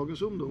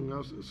dagens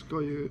ungdomar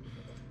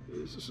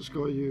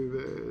ska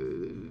ju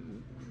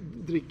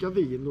dricka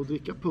vin och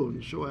dricka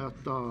punch och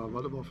äta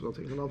vad det var för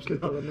någonting. Han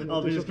avslutade med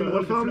någonting.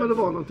 Det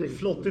var någonting.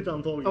 Flottigt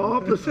antagligen.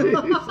 Ja, precis.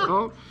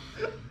 Ja.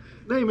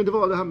 Nej, men det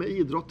var det här med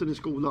idrotten i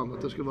skolan,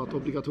 att det skulle vara ett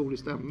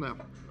obligatoriskt ämne.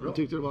 Jag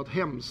tyckte det var ett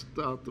hemskt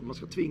att man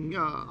ska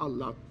tvinga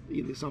alla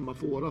in i samma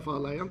fåra, för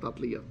alla är inte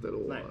atleter.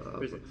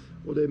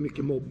 Och det är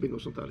mycket mobbing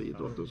och sånt där i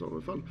idrotten. Så i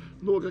alla fall,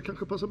 några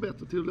kanske passar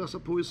bättre till att läsa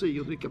poesi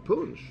och dricka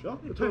punch. Ja,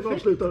 jag tror att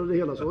avslutade det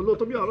hela så. Låt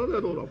dem göra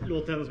det då.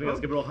 Låter henne som en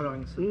ganska bra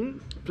harang.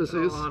 Precis.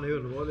 Ja, han är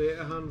underbar. Det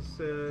är hans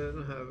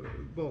den här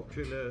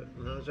bakfylle,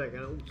 den här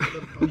käkaren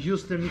osten. Ja,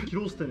 just det,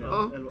 mikroosten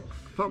ja.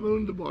 Fan vad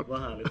underbart. Vad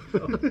härligt.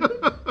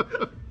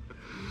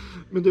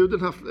 Men du,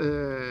 den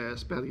här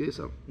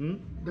spädgrisen,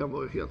 den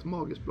var ju helt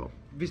magiskt bra.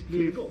 Visst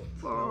blir det gott?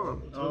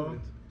 Fan, ja.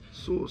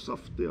 Så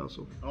saftig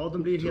alltså. Ja,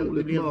 de blir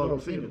helt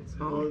vansinnigt.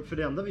 Ja. Och för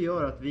det enda vi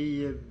gör är att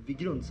vi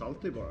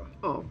grundsaltar ju bara.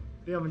 Ja.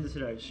 Vi använder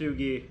sådär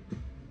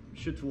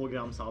 20-22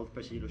 gram salt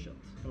per kilo kött.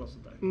 Eller något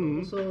sånt där.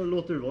 Och så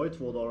låter det vara i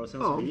 2 dagar och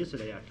sen så blir det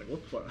sådär jäkla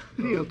gott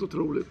bara. Helt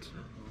otroligt.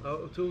 Ja,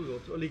 otroligt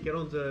gott. Och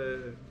likadant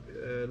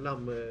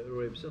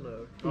lammribsen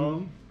där.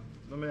 Ja,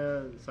 de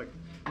är sagt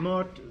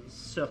mört,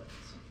 sött.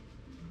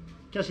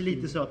 Kanske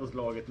lite sötast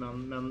laget,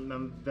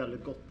 men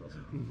väldigt gott alltså.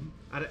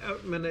 Ja,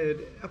 men det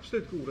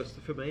absolut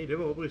godaste för mig, det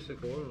var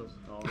brysselkålen alltså.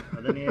 Ja,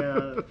 den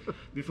är...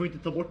 Vi får inte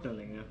ta bort den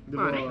längre.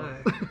 Nej.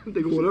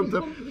 Det går inte.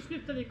 Då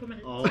slutar vi komma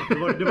hit. Ja,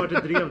 det var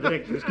ett drev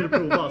direkt. Vi skulle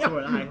prova, så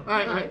var det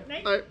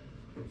nej.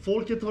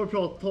 Folket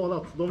har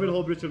talat, de vill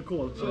ha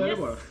brysselkål. Så är det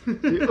bara.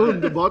 Det är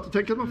underbart.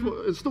 Tänk att man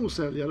får en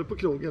storsäljare på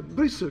krogen.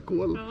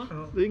 Brysselkål.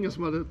 Ja. Det är ingen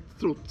som hade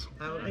trott.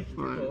 Ja, riktigt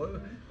bra.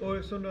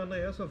 Och som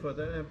Andreas sa förut,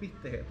 den här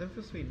bitterheten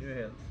försvinner ju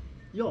helt.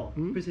 Ja,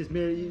 precis.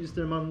 Men just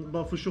det, man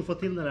bara får tjoffa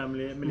till den där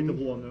med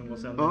lite honung och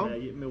sen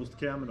med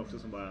ostkrämen också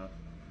som bara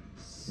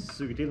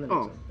suger till den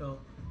liksom. Ja.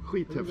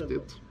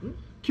 Skithäftigt.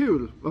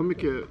 Kul, vad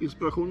mycket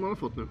inspiration man har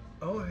fått nu.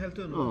 Ja, helt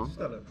underbart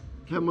ställe.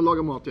 Hem och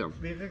laga mat igen.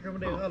 Vi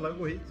rekommenderar alla att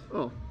gå hit.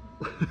 Ja.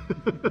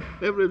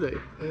 Every day.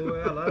 Och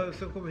alla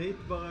som kommer hit,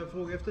 bara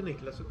fråga efter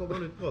Niklas så kommer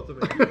han ut och prata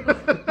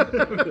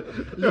med.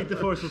 Lite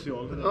för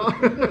social. Ja.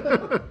 Det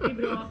är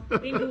bra, det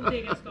är en god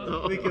egenskap.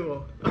 Ja, mycket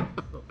bra.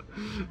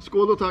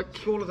 Skål och tack.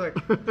 Skål och tack.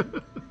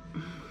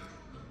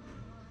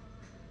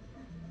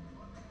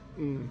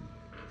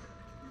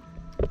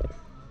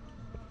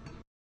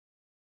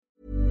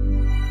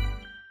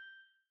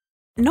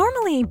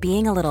 Normally,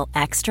 being a little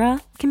extra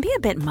can be a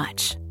bit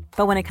much.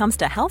 But when it comes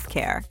to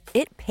healthcare,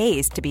 it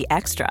pays to be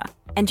extra.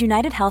 And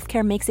United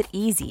Healthcare makes it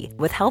easy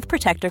with Health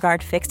Protector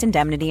Guard fixed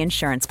indemnity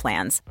insurance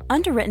plans.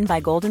 Underwritten by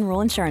Golden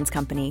Rule Insurance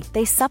Company,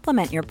 they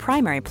supplement your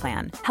primary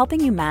plan, helping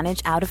you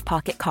manage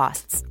out-of-pocket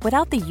costs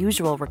without the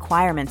usual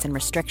requirements and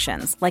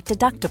restrictions like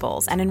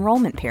deductibles and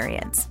enrollment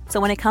periods. So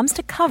when it comes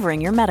to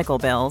covering your medical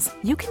bills,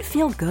 you can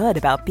feel good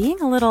about being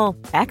a little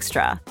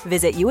extra.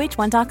 Visit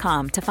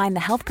uh1.com to find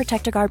the Health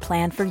Protector Guard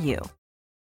plan for you.